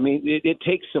said, it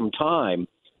takes some time.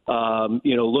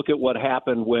 Look at what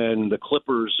happened when the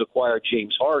Clippers acquired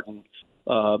James Harden.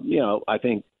 I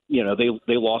think,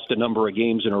 they lost a number of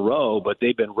games in a row, but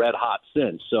they've been red hot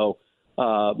since. So,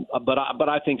 but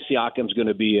I think Siakam's going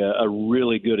to be a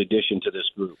really good addition to this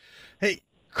group. Hey,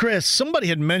 Chris, somebody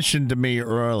had mentioned to me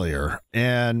earlier,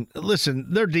 and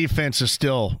listen, their defense is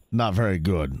still not very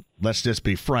good. Let's just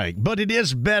be frank. But it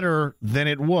is better than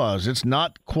it was. It's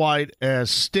not quite as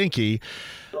stinky.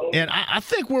 And I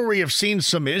think where we have seen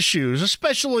some issues,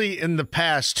 especially in the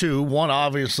past two, one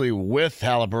obviously with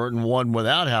Halliburton, one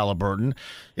without Halliburton,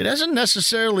 it hasn't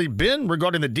necessarily been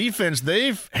regarding the defense.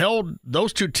 They've held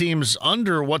those two teams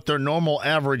under what their normal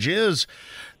average is.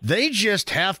 They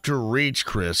just have to reach,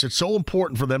 Chris. It's so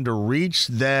important for them to reach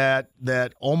that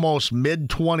almost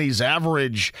mid-20s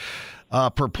average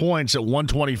per points at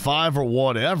 125 or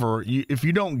whatever. If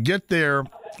you don't get there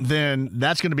then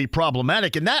that's going to be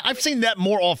problematic. And that I've seen that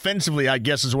more offensively, I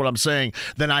guess is what I'm saying,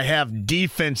 than I have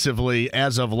defensively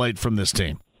as of late from this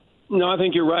team. No, I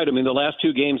think you're right. I mean, the last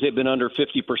 2 games they've been under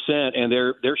 50%, and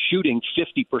they're shooting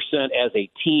 50% as a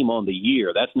team on the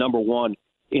year. That's number one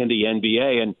in the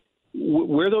NBA. And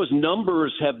where those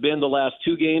numbers have been the last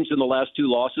 2 games and the last 2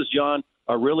 losses, John,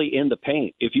 are really in the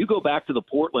paint. If you go back to the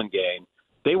Portland game,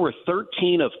 they were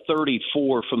 13 of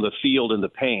 34 from the field in the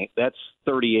paint. That's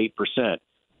 38%.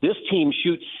 This team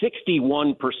shoots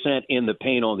 61% in the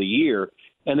paint on the year.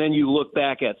 And then you look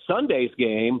back at Sunday's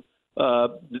game,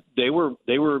 they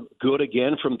were good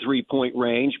again from 3-point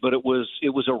range, but it was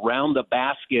around the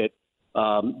basket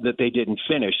that they didn't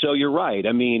finish. So you're right.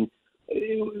 I mean,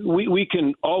 we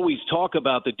can always talk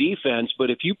about the defense,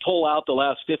 but if you pull out the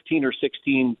last 15 or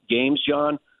 16 games,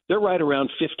 John, they're right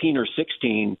around 15 or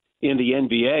 16 in the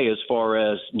NBA as far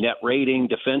as net rating,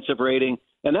 defensive rating,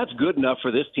 and that's good enough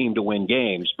for this team to win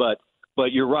games. But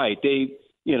you're right.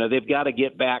 They've got to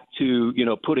get back to,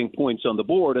 putting points on the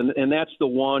board. And that's the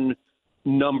one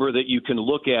number that you can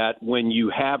look at when you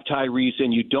have Tyrese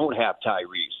and you don't have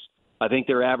Tyrese. I think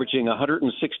they're averaging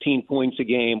 116 points a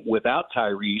game without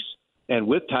Tyrese, and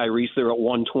with Tyrese, they're at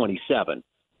 127.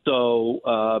 So,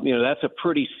 that's a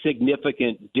pretty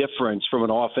significant difference from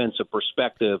an offensive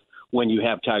perspective when you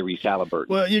have Tyrese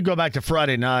Halliburton. Well, you go back to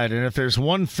Friday night, and if there's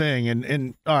one thing,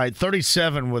 and all right,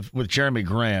 37 with Jeremy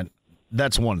Grant,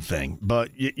 that's one thing. But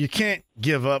you can't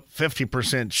give up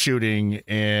 50% shooting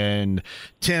and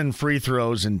 10 free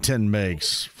throws and 10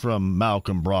 makes from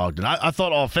Malcolm Brogdon. I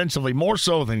thought offensively, more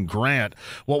so than Grant,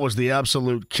 what was the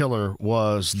absolute killer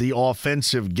was the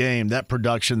offensive game, that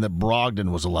production that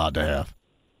Brogdon was allowed to have.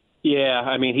 Yeah,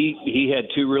 I mean, he had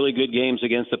 2 really good games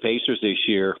against the Pacers this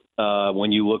year.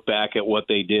 When you look back at what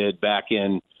they did back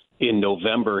in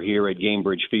November here at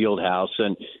Gainbridge Fieldhouse,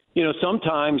 and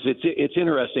sometimes it's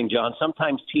interesting, John.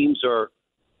 Sometimes teams are,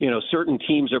 certain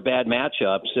teams are bad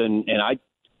matchups, and I,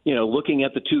 looking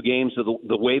at the 2 games of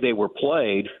the way they were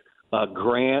played,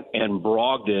 Grant and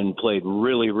Brogdon played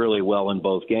really, really well in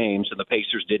both games, and the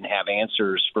Pacers didn't have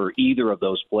answers for either of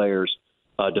those players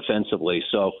defensively.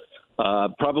 So.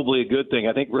 Probably a good thing.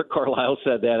 I think Rick Carlisle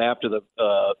said that after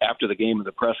the game of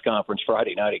the press conference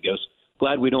Friday night. He goes,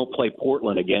 "Glad we don't play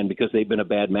Portland again because they've been a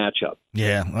bad matchup."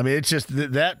 Yeah, I mean, it's just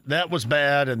that was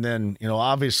bad, and then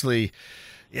obviously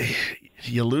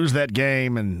you lose that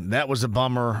game, and that was a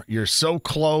bummer. You're so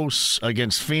close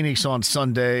against Phoenix on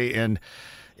Sunday, and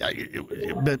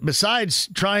besides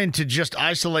trying to just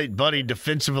isolate Buddy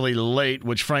defensively late,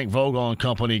 which Frank Vogel and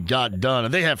company got done,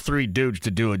 and they have 3 dudes to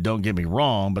do it, don't get me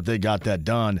wrong, but they got that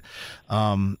done.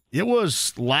 It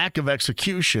was lack of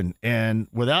execution, and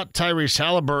without Tyrese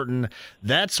Halliburton,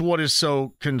 that's what is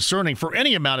so concerning for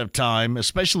any amount of time,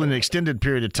 especially in an extended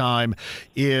period of time,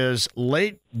 is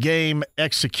late game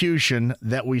execution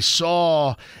that we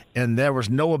saw, and there was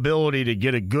no ability to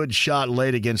get a good shot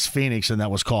late against Phoenix, and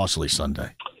that was costly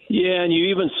Sunday. Yeah, and you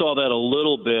even saw that a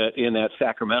little bit in that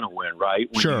Sacramento win, right?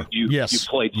 When sure. You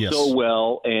played yes. so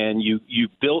well, and you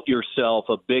built yourself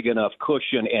a big enough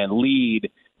cushion and lead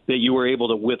that you were able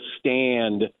to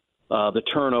withstand the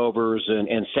turnovers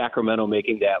and Sacramento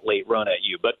making that late run at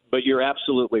you. But you're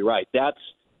absolutely right. That's,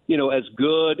 as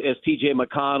good as T.J.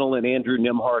 McConnell and Andrew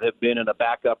Nembhard have been in a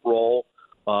backup role,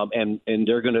 and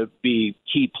they're going to be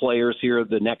key players here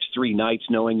the next 3 nights,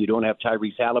 knowing you don't have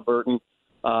Tyrese Halliburton.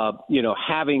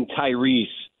 Having Tyrese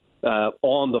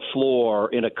on the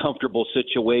floor in a comfortable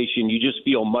situation, you just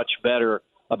feel much better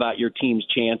about your team's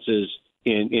chances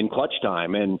in clutch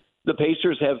time. And the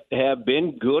Pacers have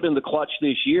been good in the clutch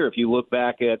this year. If you look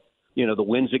back at, the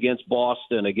wins against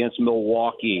Boston, against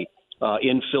Milwaukee,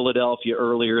 in Philadelphia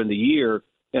earlier in the year,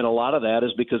 and a lot of that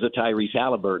is because of Tyrese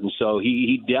Halliburton. So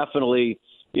he definitely,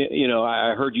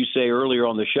 I heard you say earlier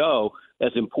on the show,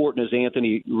 as important as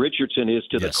Anthony Richardson is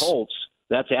to the Colts,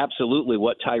 that's absolutely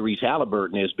what Tyrese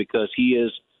Halliburton is, because he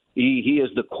is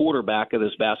the quarterback of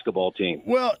this basketball team.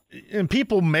 Well, and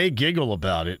people may giggle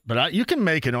about it, but you can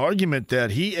make an argument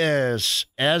that he is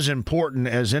as important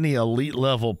as any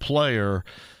elite-level player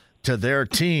to their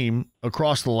team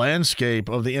across the landscape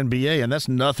of the NBA, and that's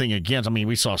nothing against. I mean,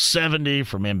 we saw 70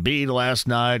 from Embiid last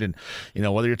night, and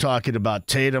whether you're talking about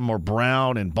Tatum or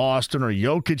Brown in Boston or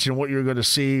Jokic and what you're going to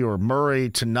see, or Murray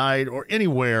tonight or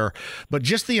anywhere, but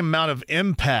just the amount of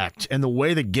impact and the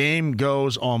way the game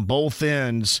goes on both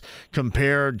ends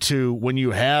compared to when you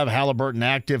have Halliburton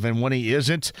active and when he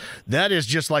isn't, that is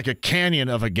just like a canyon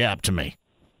of a gap to me.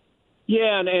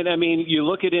 Yeah, and I mean, you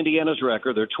look at Indiana's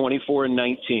record; they're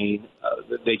 24-19.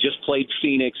 They just played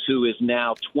Phoenix, who is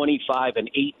now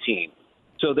 25-18.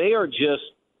 So they are just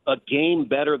a game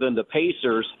better than the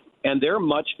Pacers. and they're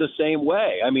much the same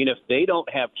way. I mean, if they don't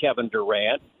have Kevin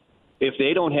Durant, if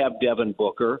they don't have Devin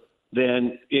Booker,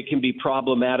 then it can be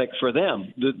problematic for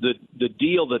them. The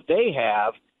deal that they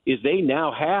have is they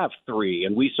now have three,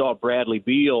 and we saw Bradley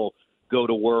Beal go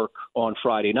to work on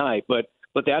Friday night. But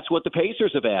that's what the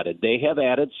Pacers have added. They have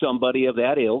added somebody of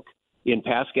that ilk in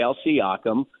Pascal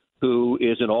Siakam, who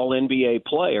is an all-NBA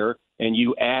player, and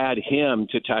you add him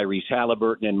to Tyrese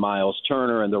Halliburton and Miles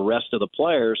Turner and the rest of the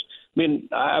players. I mean,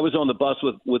 I was on the bus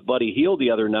with Buddy Hield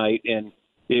the other night, and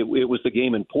it was the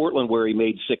game in Portland where he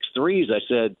made 6 threes. I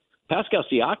said, Pascal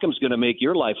Siakam's going to make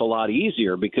your life a lot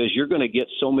easier because you're going to get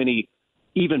so many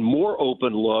even more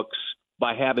open looks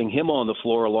by having him on the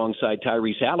floor alongside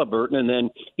Tyrese Halliburton. And then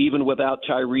even without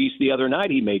Tyrese the other night,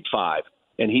 he made 5.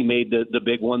 And he made the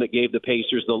big one that gave the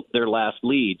Pacers their last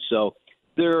lead. So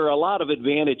there are a lot of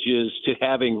advantages to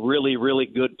having really, really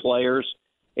good players.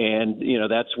 And,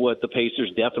 that's what the Pacers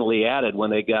definitely added when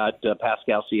they got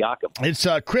Pascal Siakam. It's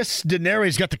Chris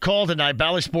Denari's got the call tonight,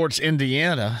 Bally Sports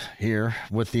Indiana, here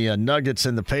with the Nuggets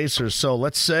and the Pacers. So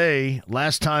let's say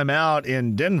last time out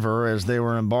in Denver as they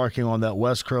were embarking on that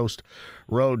West Coast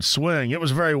road swing, it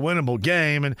was a very winnable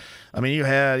game. And, I mean, you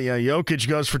had Jokic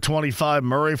goes for 25,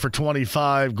 Murray for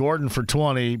 25, Gordon for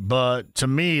 20. But to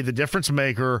me, the difference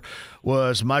maker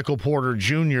was Michael Porter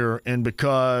Jr., and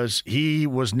because he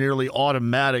was nearly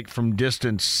automatic from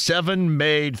distance, 7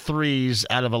 made threes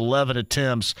out of 11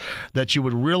 attempts that you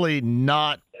would really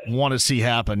not want to see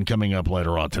happen coming up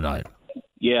later on tonight.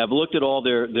 Yeah, I've looked at all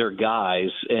their guys,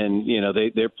 and,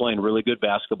 they're playing really good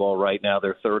basketball right now.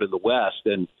 They're third in the West,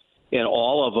 and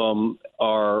all of them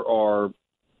are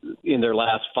in their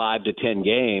last 5 to 10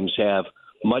 games have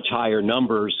much higher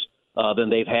numbers than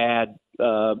they've had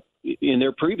in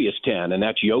their previous 10, and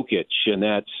that's Jokic, and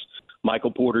that's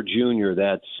Michael Porter Jr.,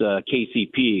 that's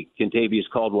KCP, Kentavious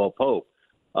Caldwell-Pope,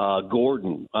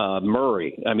 Gordon,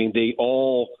 Murray. I mean, they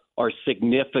all are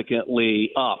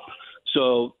significantly up.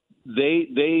 So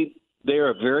they're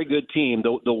a very good team.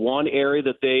 The one area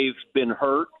that they've been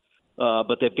hurt,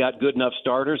 but they've got good enough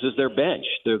starters, is their bench.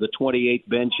 They're the 28th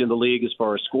bench in the league as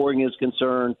far as scoring is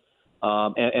concerned.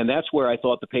 And that's where I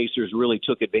thought the Pacers really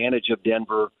took advantage of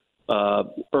Denver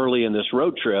early in this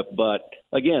road trip. But,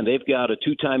 again, they've got a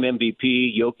 2-time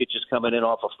MVP. Jokic is coming in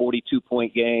off a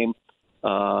 42-point game.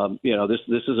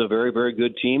 This is a very, very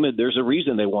good team, and there's a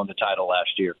reason they won the title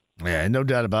last year. Yeah, no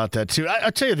doubt about that, too. I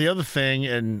tell you the other thing,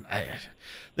 and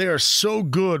they are so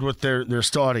good with their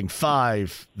starting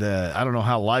 5 that I don't know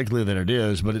how likely that it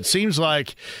is, but it seems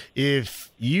like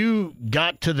if you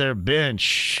got to their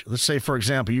bench, let's say, for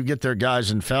example, you get their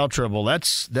guys in foul trouble,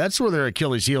 that's where their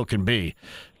Achilles heel can be.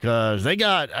 Because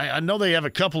I know they have a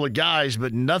couple of guys,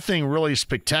 but nothing really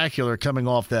spectacular coming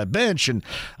off that bench, and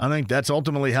I think that's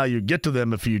ultimately how you get to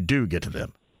them if you do get to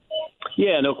them.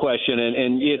 Yeah, no question.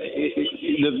 And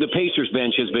the Pacers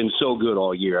bench has been so good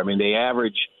all year. I mean, they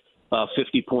average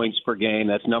 50 points per game.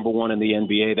 That's number 1 in the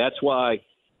NBA. That's why,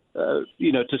 to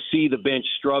see the bench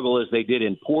struggle as they did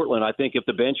in Portland, I think if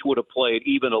the bench would have played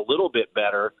even a little bit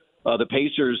better, the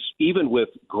Pacers, even with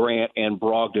Grant and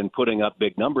Brogdon putting up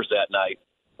big numbers that night,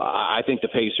 I think the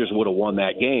Pacers would have won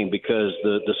that game because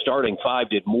the starting 5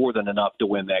 did more than enough to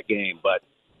win that game. But,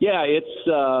 yeah, it's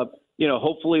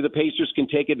hopefully the Pacers can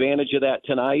take advantage of that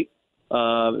tonight.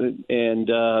 I'm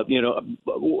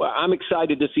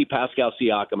excited to see Pascal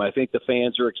Siakam. I think the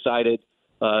fans are excited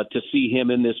to see him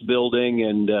in this building,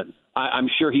 and I'm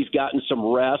sure he's gotten some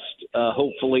rest,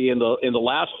 hopefully in the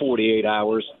last 48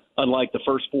 hours, unlike the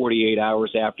first 48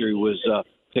 hours after he was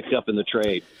picked up in the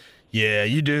trade. Yeah,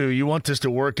 you do. You want this to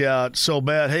work out so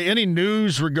bad. Hey, any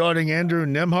news regarding Andrew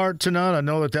Nembhard tonight? I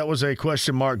know that was a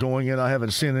question mark going in. I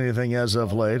haven't seen anything as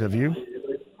of late. Have you?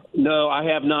 No, I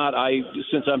have not.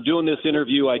 Since I'm doing this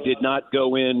interview, I did not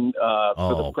go in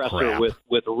for the presser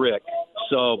with Rick.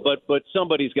 So, but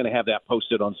somebody's going to have that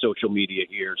posted on social media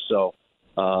here. So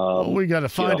we got to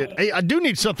find it. Hey, I do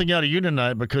need something out of you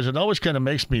tonight because it always kind of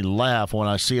makes me laugh when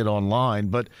I see it online.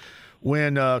 But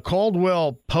when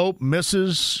Caldwell Pope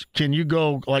misses, can you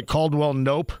go like Caldwell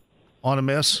Nope on a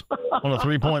miss, on a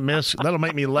 3-point miss? That'll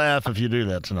make me laugh if you do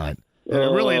that tonight.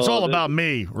 And it's all about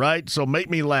me, right? So make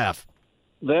me laugh.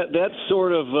 That's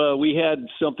sort of we had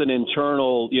something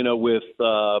internal, with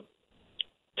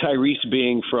Tyrese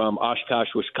being from Oshkosh,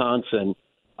 Wisconsin.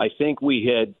 I think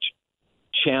we had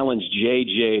challenged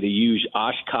JJ to use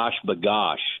Oshkosh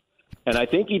Bagosh. And I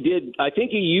think he did. I think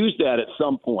he used that at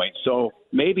some point. So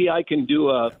maybe I can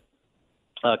do a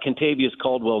Kentavious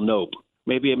Caldwell Nope.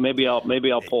 Maybe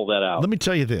I'll pull that out. Let me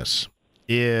tell you this: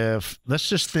 if let's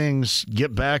just things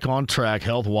get back on track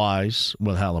health wise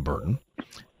with Halliburton,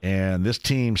 and this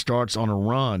team starts on a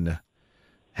run,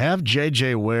 have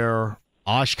JJ wear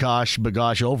Oshkosh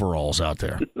Bagosh overalls out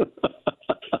there.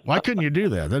 Why couldn't you do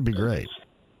that? That'd be great.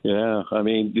 Yeah, I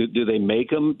mean, do they make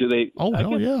them? Do they? Oh,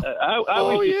 hell yeah. I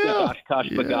always used to Oshkosh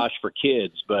Bagosh for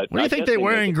kids, but what do you think they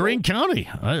wear in Greene County?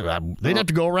 They'd have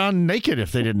to go around naked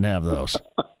if they didn't have those.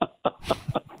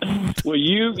 Well,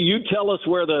 you tell us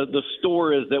where the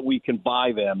store is that we can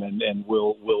buy them, and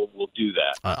we'll do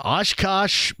that.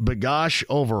 Oshkosh Bagosh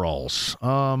overalls.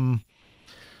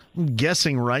 I'm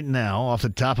guessing right now, off the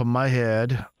top of my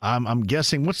head, I'm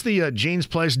guessing, what's the jeans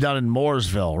place down in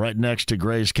Mooresville, right next to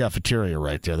Gray's Cafeteria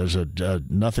right there? There's a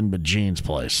nothing but jeans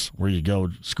place where you go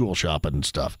school shopping and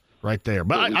stuff right there.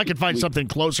 But I could find something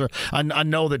closer. I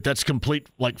know that's complete,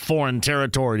 like, foreign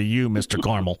territory to you, Mr.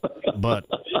 Carmel. But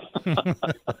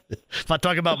if I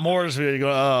talk about Mooresville, you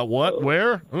go, what?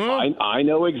 Where? I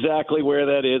know exactly where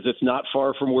that is. It's not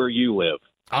far from where you live.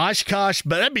 Oshkosh,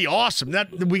 but that'd be awesome.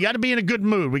 We got to be in a good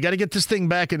mood. We got to get this thing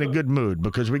back in a good mood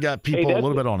because we got people a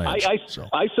little bit on edge.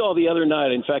 I saw the other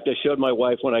night. In fact, I showed my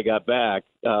wife when I got back.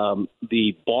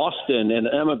 The Boston, and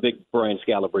I'm a big Brian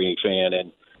Scalabrine fan,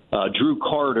 and Drew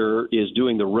Carter is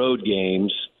doing the road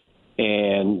games,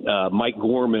 and Mike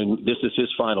Gorman. This is his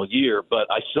final year. But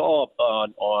I saw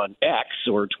on X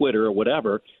or Twitter or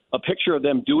whatever a picture of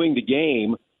them doing the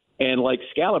game. And, like,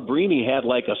 Scalabrine had,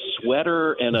 like, a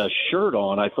sweater and a shirt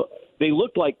on. I thought they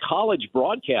looked like college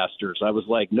broadcasters. I was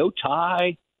like, no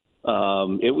tie.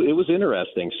 It was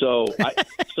interesting.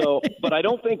 But I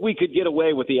don't think we could get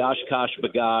away with the Oshkosh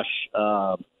Bagosh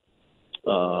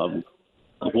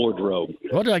wardrobe.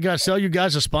 What, did I got to sell you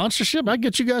guys a sponsorship? I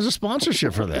get you guys a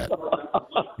sponsorship for that.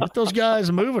 Get those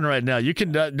guys moving right now. You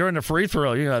can during the free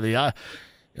throw.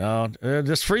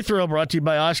 This free throw brought to you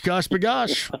by Oshkosh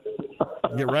Bagosh.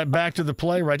 Get right back to the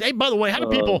play, right? Hey, by the way, how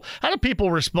do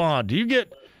people respond?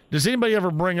 Does anybody ever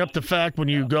bring up the fact when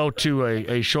you go to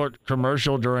a short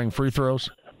commercial during free throws?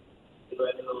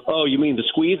 Oh, you mean the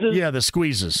squeezes? Yeah, the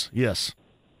squeezes. Yes.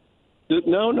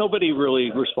 No, nobody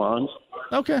really responds.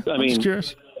 Okay, I'm just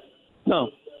curious. No.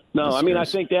 I mean, I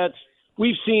think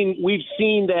we've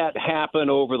seen that happen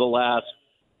over the last,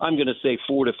 I'm going to say,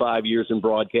 4 to 5 years in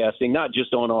broadcasting, not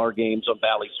just on our games on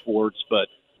Valley Sports, but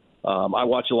I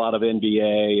watch a lot of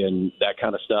NBA and that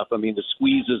kind of stuff. I mean, the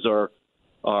squeezes are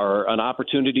an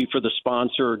opportunity for the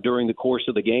sponsor during the course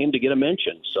of the game to get a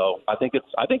mention. So I think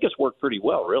it's worked pretty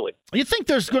well, really. You think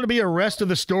there's going to be a rest of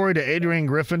the story to Adrian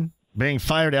Griffin being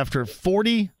fired after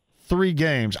 43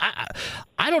 games?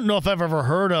 I don't know if I've ever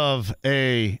heard of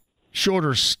a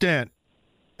shorter stint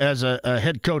as a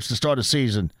head coach to start a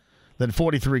season than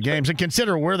 43 games. And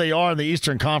consider where they are in the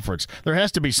Eastern Conference. There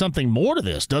has to be something more to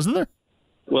this, doesn't there?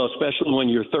 Well, especially when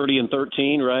you're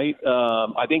 30-13, right?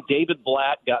 I think David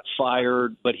Blatt got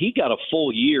fired, but he got a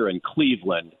full year in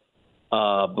Cleveland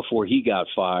before he got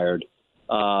fired.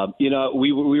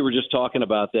 We were just talking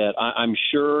about that. I'm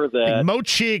sure that Mo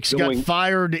Cheeks got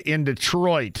fired in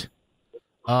Detroit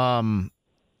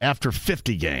after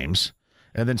 50 games,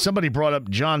 and then somebody brought up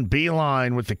John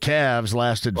Beilein with the Cavs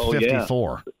lasted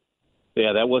 54.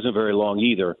 Yeah, that wasn't very long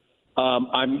either.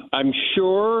 I'm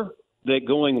sure that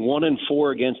going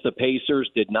 1-4 against the Pacers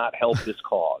did not help this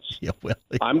cause. Yeah, well,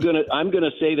 I'm gonna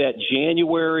say that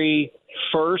January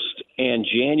 1st and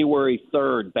January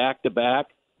 3rd back to back,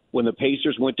 when the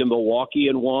Pacers went to Milwaukee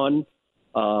and won,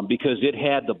 because it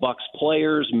had the Bucks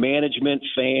players, management,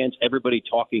 fans, everybody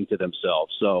talking to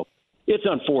themselves. So it's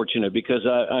unfortunate because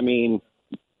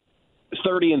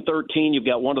 30-13, you've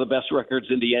got one of the best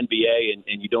records in the NBA,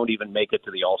 and you don't even make it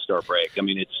to the All-Star break. I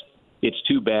mean, it's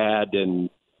too bad, and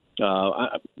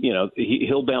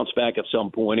he'll bounce back at some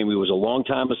point. And he was a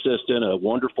longtime assistant, a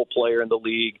wonderful player in the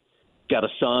league. Got a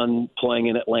son playing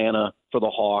in Atlanta for the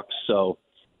Hawks. So,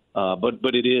 but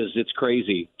it's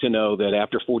crazy to know that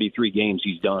after 43 games,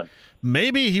 he's done.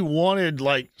 Maybe he wanted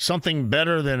like something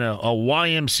better than a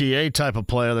YMCA type of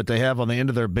player that they have on the end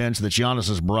of their bench. That's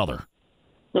Giannis's brother.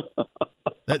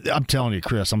 I'm telling you,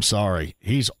 Chris. I'm sorry.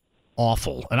 He's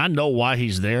awful, and I know why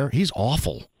he's there. He's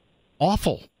awful.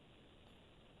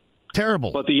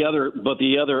 Terrible. But the other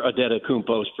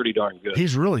Adetokounmpo is pretty darn good.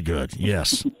 He's really good.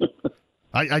 Yes.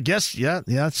 I guess. Yeah.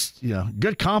 It's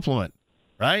good compliment,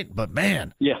 right? But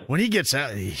man, when he gets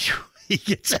out, he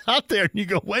gets out there, and you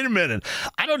go, wait a minute.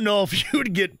 I don't know if you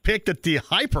would get picked at the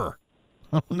hyper.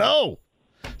 No.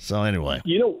 So anyway,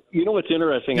 you know what's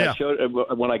interesting? Yeah. I showed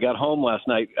when I got home last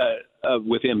night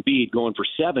with Embiid going for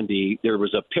 70. There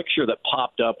was a picture that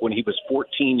popped up when he was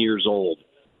 14 years old,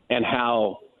 and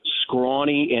how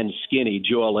scrawny and skinny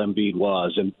Joel Embiid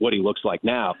was and what he looks like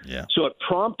now. Yeah. So it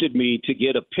prompted me to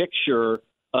get a picture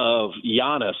of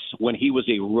Giannis when he was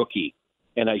a rookie,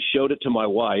 and I showed it to my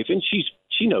wife, and she's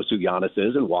she knows who Giannis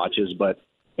is and watches,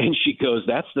 and she goes,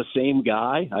 "That's the same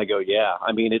guy?" I go, "Yeah."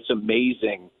 I mean, it's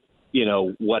amazing,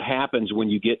 what happens when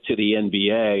you get to the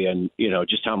NBA and,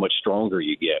 just how much stronger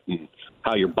you get and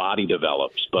how your body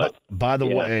develops. But by the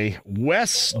way,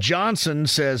 Wes Johnson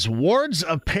says Ward's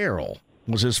Apparel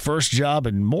was his first job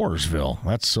in Mooresville.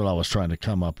 That's what I was trying to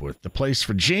come up with. The place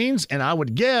for jeans, and I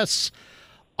would guess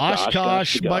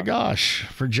Oshkosh by gosh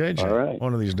for JJ. All right.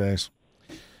 One of these days.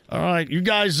 All right. You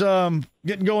guys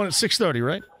getting going at 6:30,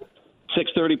 right?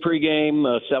 6:30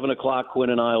 pregame, 7 o'clock, Quinn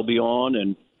and I will be on,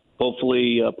 and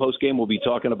hopefully postgame we'll be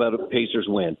talking about a Pacers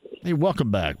win. Hey,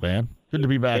 welcome back, man. Good to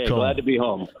be back home. Glad to be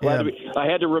home. I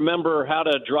had to remember how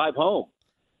to drive home.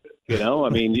 I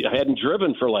mean, I hadn't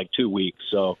driven for like 2 weeks,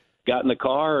 so got in the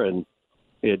car and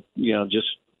it, just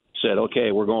said,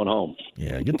 okay, we're going home.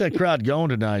 Yeah, get that crowd going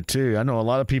tonight, too. I know a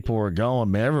lot of people were going,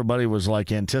 man. Everybody was,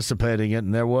 anticipating it,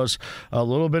 and there was a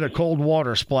little bit of cold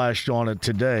water splashed on it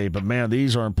today. But, man,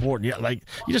 these are important. Yeah,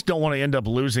 you just don't want to end up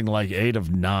losing, 8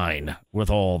 of 9 with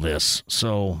all this.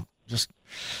 So just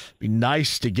be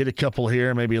nice to get a couple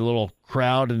here. Maybe a little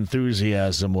crowd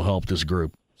enthusiasm will help this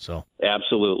group. So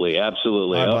Absolutely. All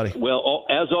right, buddy. Well,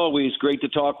 as always, great to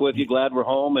talk with you. Glad we're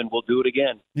home, and we'll do it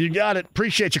again. You got it.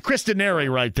 Appreciate you. Chris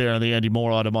Denari right there on the Andy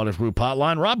Moore Automotive Group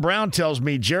hotline. Rob Brown tells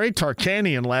me Jerry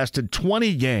Tarkanian lasted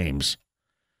 20 games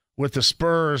with the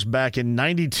Spurs back in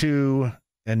 92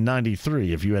 and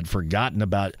 93, if you had forgotten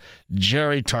about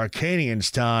Jerry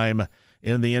Tarkanian's time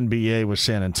in the NBA with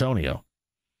San Antonio.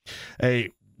 Hey,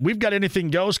 we've got Anything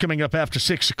Goes coming up after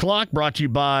 6 o'clock, brought to you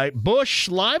by Bush,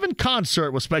 live in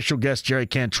concert with special guest Jerry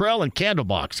Cantrell and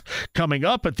Candlebox, coming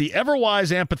up at the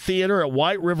Everwise Amphitheater at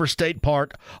White River State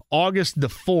Park, August the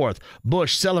 4th.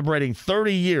 Bush celebrating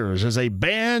 30 years as a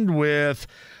band with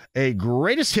a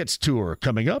greatest hits tour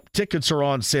coming up. Tickets are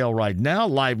on sale right now,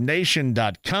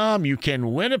 livenation.com. You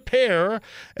can win a pair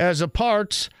as a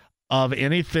part of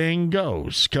Anything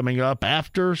Goes. Coming up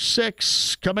after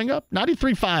 6. Coming up,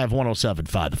 93.5,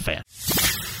 107.5 The Fan.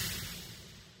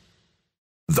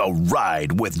 The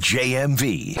Ride with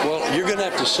JMV. Well, you're going to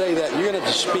have to say that. You're going to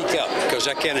have to speak up because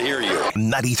I can't hear you.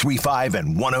 93.5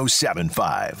 and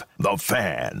 107.5 The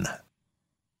Fan.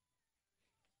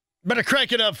 Better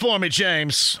crank it up for me,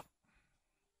 James.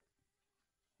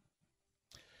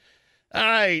 All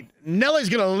right, Nelly's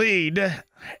going to lead,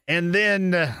 and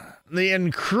then the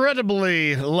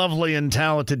incredibly lovely and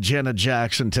talented Janet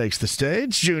Jackson takes the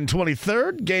stage. June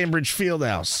 23rd, Cambridge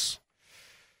Fieldhouse.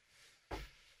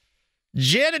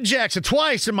 Janet Jackson,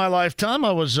 twice in my lifetime.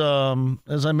 I was,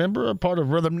 as I remember, a part of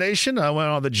Rhythm Nation. I went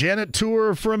on the Janet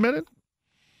tour for a minute.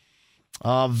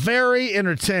 Very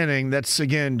entertaining. That's,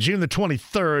 again, June the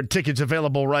 23rd. Tickets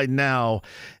available right now.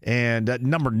 And at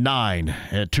number 9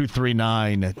 at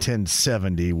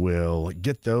 239-1070 will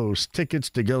get those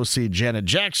tickets to go see Janet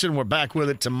Jackson. We're back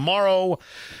with it tomorrow.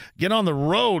 Get on the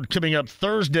road coming up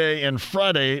Thursday and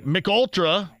Friday. Mick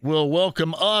Ultra will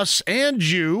welcome us and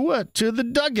you to the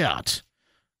dugout.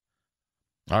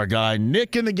 Our guy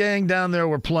Nick and the gang down there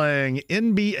were playing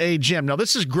NBA Jam. Now,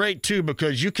 this is great, too,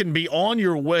 because you can be on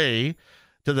your way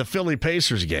to the Philly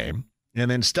Pacers game and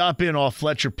then stop in off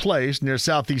Fletcher Place near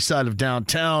southeast side of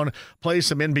downtown, play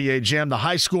some NBA Jam. The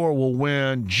high scorer will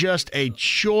win just a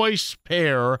choice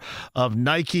pair of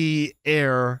Nike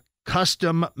Air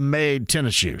custom-made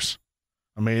tennis shoes.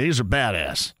 I mean, these are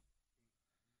badass.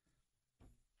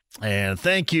 And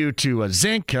thank you to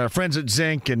Zinc, our friends at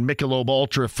Zinc and Michelob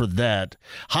Ultra for that.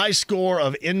 High score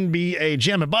of NBA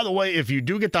Jam. And by the way, if you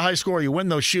do get the high score, you win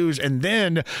those shoes, and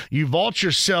then you vault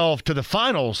yourself to the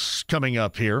finals coming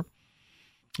up here.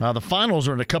 The finals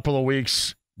are in a couple of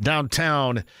weeks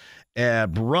downtown at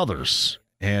Brothers.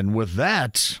 And with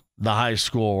that, the high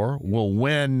score will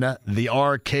win the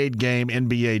arcade game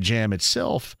NBA Jam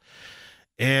itself.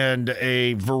 And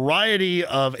a variety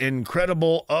of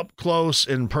incredible up-close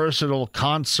and personal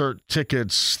concert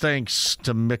tickets thanks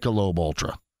to Michelob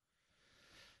Ultra.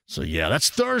 So, yeah,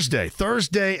 that's Thursday.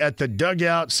 Thursday at the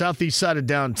dugout, southeast side of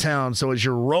downtown. So as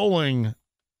you're rolling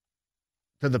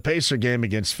to the Pacer game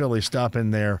against Philly, stop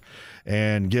in there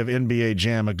and give NBA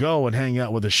Jam a go and hang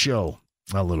out with the show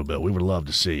a little bit. We would love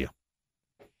to see you.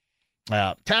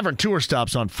 Tavern Tour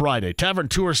Stop's on Friday. Tavern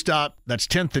Tour Stop, that's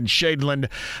 10th and Shadeland.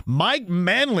 Mike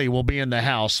Manley will be in the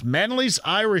house. Manley's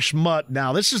Irish Mutt.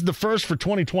 Now, this is the first for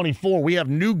 2024. We have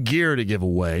new gear to give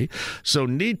away. So,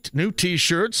 neat new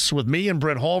T-shirts with me and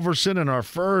Brett Halverson and our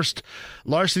first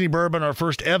Larceny Bourbon, our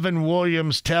first Evan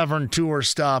Williams Tavern Tour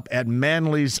Stop at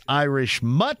Manley's Irish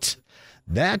Mutt.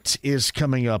 That is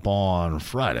coming up on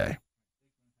Friday.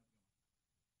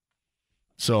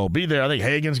 So be there. I think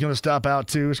Hagen's going to stop out,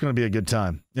 too. It's going to be a good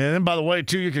time. And then, by the way,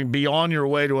 too, you can be on your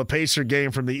way to a Pacer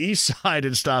game from the east side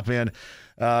and stop in.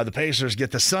 The Pacers get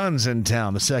the Suns in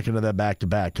town, the second of that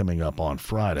back-to-back coming up on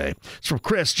Friday. It's from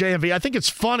Chris, JMV. I think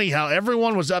it's funny how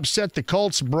everyone was upset the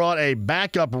Colts brought a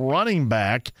backup running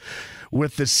back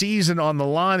with the season on the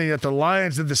line, and yet the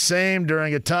Lions did the same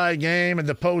during a tie game in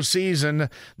the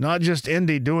postseason. Not just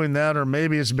Indy doing that, or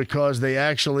maybe it's because they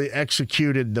actually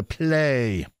executed the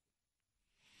play.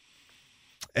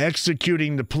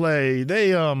 Executing the play.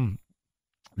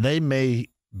 They may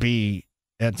be,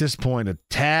 at this point, a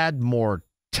tad more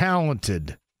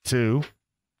talented, too.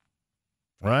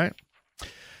 Right?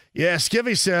 Yeah,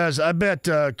 Skivvy says, I bet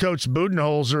Coach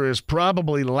Budenholzer is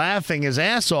probably laughing his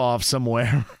ass off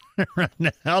somewhere right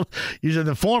now. He's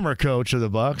the former coach of the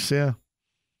Bucs, yeah.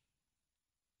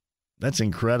 That's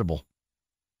incredible.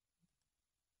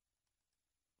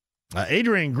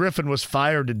 Adrian Griffin was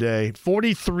fired today,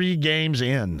 43 games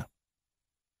in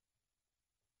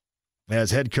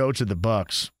as head coach of the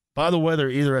Bucs. By the way, they're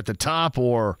either at the top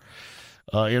or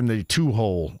in the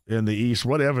two-hole in the East,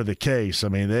 whatever the case. I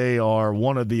mean, they are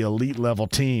one of the elite-level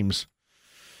teams.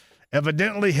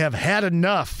 Evidently have had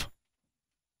enough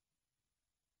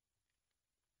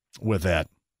with that.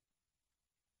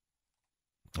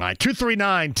 All right,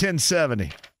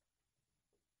 239-1070.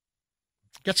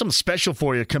 Got something special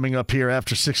for you coming up here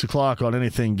after 6 o'clock on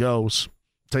Anything Goes.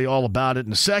 Tell you all about it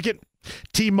in a second.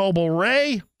 T-Mobile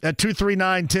Ray at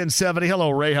 239-1070. Hello,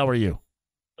 Ray. How are you?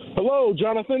 Hello,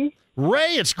 Jonathan.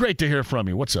 Ray, it's great to hear from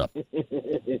you. What's up?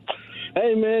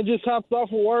 Hey, man, just hopped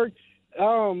off of work.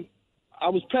 I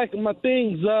was packing my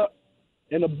things up,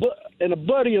 and a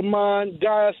buddy of mine,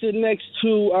 guy I sit next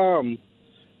to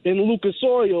in Lucas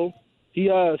Oil,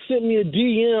 he sent me a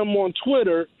DM on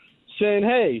Twitter saying,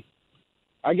 hey,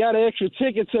 I got an extra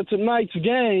ticket to tonight's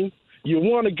game. You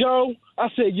want to go? I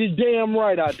said, you're damn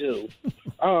right I do.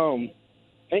 And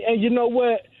you know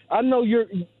what? I know you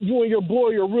and your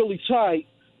boy are really tight,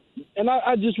 and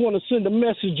I just want to send a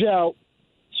message out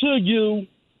to you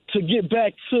to get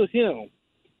back to him.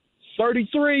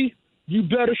 33, you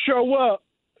better show up.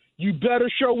 You better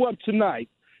show up tonight.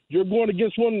 You're going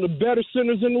against one of the better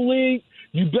centers in the league.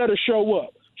 You better show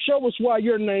up. Show us why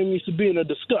your name needs to be in a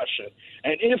discussion.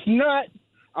 And if not,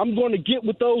 I'm going to get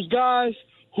with those guys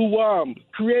who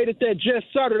created that Just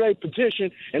Saturday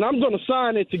petition, and I'm going to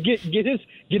sign it to get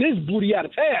his booty out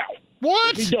of town.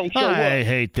 What? If he don't show I up.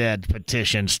 hate that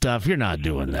petition stuff. You're not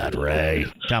doing that, Ray.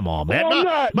 Come on, man. Well, I'm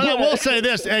not, but I will say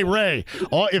this, hey, Ray.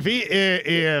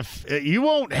 If you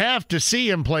won't have to see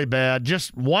him play bad,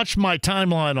 just watch my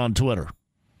timeline on Twitter.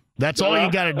 That's all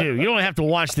you got to do. You don't have to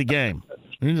watch the game.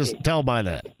 You can just tell by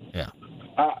that. Yeah.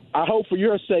 I hope for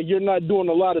your sake you're not doing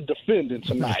a lot of defending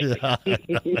tonight.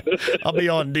 I'll be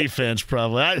on defense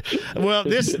probably.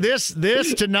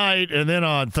 This tonight and then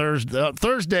on Thursday.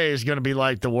 Thursday is going to be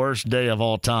like the worst day of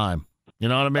all time. You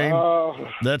know what I mean?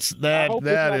 That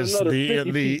is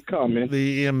the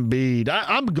Embiid.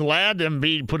 I'm glad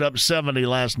Embiid put up 70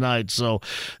 last night, so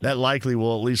that likely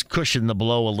will at least cushion the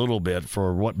blow a little bit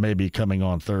for what may be coming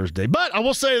on Thursday. But I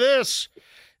will say this.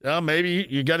 Maybe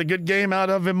you got a good game out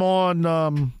of him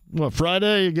on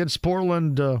Friday against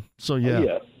Portland.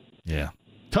 Yeah.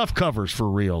 Tough covers for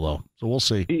real, though. So we'll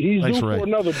see. He's Thanks, due Ray. for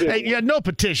another big Hey, yeah, no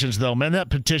petitions, though, man. That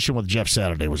petition with Jeff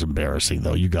Saturday was embarrassing,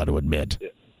 though. You got to admit.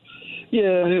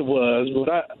 Yeah, it was.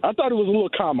 But I thought it was a little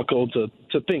comical to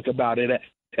think about it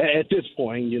at this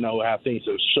point, you know, how things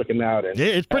are shooken out. And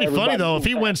it's pretty funny, though. If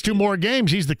he wins 2 more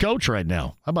games, he's the coach right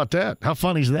now. How about that? How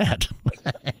funny is that?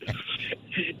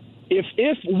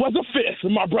 If was a fifth,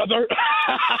 my brother.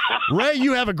 Ray,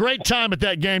 you have a great time at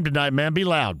that game tonight, man. Be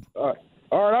loud. All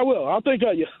right, I will. I'll think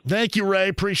of you. Thank you, Ray.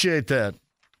 Appreciate that.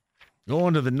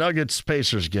 Going to the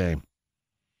Nuggets-Pacers game.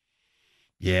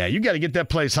 Yeah, you got to get that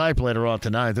place hype later on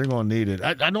tonight. They're going to need it.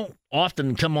 I don't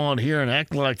often come on here and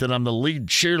act like that I'm the lead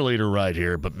cheerleader right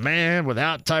here. But, man,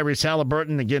 without Tyrese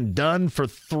Halliburton, again, done for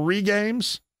 3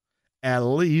 games, at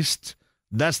least,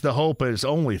 that's the hope. It's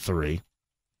only 3.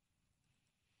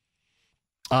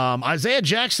 Isaiah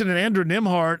Jackson and Andrew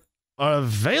Nembhard are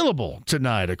available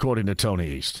tonight, according to Tony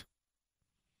East.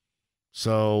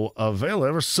 So, there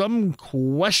was some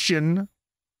question,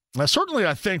 certainly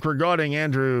I think, regarding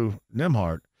Andrew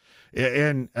Nembhard.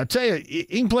 And I tell you, he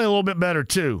can play a little bit better,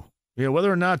 too. You know,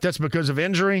 whether or not that's because of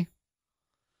injury.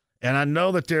 And I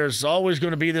know that there's always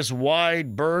going to be this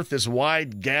wide berth, this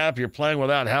wide gap. You're playing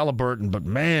without Halliburton. But,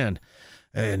 man,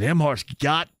 Nembhard's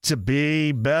got to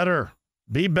be better.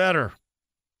 Be better.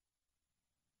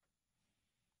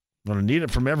 Going to need it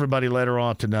from everybody later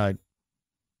on tonight.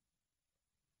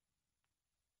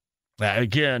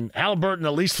 Again, Halliburton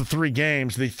at least the 3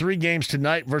 games. The 3 games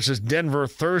tonight versus Denver,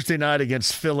 Thursday night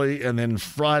against Philly, and then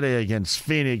Friday against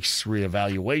Phoenix.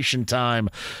 Reevaluation time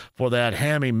for that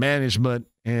hammy management,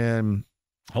 and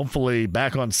hopefully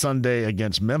back on Sunday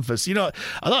against Memphis. You know,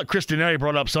 I thought Chris Denari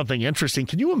brought up something interesting.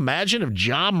 Can you imagine if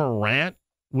Ja Morant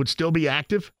would still be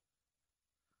active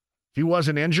if he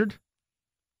wasn't injured?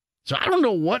 So I don't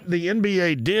know what the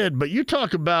NBA did, but you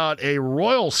talk about a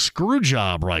royal screw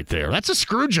job right there. That's a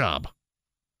screw job.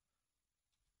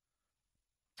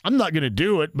 I'm not going to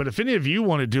do it, but if any of you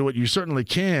want to do it, you certainly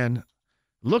can.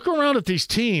 Look around at these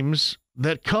teams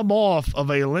that come off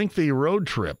of a lengthy road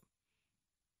trip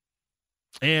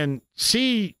and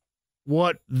see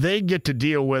what they get to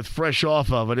deal with fresh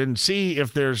off of it, and see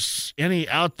if there's any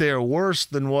out there worse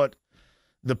than what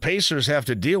the Pacers have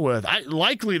to deal with.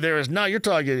 Likely there is not. You're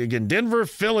talking, again, Denver,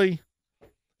 Philly,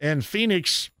 and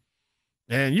Phoenix.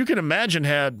 And you can imagine,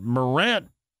 had Morant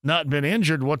not been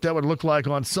injured, what that would look like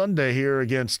on Sunday here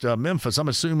against Memphis. I'm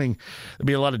assuming there'll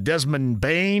be a lot of Desmond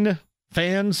Bane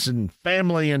fans and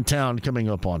family in town coming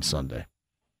up on Sunday.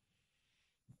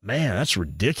 Man, that's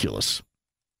ridiculous,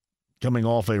 coming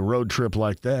off a road trip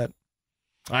like that.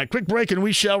 All right, quick break and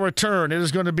we shall return. It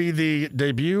is going to be the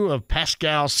debut of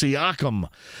Pascal Siakam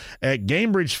at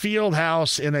Gainbridge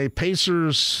Fieldhouse in a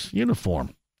Pacers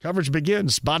uniform. Coverage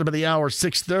begins, bottom of the hour,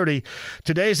 6:30.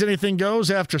 Today's Anything Goes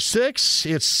after 6.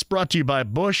 It's brought to you by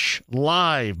Busch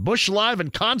Live. Busch Live in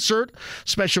concert.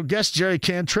 Special guest Jerry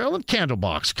Cantrell and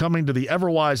Candlebox coming to the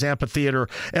Everwise Amphitheater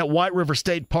at White River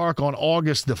State Park on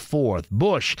August the 4th.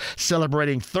 Busch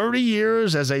celebrating 30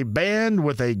 years as a band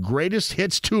with a greatest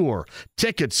hits tour.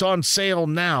 Tickets on sale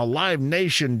now,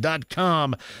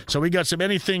 livenation.com. So we got some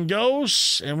Anything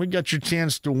Goes, and we got your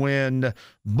chance to win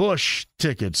Busch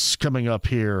tickets coming up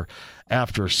here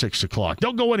after 6 o'clock.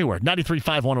 Don't go anywhere.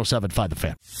 93.5, 107.5 The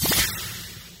Fan.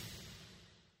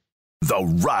 The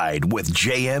Ride with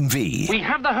JMV. We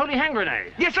have the holy hand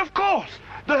grenade. Yes, of course.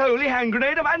 The holy hand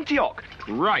grenade of Antioch.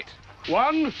 Right.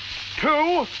 1,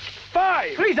 2,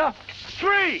 5. 3, sir.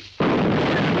 3.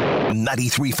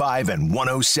 93.5 and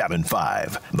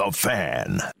 107.5 The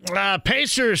Fan.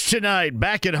 Pacers tonight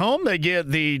back at home. They get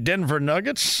the Denver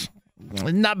Nuggets.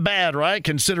 Not bad, right,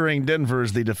 considering Denver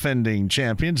is the defending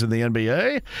champions in the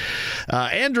NBA.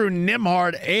 Andrew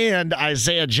Nembhard and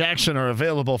Isaiah Jackson are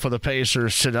available for the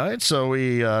Pacers tonight, so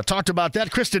we talked about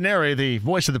that. Chris Denari, the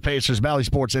voice of the Pacers, Valley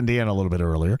Sports Indiana, a little bit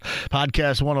earlier.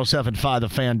 Podcast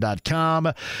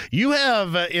 1075thefan.com. You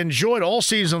have enjoyed all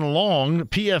season long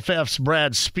PFF's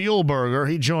Brad Spielberger.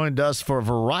 He joined us for a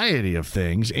variety of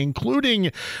things,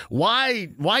 including why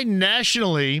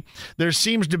nationally there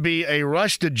seems to be a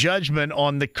rush to judgment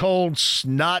on the Colts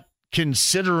not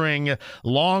considering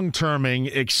long-terming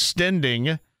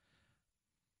extending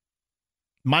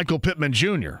Michael Pittman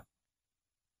Jr.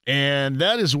 And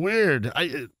that is weird.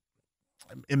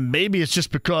 And maybe it's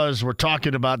just because we're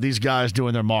talking about these guys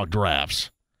doing their mock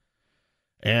drafts.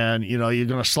 And, you know, you're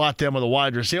going to slot them with a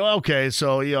wide receiver. Okay,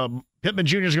 so, you know, Pittman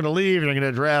Jr. is going to leave. You're going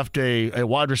to draft a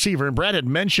wide receiver. And Brad had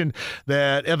mentioned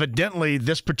that evidently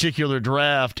this particular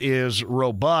draft is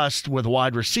robust with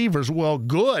wide receivers. Well,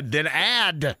 good. Then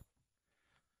add.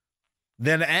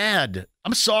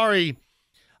 I'm sorry.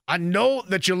 I know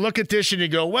that you look at this and you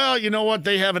go, well, you know what?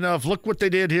 They have enough. Look what they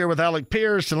did here with Alec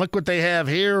Pierce, and look what they have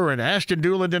here. And Ashton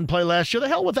Doolin didn't play last year. The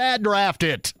hell with that. Draft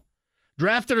it.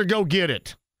 Draft it or go get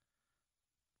it.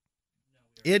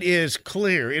 It is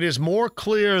clear. It is more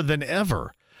clear than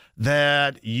ever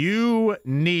that you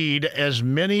need as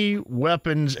many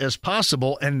weapons as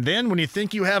possible. And then when you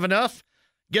think you have enough,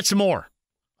 get some more.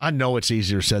 I know it's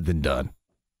easier said than done.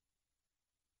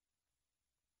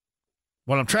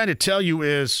 What I'm trying to tell you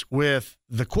is with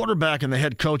the quarterback and the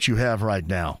head coach you have right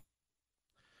now,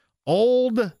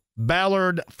 old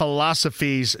Ballard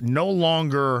philosophies no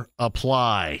longer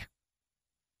apply.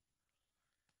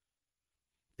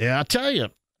 Yeah, I'll tell you,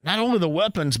 not only the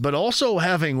weapons, but also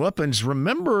having weapons.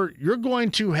 Remember, you're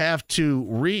going to have to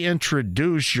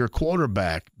reintroduce your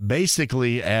quarterback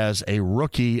basically as a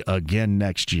rookie again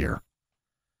next year.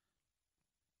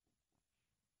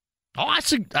 Oh,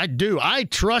 I do. I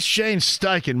trust Shane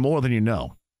Steichen more than you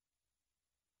know.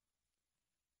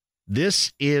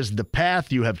 This is the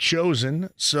path you have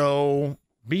chosen, so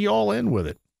be all in with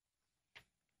it.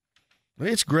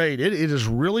 It's great. It is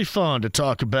really fun to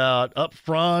talk about up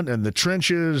front and the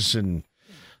trenches and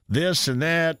this and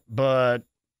that, but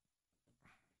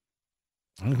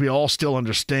I think we all still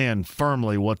understand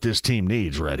firmly what this team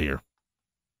needs right here.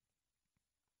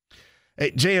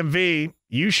 Hey, JMV,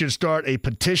 you should start a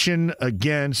petition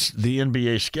against the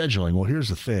NBA scheduling. Well, here's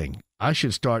the thing. I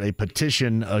should start a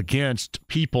petition against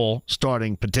people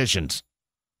starting petitions.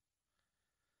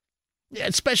 Yeah,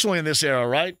 especially in this era,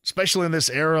 right? Especially in this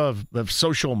era of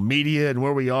social media and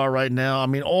where we are right now. I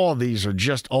mean, all of these are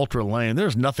just ultra lame.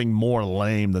 There's nothing more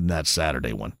lame than that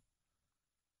Saturday one.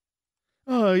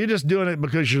 Oh, you're just doing it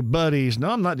because you're buddies. No,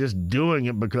 I'm not just doing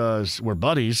it because we're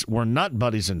buddies. We're not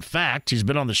buddies. In fact, he's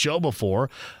been on the show before.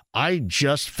 I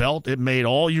just felt it made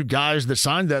all you guys that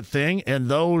signed that thing and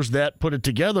those that put it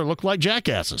together look like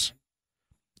jackasses.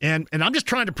 And I'm just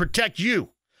trying to protect you.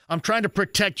 I'm trying to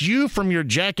protect you from your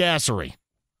jackassery.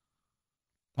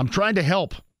 I'm trying to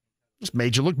help. This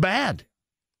made you look bad.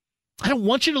 I don't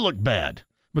want you to look bad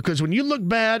because when you look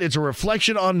bad, it's a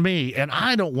reflection on me, and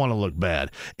I don't want to look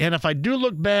bad. And if I do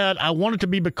look bad, I want it to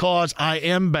be because I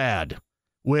am bad,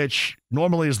 which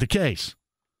normally is the case.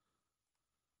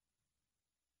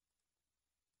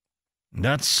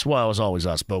 That's why I was always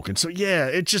outspoken. So, yeah,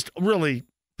 it's just really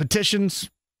petitions.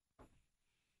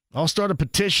 I'll start a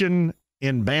petition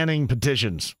in banning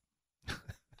petitions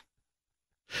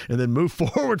and then move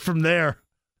forward from there,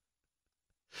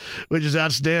 which is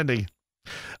outstanding.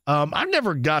 I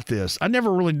never got this. I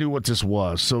never really knew what this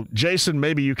was. So, Jason,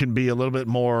 maybe you can be a little bit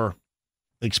more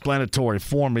explanatory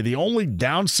for me. The only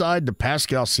downside to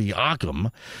Pascal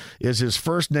Siakam is his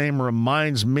first name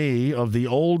reminds me of the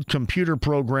old computer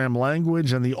program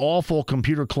language and the awful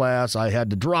computer class I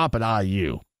had to drop at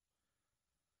IU.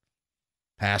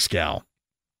 Pascal.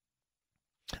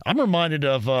 I'm reminded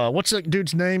of, what's that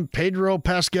dude's name? Pedro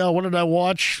Pascal. What did I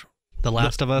watch? The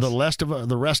Last of Us.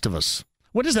 The Rest of Us.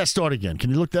 When does that start again? Can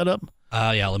you look that up?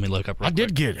 Yeah, let me look up real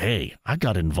quick. I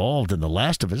got involved in The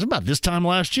Last of Us. It's about this time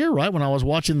last year, right? When I was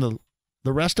watching The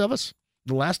Rest of Us?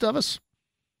 The Last of Us?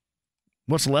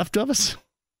 What's left of us?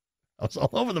 I was all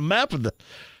over the map with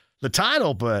the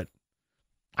title, but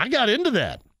I got into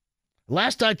that.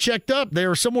 Last I checked up, they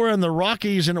were somewhere in the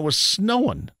Rockies and it was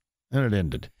snowing, and it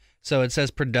ended. So it says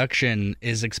production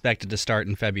is expected to start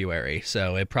in February,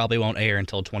 so it probably won't air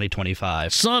until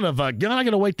 2025. Son of a gun, I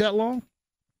got to wait that long?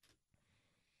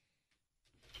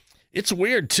 It's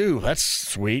weird, too. That's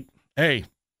sweet. Hey,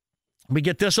 we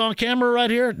get this on camera right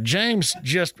here. James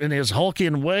just, in his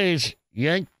Hulkian ways,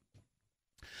 yanked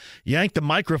the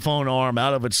microphone arm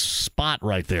out of its spot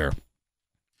right there.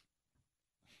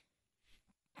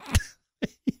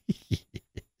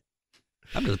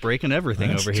 I'm just breaking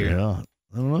everything over here. Yeah.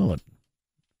 I don't know.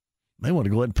 They want to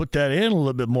go ahead and put that in a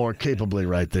little bit more capably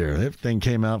right there. That thing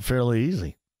came out fairly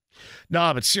easy.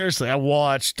 No, but seriously, I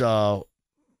watched The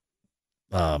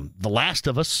Last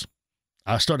of Us.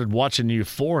 I started watching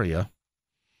Euphoria.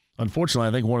 Unfortunately,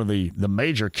 I think one of the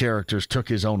major characters took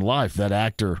his own life, that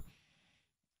actor,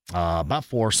 about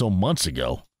 4 or so months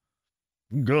ago.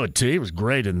 Good, too. He was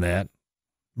great in that.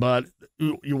 But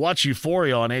you watch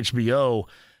Euphoria on HBO,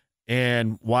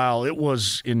 and while it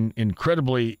was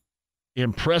incredibly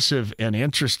impressive and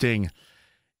interesting,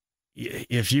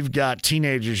 if you've got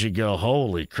teenagers, you go,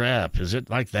 holy crap, is it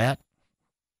like that?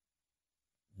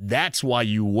 That's why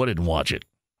you wouldn't watch it.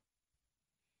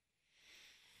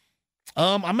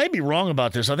 I may be wrong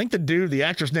about this. I think the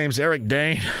actor's name's Eric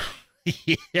Dane.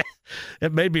 Yeah,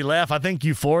 it made me laugh. I think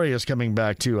Euphoria is coming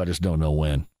back, too. I just don't know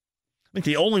when. I think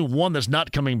the only one that's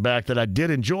not coming back that I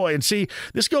did enjoy, and see,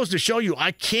 this goes to show you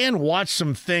I can watch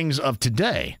some things of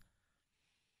today.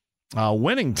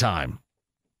 Winning Time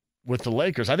with the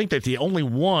Lakers. I think that's the only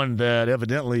one that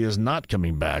evidently is not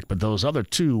coming back, but those other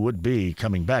two would be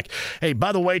coming back. Hey,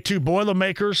 by the way, too,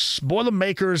 Boilermakers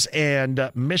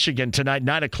and Michigan tonight,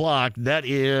 9 o'clock. That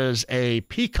is a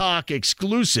Peacock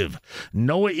exclusive.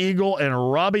 Noah Eagle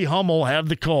and Robbie Hummel have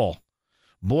the call.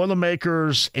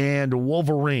 Boilermakers and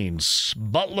Wolverines.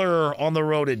 Butler on the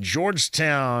road at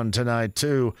Georgetown tonight,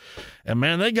 too. And,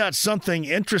 man, they got something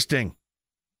interesting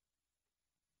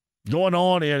going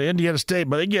on at Indiana State.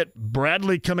 But they get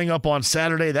Bradley coming up on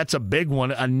Saturday. That's a big one.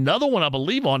 Another one, I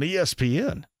believe, on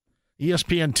ESPN.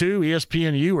 ESPN2,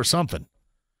 ESPNU or something.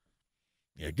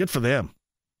 Yeah, good for them.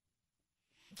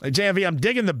 Hey, JMV, I'm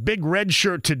digging the Big Red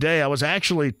shirt today. I was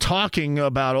actually talking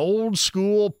about old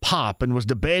school pop and was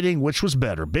debating which was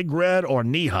better, Big Red or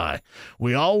Knee High.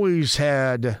 We always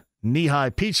had Knee High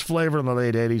peach flavor in the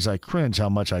late 80s. I cringe how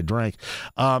much I drank.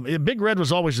 Big Red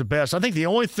was always the best. I think the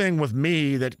only thing with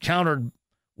me that countered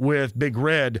with Big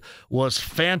Red was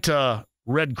Fanta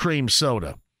Red Cream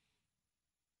Soda.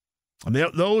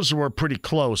 Those were pretty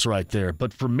close right there.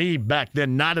 But for me back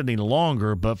then, not any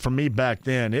longer, but for me back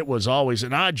then, it was always,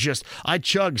 and I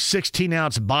chugged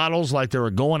 16-ounce bottles like they were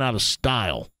going out of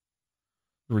style.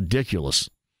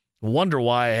 Ridiculous. Wonder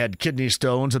why I had kidney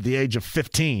stones at the age of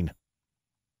 15.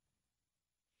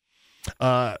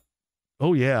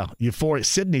 Oh, yeah. Euphoria.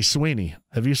 Sydney Sweeney.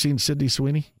 Have you seen Sydney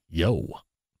Sweeney? Yo.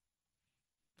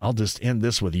 I'll just end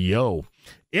this with yo.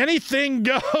 Anything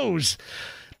goes.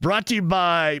 Brought to you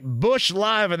by Bush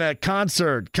Live and that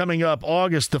concert coming up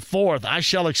August the 4th. I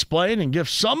shall explain and give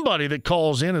somebody that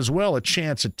calls in as well a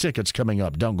chance at tickets coming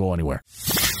up. Don't go anywhere.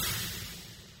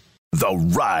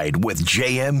 The Ride with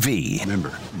JMV.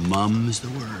 Remember, mum is the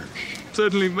word.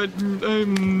 Certainly, but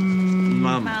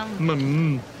Mum.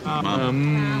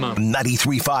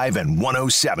 93.5 and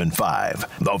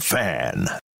 107.5. The Fan.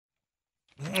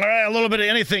 All right, a little bit of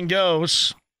Anything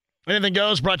Goes. Anything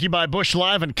Goes brought to you by Bush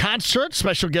Live and Concert.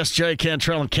 Special guest Jerry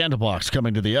Cantrell and Candlebox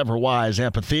coming to the Everwise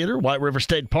Amphitheater, White River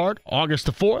State Park, August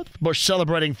the 4th. Bush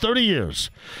celebrating 30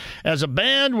 years as a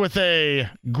band with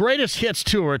a greatest hits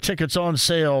tour. Tickets on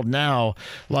sale now,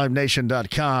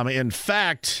 livenation.com. In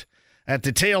fact, at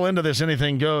the tail end of this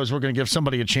Anything Goes, we're going to give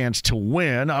somebody a chance to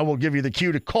win. I will give you the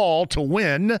cue to call to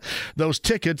win those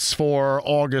tickets for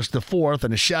August the 4th.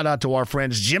 And a shout-out to our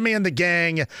friends Jimmy and the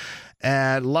gang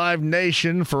at Live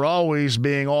Nation for always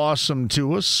being awesome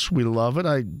to us. We love it.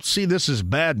 I see this as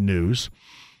bad news.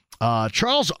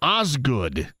 Charles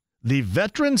Osgood, the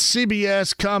veteran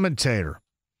CBS commentator,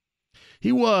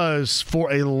 he was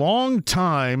for a long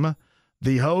time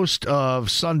the host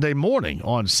of Sunday Morning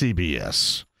on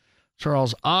CBS.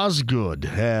 Charles Osgood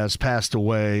has passed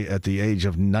away at the age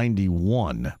of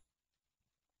 91.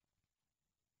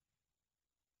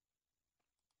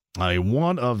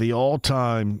 One of the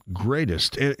all-time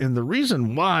greatest. And the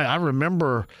reason why I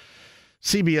remember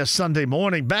CBS Sunday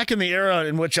Morning, back in the era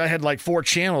in which I had like 4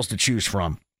 channels to choose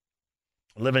from,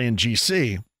 living in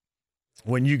GC,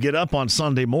 when you get up on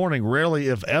Sunday morning, rarely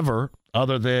if ever,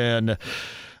 other than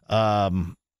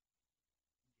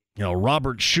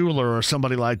Robert Schuller or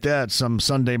somebody like that, some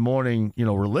Sunday morning,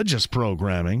 religious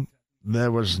programming,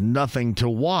 there was nothing to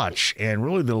watch. And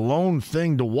really the lone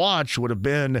thing to watch would have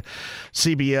been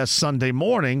CBS Sunday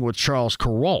Morning with Charles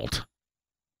Kuralt. I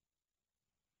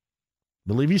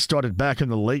believe he started back in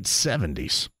the late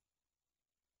 70s.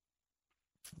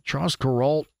 Charles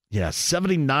Kuralt,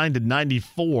 79 to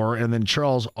 94, and then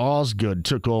Charles Osgood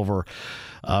took over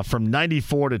from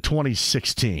 94 to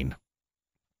 2016.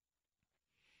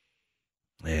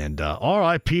 And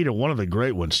R.I.P. to one of the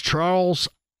great ones, Charles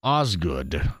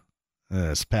Osgood,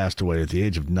 has passed away at the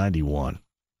age of 91.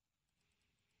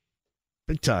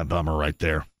 Big time bummer right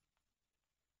there.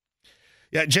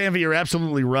 Yeah, JMV, you're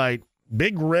absolutely right.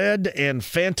 Big Red and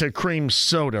Fanta Cream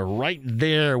Soda right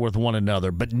there with one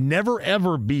another, but never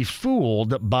ever be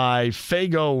fooled by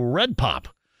Faygo Red Pop,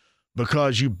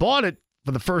 because you bought it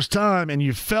for the first time and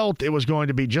you felt it was going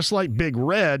to be just like Big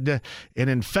Red, and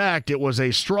in fact it was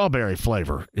a strawberry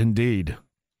flavor indeed.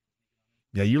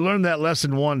 Yeah, you learned that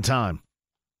lesson one time.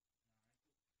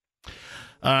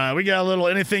 All right, we got a little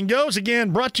Anything Goes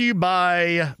again, brought to you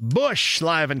by Bush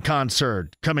Live and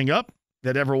Concert coming up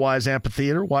at Everwise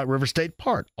Amphitheater, White River State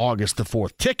Park, August the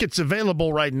 4th. Tickets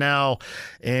available right now,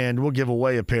 and we'll give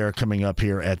away a pair coming up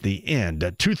here at the end.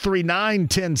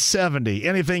 239-1070.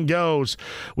 Anything Goes.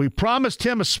 We promised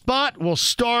him a spot. We'll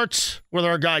start with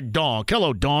our guy, Donk.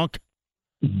 Hello, Donk.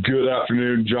 Good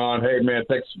afternoon, John. Hey, man,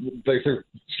 thanks for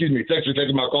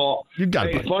taking my call. You got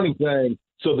it, buddy. Funny thing,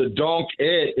 so the Donk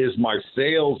Ed is my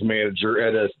sales manager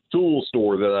at a tool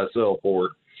store that I sell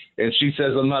for, and she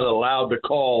says I'm not allowed to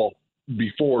call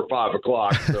before 5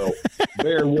 o'clock. So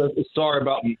bear with us. Sorry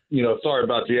about the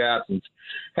absence.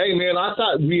 Hey, man, I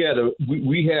thought we had a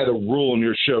rule on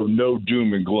your show, no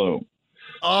doom and gloom.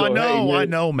 Oh, so, no, hey, man, I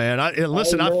know, man. I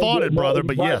fought it, brother,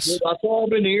 but yes. That's all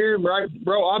I've been here, right,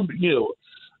 bro?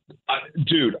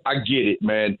 Dude, I get it,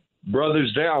 man.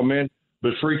 Brothers down, man.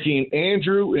 But freaking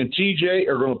Andrew and TJ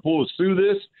are going to pull us through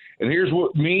this. And here's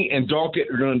what me and Donkett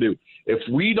are going to do. If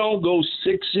we don't go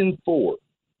 6-4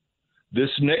 this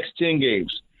next 10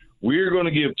 games, we're going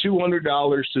to give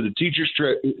 $200 to the teachers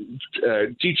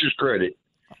credit.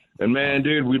 And, man,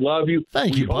 dude, we love you.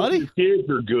 Thank you, buddy. Your kids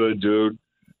are good, dude.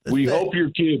 We hope your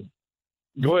kids.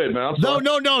 Go ahead, man. No.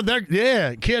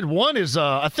 Kid one is,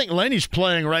 I think Laney's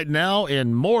playing right now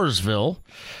in Mooresville.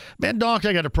 Man, Doc,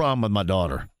 I got a problem with my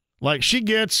daughter. Like, she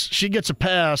gets a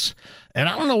pass, and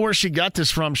I don't know where she got this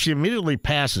from. She immediately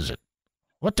passes it.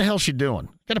 What the hell's she doing?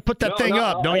 Got to put that thing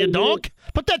up, don't you, Donk?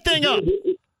 Put that thing up.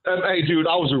 Hey, dude,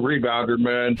 I was a rebounder,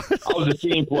 man. I was a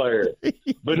team player.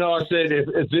 But no, I said if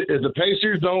the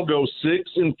Pacers don't go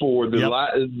 6-4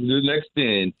 the next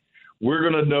 10, we're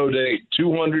going to donate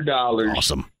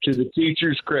 $200 to the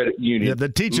Teachers Credit Union. Yeah, the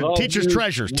Teachers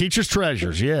Treasures. Teachers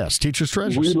Treasures, yes. Teachers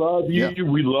Treasures. We love you. Yeah.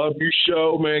 We love your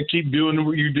show, man. Keep doing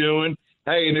what you're doing.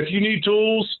 Hey, and if you need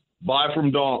tools, buy from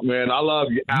Donk, man. I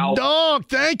love you. Al. Donk,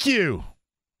 thank you.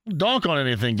 Donk on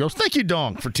anything goes. Thank you,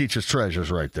 Donk, for Teacher's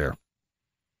Treasures right there.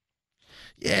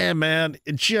 Yeah, man,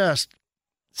 it just,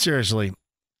 seriously.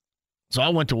 So I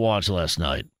went to watch last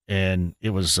night, and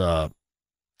it was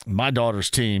my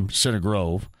daughter's team, Center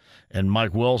Grove, and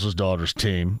Mike Wells' daughter's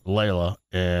team, Layla,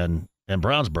 and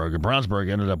Brownsburg. And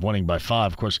Brownsburg ended up winning by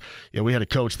 5. Of course, we had a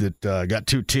coach that got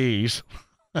 2 T's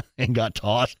and got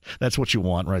tossed. That's what you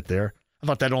want right there. I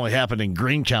thought that only happened in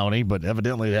Greene County, but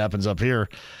evidently it happens up here.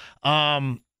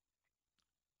 But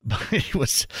it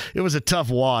was a tough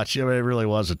watch. I mean, it really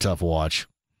was a tough watch.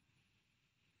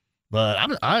 But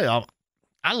I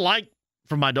like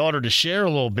for my daughter to share a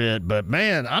little bit, but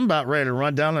man, I'm about ready to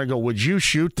run down there and go, would you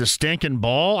shoot the stinking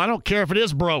ball? I don't care if it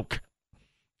is broke.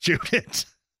 Shoot it.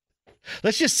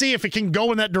 Let's just see if it can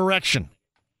go in that direction.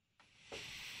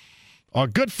 Our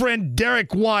good friend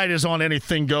Derek White is on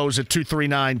Anything Goes at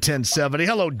 239-1070.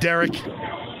 Hello, Derek.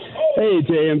 Hey,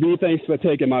 JMB. Thanks for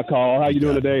taking my call. How you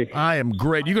doing today? I am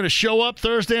great. You going to show up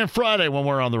Thursday and Friday when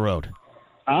we're on the road?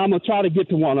 I'm going to try to get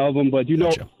to one of them, but you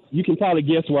can probably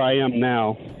guess where I am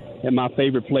now at my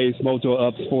favorite place, Mojo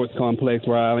Up Sports Complex,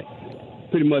 where I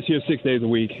pretty much here 6 days a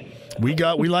week. We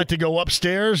like to go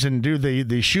upstairs and do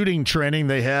the shooting training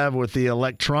they have with the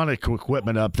electronic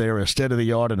equipment up there. Is state of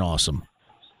the art and awesome.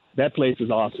 That place is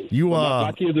awesome.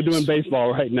 My kids are doing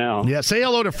baseball right now. Yeah, say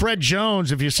hello to Fred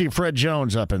Jones if you see Fred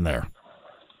Jones up in there.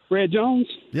 Fred Jones?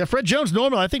 Yeah, Fred Jones.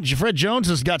 Normally, I think Fred Jones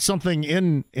has got something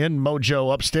in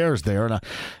Mojo upstairs there,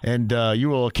 and you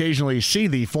will occasionally see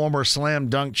the former slam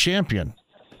dunk champion.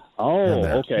 Oh,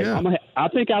 okay. Yeah. I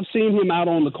think I've seen him out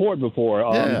on the court before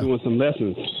doing some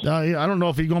lessons. I don't know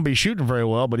if he's going to be shooting very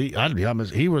well, but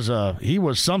he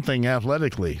was something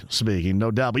athletically speaking,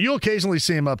 no doubt. But you occasionally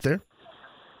see him up there.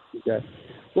 Okay.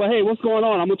 Well, hey, what's going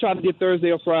on? I'm going to try to get Thursday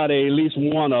or Friday, at least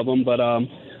one of them. But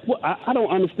I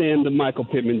don't understand the Michael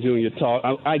Pittman Jr. talk.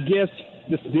 I guess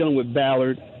just dealing with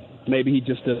Ballard, maybe he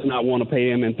just does not want to pay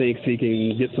him and thinks he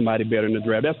can get somebody better in the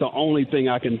draft. That's the only thing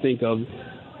I can think of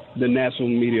the national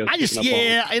media.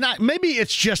 Maybe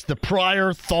it's just the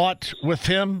prior thought with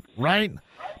him, right?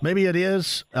 Maybe it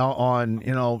is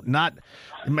not.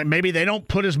 Maybe they don't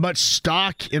put as much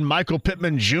stock in Michael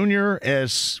Pittman Jr.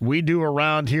 as we do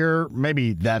around here.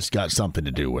 Maybe that's got something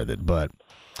to do with it, but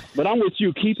I'm with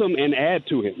you. Keep him and add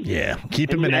to him. Yeah,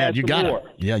 keep him and add. You got it.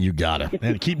 Yeah, you got it.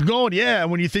 And keep going. Yeah,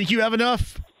 when you think you have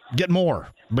enough, get more,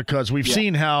 because we've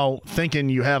seen how thinking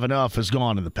you have enough has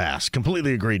gone in the past.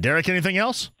 Completely agree. Derek, anything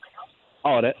else?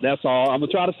 Oh, that's all. I'm going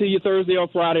to try to see you Thursday or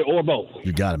Friday or both.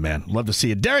 You got it, man. Love to see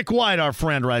you. Derek White, our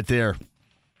friend right there.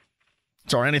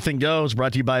 It's our Anything Goes,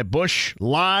 brought to you by Busch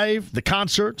Live, the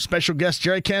concert, special guest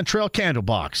Jerry Cantrell,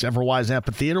 Candlebox, Everwise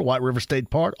Amphitheater, White River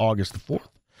State Park, August the 4th.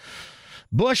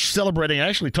 Busch celebrating, I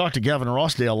actually talked to Gavin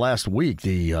Rossdale last week,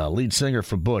 the lead singer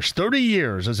for Busch. 30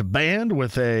 years as a band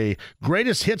with a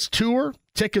greatest hits tour.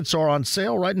 Tickets are on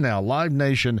sale right now,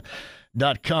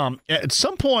 livenation.com. At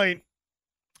some point,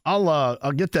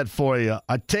 I'll get that for you.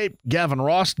 I taped Gavin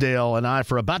Rossdale and I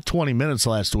for about 20 minutes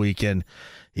last week, and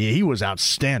he was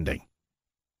outstanding.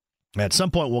 At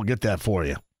some point, we'll get that for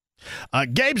you.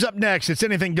 Gabe's up next. It's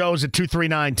Anything Goes at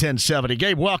 239-1070.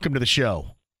 Gabe, welcome to the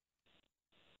show.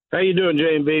 How you doing,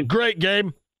 J&B? Great,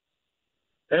 Gabe.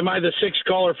 Am I the sixth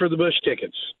caller for the Busch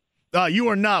tickets? You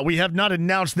are not. We have not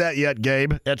announced that yet,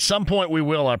 Gabe. At some point, we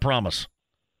will, I promise.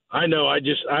 I know. I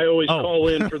always call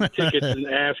in for the tickets and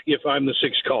ask if I'm the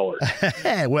sixth caller.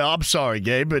 Well, I'm sorry,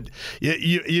 Gabe, but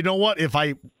you know what? If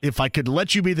I could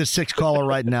let you be the sixth caller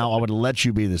right now, I would let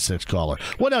you be the sixth caller.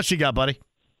 What else you got, buddy?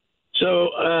 So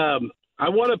I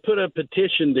want to put a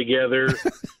petition together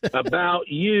about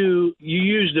you. You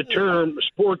used the term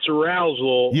sports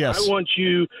arousal. Yes. I want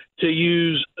you to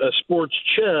use a sports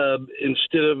chub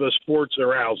instead of a sports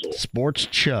arousal. Sports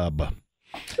chub.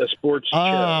 A sports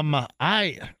chub.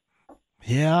 I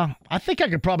think I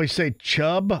could probably say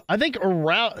chub. I think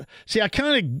around. See, I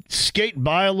kind of skate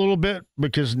by a little bit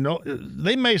because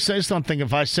they may say something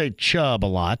if I say chub a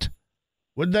lot.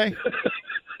 Would they?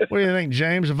 What do you think,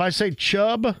 James? If I say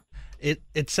chub,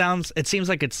 it seems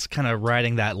like it's kind of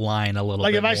riding that line a little.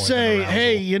 Like bit if I say,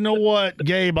 hey, you know what,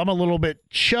 Gabe, I'm a little bit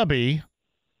chubby.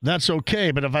 That's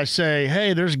okay, but if I say,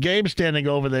 hey, there's Gabe standing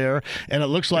over there, and it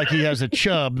looks like he has a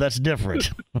chub, that's different.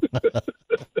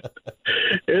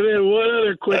 And then one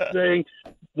other quick thing.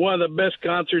 One of the best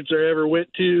concerts I ever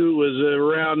went to was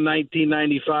around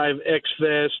 1995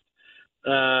 X-Fest.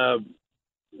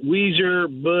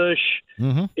 Weezer, Bush.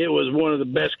 Mm-hmm. It was one of the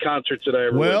best concerts that I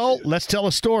ever went to. Let's tell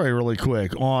a story really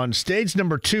quick. On stage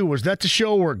number 2, was that the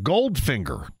show where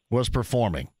Goldfinger was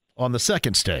performing on the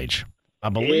second stage? I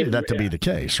believe that to be the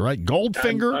case, right?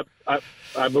 Goldfinger?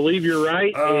 I believe you're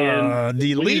right. And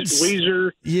the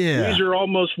Weezer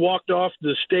almost walked off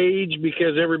the stage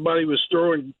because everybody was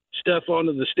throwing stuff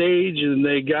onto the stage, and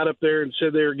they got up there and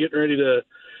said they were getting ready to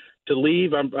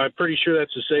leave. I'm pretty sure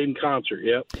that's the same concert,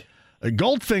 yep.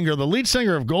 Goldfinger, the lead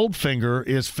singer of Goldfinger,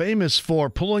 is famous for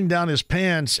pulling down his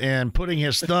pants and putting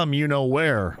his thumb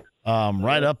you-know-where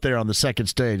right up there on the second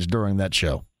stage during that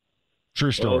show.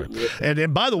 True story.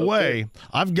 And by the way,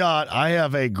 I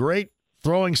have a great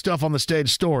throwing stuff on the stage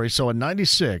story. So in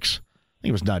 96, I think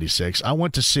it was 96, I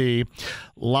went to see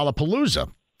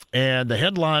Lollapalooza. And the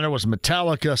headliner was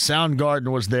Metallica, Soundgarden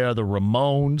was there, the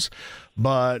Ramones.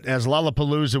 But as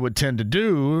Lollapalooza would tend to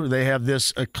do, they have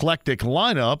this eclectic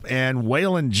lineup, and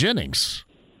Waylon Jennings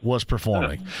was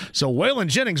performing. So Waylon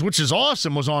Jennings, which is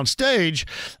awesome, was on stage,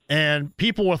 and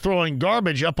people were throwing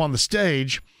garbage up on the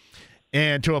stage,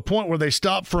 and to a point where they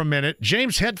stopped for a minute.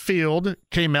 James Hetfield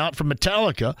came out from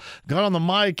Metallica, got on the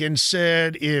mic and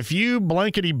said, if you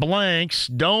blankety blanks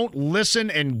don't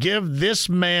listen and give this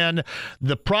man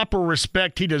the proper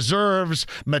respect he deserves,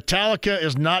 Metallica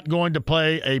is not going to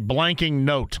play a blanking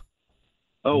note.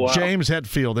 Oh, wow. James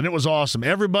Hetfield. And it was awesome.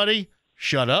 Everybody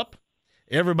shut up.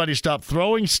 Everybody stopped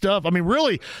throwing stuff. I mean,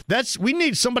 really, we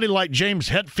need somebody like James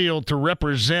Hetfield to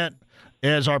represent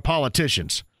as our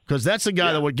politicians. Because that's the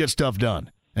guy that would get stuff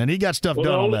done. And he got stuff done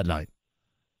on that night.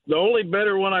 The only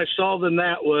better one I saw than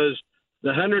that was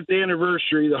the 100th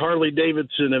anniversary, the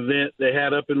Harley-Davidson event they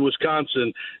had up in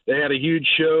Wisconsin. They had a huge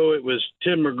show. It was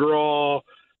Tim McGraw,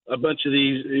 a bunch of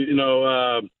these,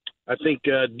 I think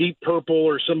Deep Purple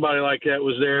or somebody like that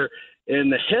was there.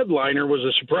 And the headliner was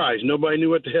a surprise. Nobody knew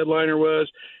what the headliner was.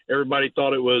 Everybody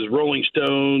thought it was Rolling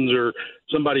Stones or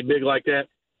somebody big like that.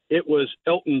 It was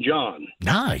Elton John.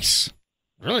 Nice.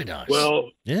 Really nice. Well,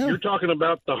 you're talking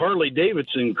about the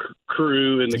Harley-Davidson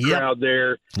crew in the crowd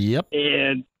there. Yep.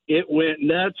 And it went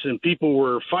nuts, and people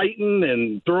were fighting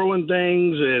and throwing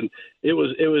things, and it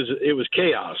was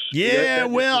chaos. Yeah,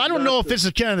 I don't know if this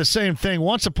is kind of the same thing.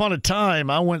 Once upon a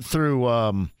time, I went through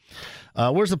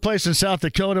where's the place in South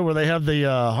Dakota where they have the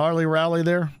Harley rally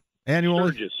there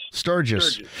annually?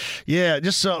 Sturgis. Yeah,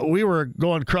 just so we were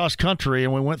going cross country,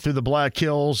 and we went through the Black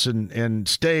Hills and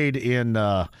stayed in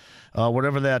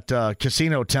whatever that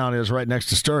casino town is right next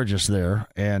to Sturgis there,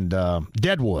 and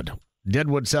Deadwood,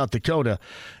 South Dakota.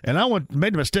 And I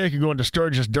made the mistake of going to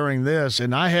Sturgis during this,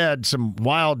 and I had some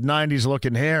wild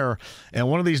 90s-looking hair, and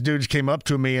one of these dudes came up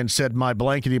to me and said, my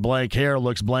blankety-blank hair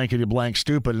looks blankety-blank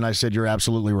stupid, and I said, you're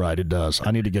absolutely right, it does.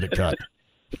 I need to get it cut.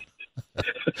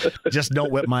 Just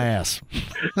don't whip my ass.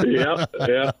 Yeah.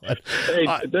 Hey,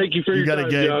 thank you for your time,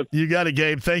 John. You got it,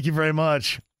 Gabe. Thank you very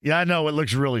much. Yeah, I know it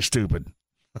looks really stupid.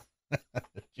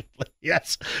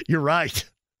 Yes, you're right.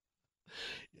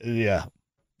 Yeah.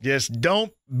 Just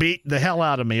don't beat the hell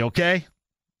out of me, okay?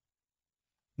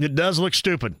 It does look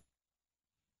stupid.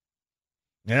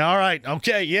 Yeah, all right.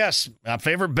 Okay, yes. My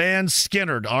favorite band,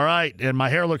 Skynyrd. All right. And my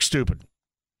hair looks stupid.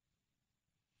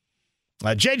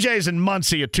 JJ's in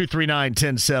Muncie at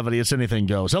 239-1070. It's anything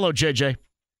goes. Hello, JJ.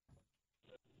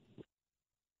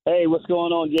 Hey, what's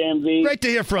going on, JMV? Great to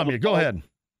hear from you. Go ahead.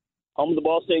 Home of the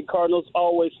Ball State Cardinals,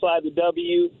 always fly the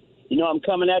W. You know I'm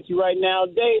coming at you right now.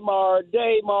 Damar.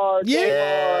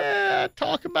 Yeah,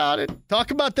 talk about it.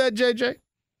 Talk about that, JJ.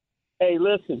 Hey,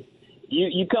 listen,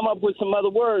 you come up with some other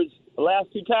words. The last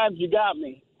two times you got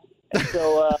me. And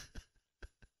so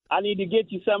I need to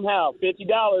get you somehow.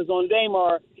 $50 on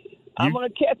Damar. I'm going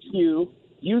to catch you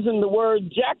using the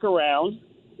word jack around.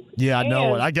 Yeah, I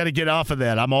know it. I got to get off of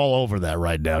that. I'm all over that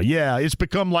right now. Yeah, it's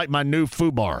become like my new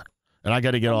FUBAR, and I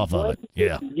got to get off of it.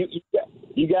 Yeah.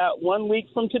 You got 1 week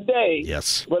from today.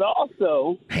 Yes. But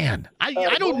also, man,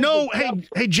 I don't know.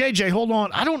 Hey, JJ, hold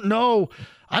on. I don't know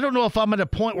if I'm at a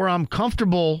point where I'm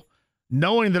comfortable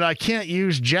knowing that I can't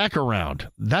use jack around.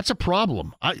 That's a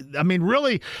problem. I mean,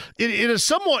 really, it is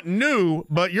somewhat new,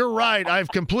 but you're right. I've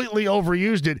completely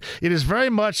overused it. It is very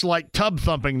much like Tub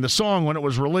Thumping, the song when it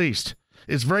was released.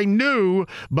 It's very new,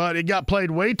 but it got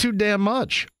played way too damn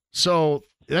much. So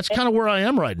that's kind of where I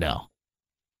am right now.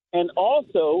 And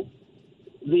also,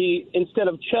 instead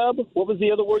of chub, what was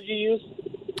the other word you used?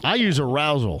 I use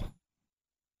arousal.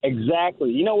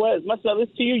 Exactly. You know what? As much as I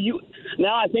listen to you,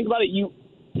 now I think about it, you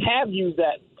have used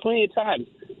that plenty of times.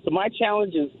 So my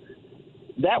challenge is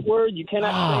that word you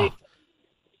cannot say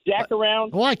jack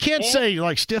around. Well, I can't say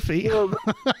like stiffy. Your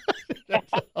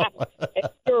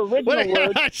original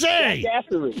word,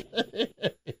 jackassery.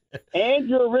 And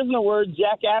your original word,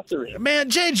 jackassery. Man,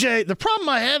 JJ, the problem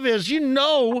I have is,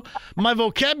 my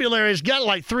vocabulary's got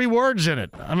like 3 words in it.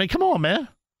 I mean, come on, man.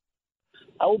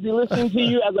 I will be listening to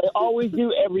you as I always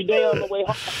do every day on the way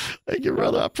home. Thank you,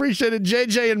 brother. I appreciate it.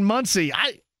 JJ and Muncie.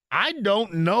 I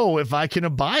don't know if I can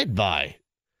abide by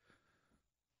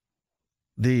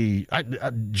the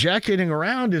jacketing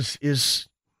around is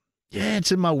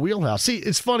it's in my wheelhouse. See,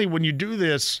 it's funny when you do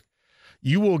this,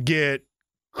 you will get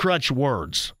crutch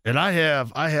words, and I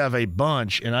have a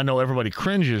bunch, and I know everybody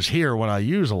cringes here when I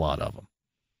use a lot of them.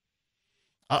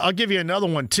 I'll give you another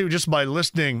one too, just by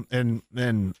listening, and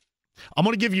I'm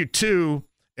going to give you two,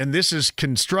 and this is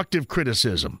constructive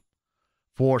criticism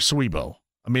for Sweebo.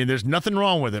 I mean, there's nothing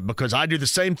wrong with it because I do the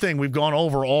same thing. We've gone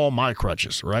over all my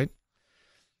crutches, right?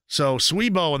 So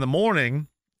Sweebo in the morning,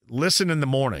 listen in the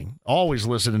morning, always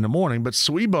listen in the morning, but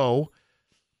Sweebo,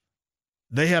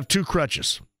 they have two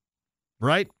crutches,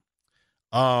 right?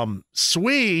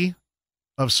 Swee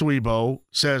of Sweebo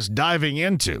says diving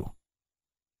into,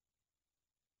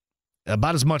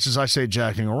 about as much as I say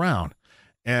jacking around.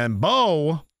 And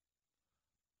Bo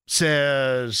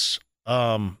says,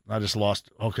 I just lost,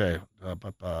 okay,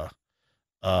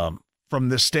 from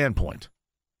this standpoint.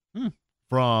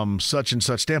 From such and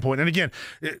such standpoint. And again,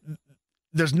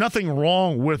 there's nothing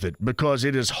wrong with it because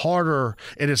it is harder.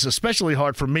 It is especially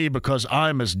hard for me because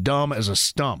I'm as dumb as a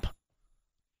stump.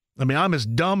 I mean, I'm as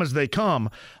dumb as they come.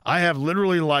 I have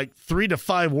literally like 3 to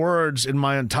 5 words in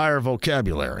my entire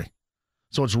vocabulary.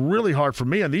 So it's really hard for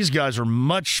me. And these guys are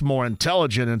much more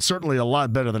intelligent and certainly a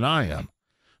lot better than I am.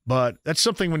 But that's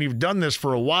something when you've done this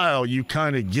for a while, you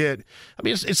kind of get, I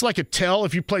mean, it's like a tell.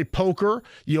 If you play poker,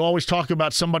 you always talk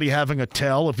about somebody having a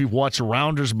tell. If you've watched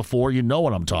Rounders before, you know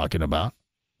what I'm talking about.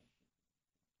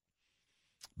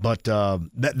 But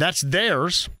that's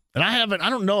theirs. And I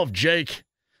don't know if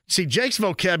Jake's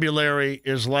vocabulary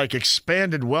is like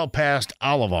expanded well past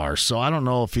all of ours. So I don't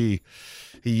know if he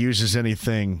uses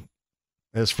anything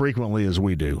as frequently as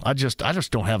we do. I just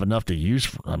don't have enough to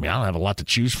use. I don't have a lot to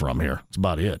choose from here. That's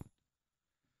about it.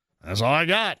 That's all I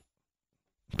got.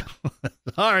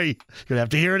 Sorry. Gonna have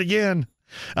to hear it again.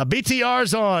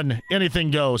 BTR's on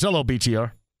Anything Goes. Hello,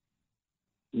 BTR.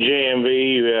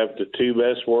 JMV, you have the two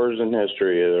best words in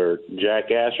history. They're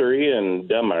jackassery and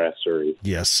dumbassery.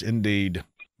 Yes, indeed.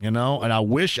 And I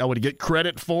wish I would get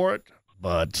credit for it,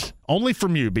 but only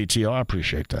from you, BTR. I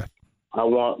appreciate that. I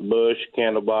want Bush,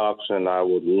 Candlebox, and I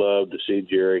would love to see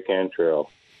Jerry Cantrell.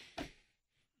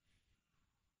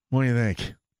 What do you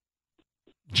think?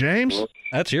 James?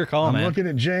 That's your call, man. I'm looking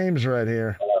at James right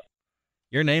here.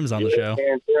 Your name's on the show.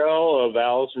 Cantrell of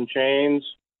Alice in Chains.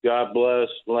 God bless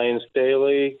Lane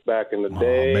Staley back in the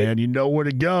day. Oh, man, you know where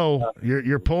to go.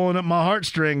 You're pulling up my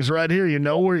heartstrings right here. You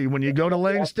know when you go to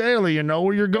Lane Staley, you know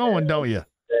where you're going, don't you?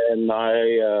 And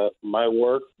my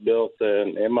work built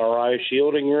an MRI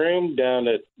shielding room down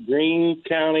at Greene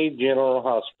County General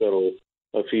Hospital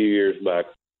a few years back.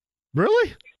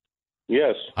 Really?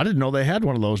 Yes. I didn't know they had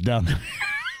one of those down there.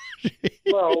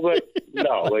 Well, they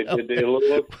did a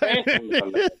little expansion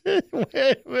on that.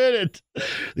 Wait a minute.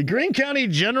 The Greene County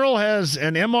General has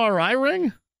an MRI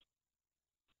ring?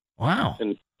 Wow.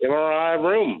 An MRI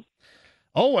room.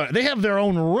 Oh, they have their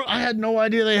own room. I had no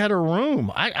idea they had a room.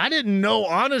 I didn't know,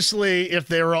 honestly, if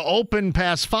they were open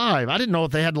past 5. I didn't know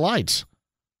if they had lights.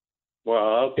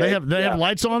 Well, okay. They have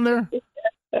lights on there?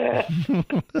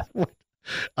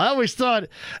 I always thought,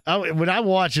 when I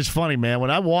watch, it's funny, man.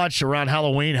 When I watch around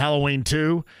Halloween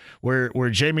 2, where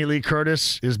Jamie Lee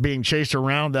Curtis is being chased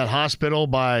around that hospital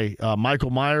by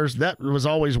Michael Myers, that was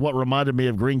always what reminded me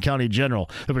of Greene County General.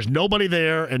 There was nobody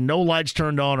there and no lights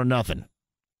turned on or nothing.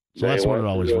 So that's what it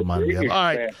always reminded me of. All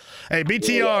right. Hey,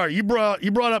 BTR, you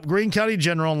brought up Greene County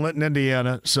General in Linton,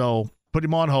 Indiana, so put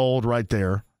him on hold right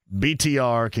there.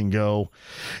 BTR can go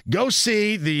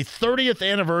see the 30th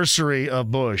anniversary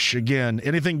of Bush. Again,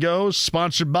 Anything Goes,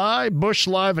 sponsored by Bush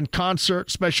Live in Concert,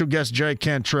 special guest Jerry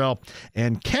Cantrell,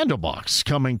 and Candlebox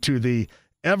coming to the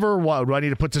Everwise. Do I need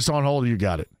to put this on hold or you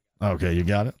got it? Okay, you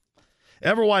got it.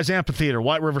 Everwise Amphitheater,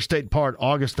 White River State Park,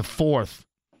 August the 4th.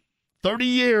 30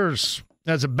 years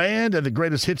as a band and the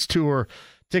Greatest Hits Tour.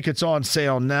 Tickets on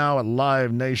sale now at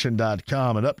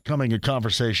livenation.com. An upcoming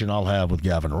conversation I'll have with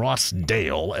Gavin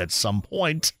Rossdale at some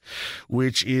point,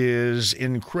 which is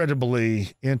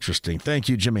incredibly interesting. Thank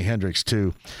you, Jimi Hendrix,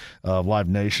 too, of Live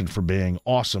Nation, for being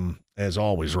awesome, as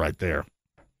always, right there.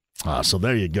 So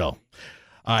there you go.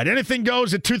 All right, Anything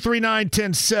Goes at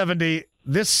 239-1070.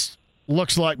 This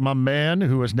looks like my man,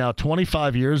 who is now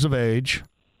 25 years of age,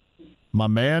 my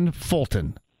man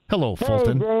Fulton. Hello,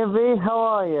 Fulton. Hey, JMV, how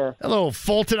are you? Hello,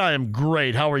 Fulton. I am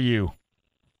great. How are you?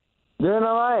 Doing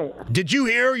all right. Did you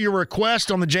hear your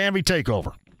request on the JMV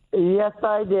Takeover? Yes,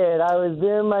 I did. I was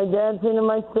doing my dancing and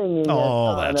my singing.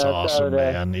 Oh, that's awesome, Saturday.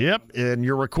 man. Yep. And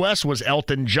your request was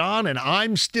Elton John, and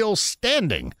I'm Still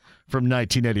Standing from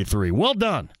 1983. Well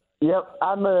done. Yep,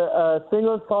 I'm a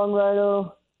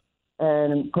singer-songwriter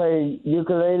and play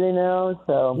ukulele now.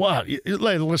 So. Wow.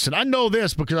 Listen, I know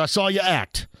this because I saw you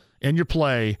act and you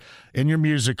play in your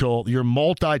musical. You're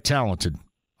multi-talented.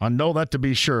 I know that to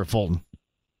be sure, Fulton.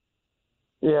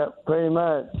 Yeah, pretty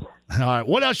much. All right.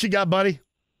 What else you got, buddy?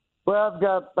 Well, I've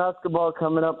got basketball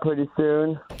coming up pretty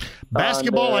soon.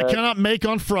 Basketball I cannot make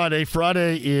on Friday.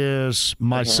 Friday is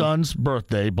my son's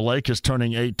birthday. Blake is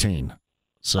turning 18.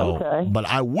 So, but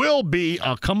I will be.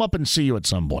 I'll come up and see you at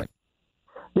some point.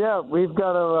 Yeah, we've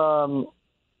got a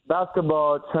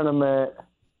basketball tournament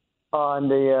on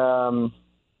the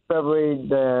February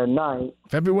the 9th.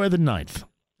 February the 9th.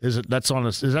 Is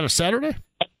that a Saturday?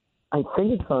 I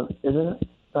think it's on. Isn't it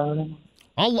Saturday?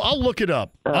 I'll look it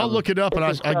up. I'll look it up, and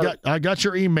I got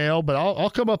your email, but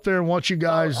I'll come up there and watch you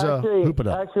guys hoop it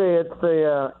up. Actually, it's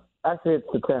the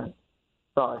 10th.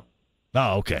 Sorry.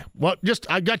 Oh, okay. Well,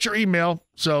 I got your email,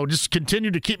 so just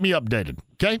continue to keep me updated,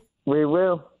 okay? We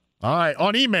will. All right.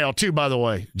 On email, too, by the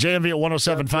way.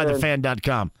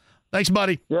 JMV@1075thefan.com. Thanks,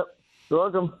 buddy. Yep. You're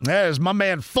welcome. There's my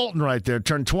man Fulton right there.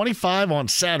 Turned 25 on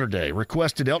Saturday.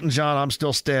 Requested Elton John, I'm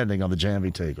Still Standing on the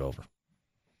JMV Takeover.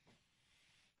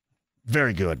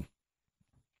 Very good.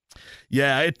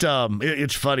 Yeah,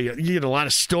 it's funny. You get a lot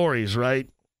of stories, right,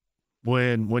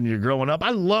 when you're growing up. I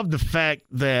love the fact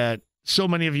that so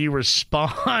many of you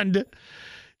respond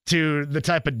to the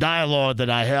type of dialogue that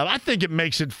I have. I think it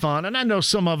makes it fun, and I know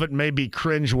some of it may be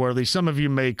cringeworthy. Some of you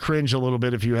may cringe a little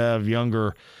bit if you have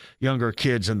younger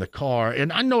kids in the car,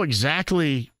 and I know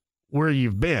exactly where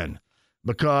you've been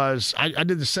because I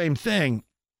did the same thing,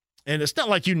 and it's not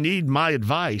like you need my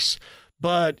advice,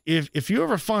 but if you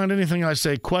ever find anything I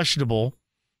say questionable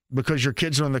because your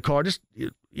kids are in the car, just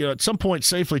at some point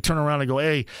safely turn around and go,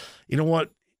 hey, you know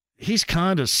what? He's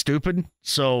kind of stupid,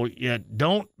 so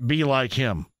don't be like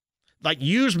him. Like,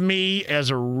 use me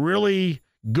as a really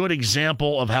good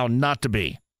example of how not to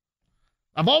be.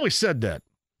 I've always said that.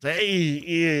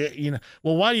 Hey,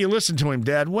 well, why do you listen to him,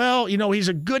 Dad? Well, he's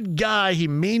a good guy. He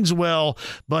means well,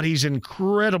 but he's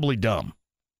incredibly dumb.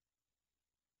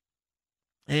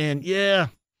 And,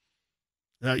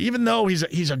 even though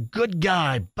he's a good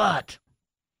guy, but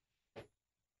if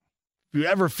you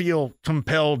ever feel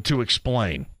compelled to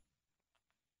explain,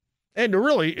 and to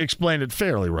really explain it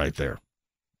fairly right there.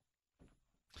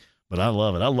 But I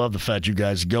love it. I love the fact you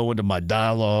guys go into my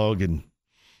dialogue and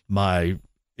my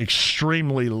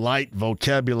extremely light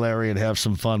vocabulary and have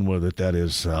some fun with it. That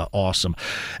is awesome.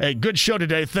 Hey, good show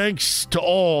today. Thanks to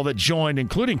all that joined,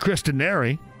 including Chris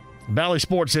Denari, Valley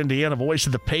Sports Indiana, voice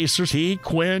of the Pacers. He,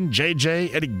 Quinn,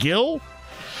 JJ, Eddie Gill.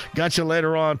 Got you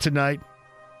later on tonight.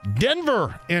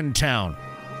 Denver in town.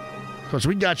 Of course,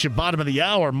 we got you bottom of the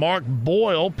hour. Mark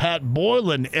Boyle, Pat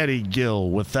Boylan, Eddie Gill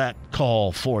with that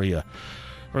call for you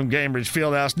from Gainbridge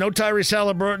Fieldhouse. No Tyrese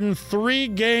Halliburton. 3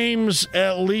 games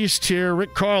at least here.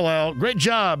 Rick Carlisle. Great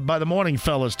job by the morning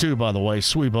fellas, too, by the way.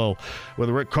 Swebo with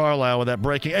Rick Carlisle with that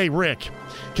breaking. Hey, Rick,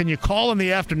 can you call in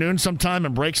the afternoon sometime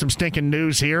and break some stinking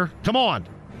news here? Come on.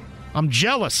 I'm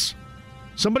jealous.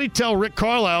 Somebody tell Rick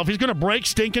Carlisle if he's going to break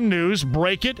stinking news,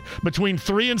 break it between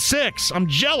 3 and 6. I'm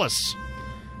jealous.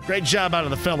 Great job out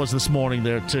of the fellas this morning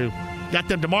there, too. Got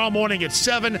them tomorrow morning at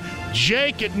 7.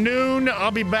 Jake at noon. I'll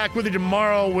be back with you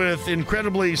tomorrow with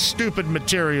incredibly stupid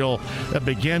material that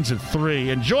begins at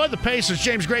 3. Enjoy the Pacers.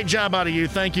 James, great job out of you.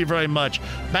 Thank you very much.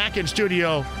 Back in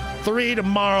Studio 3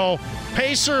 tomorrow.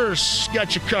 Pacers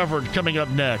got you covered coming up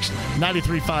next.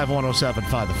 93.5,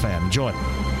 107.5 The Fan. Enjoy.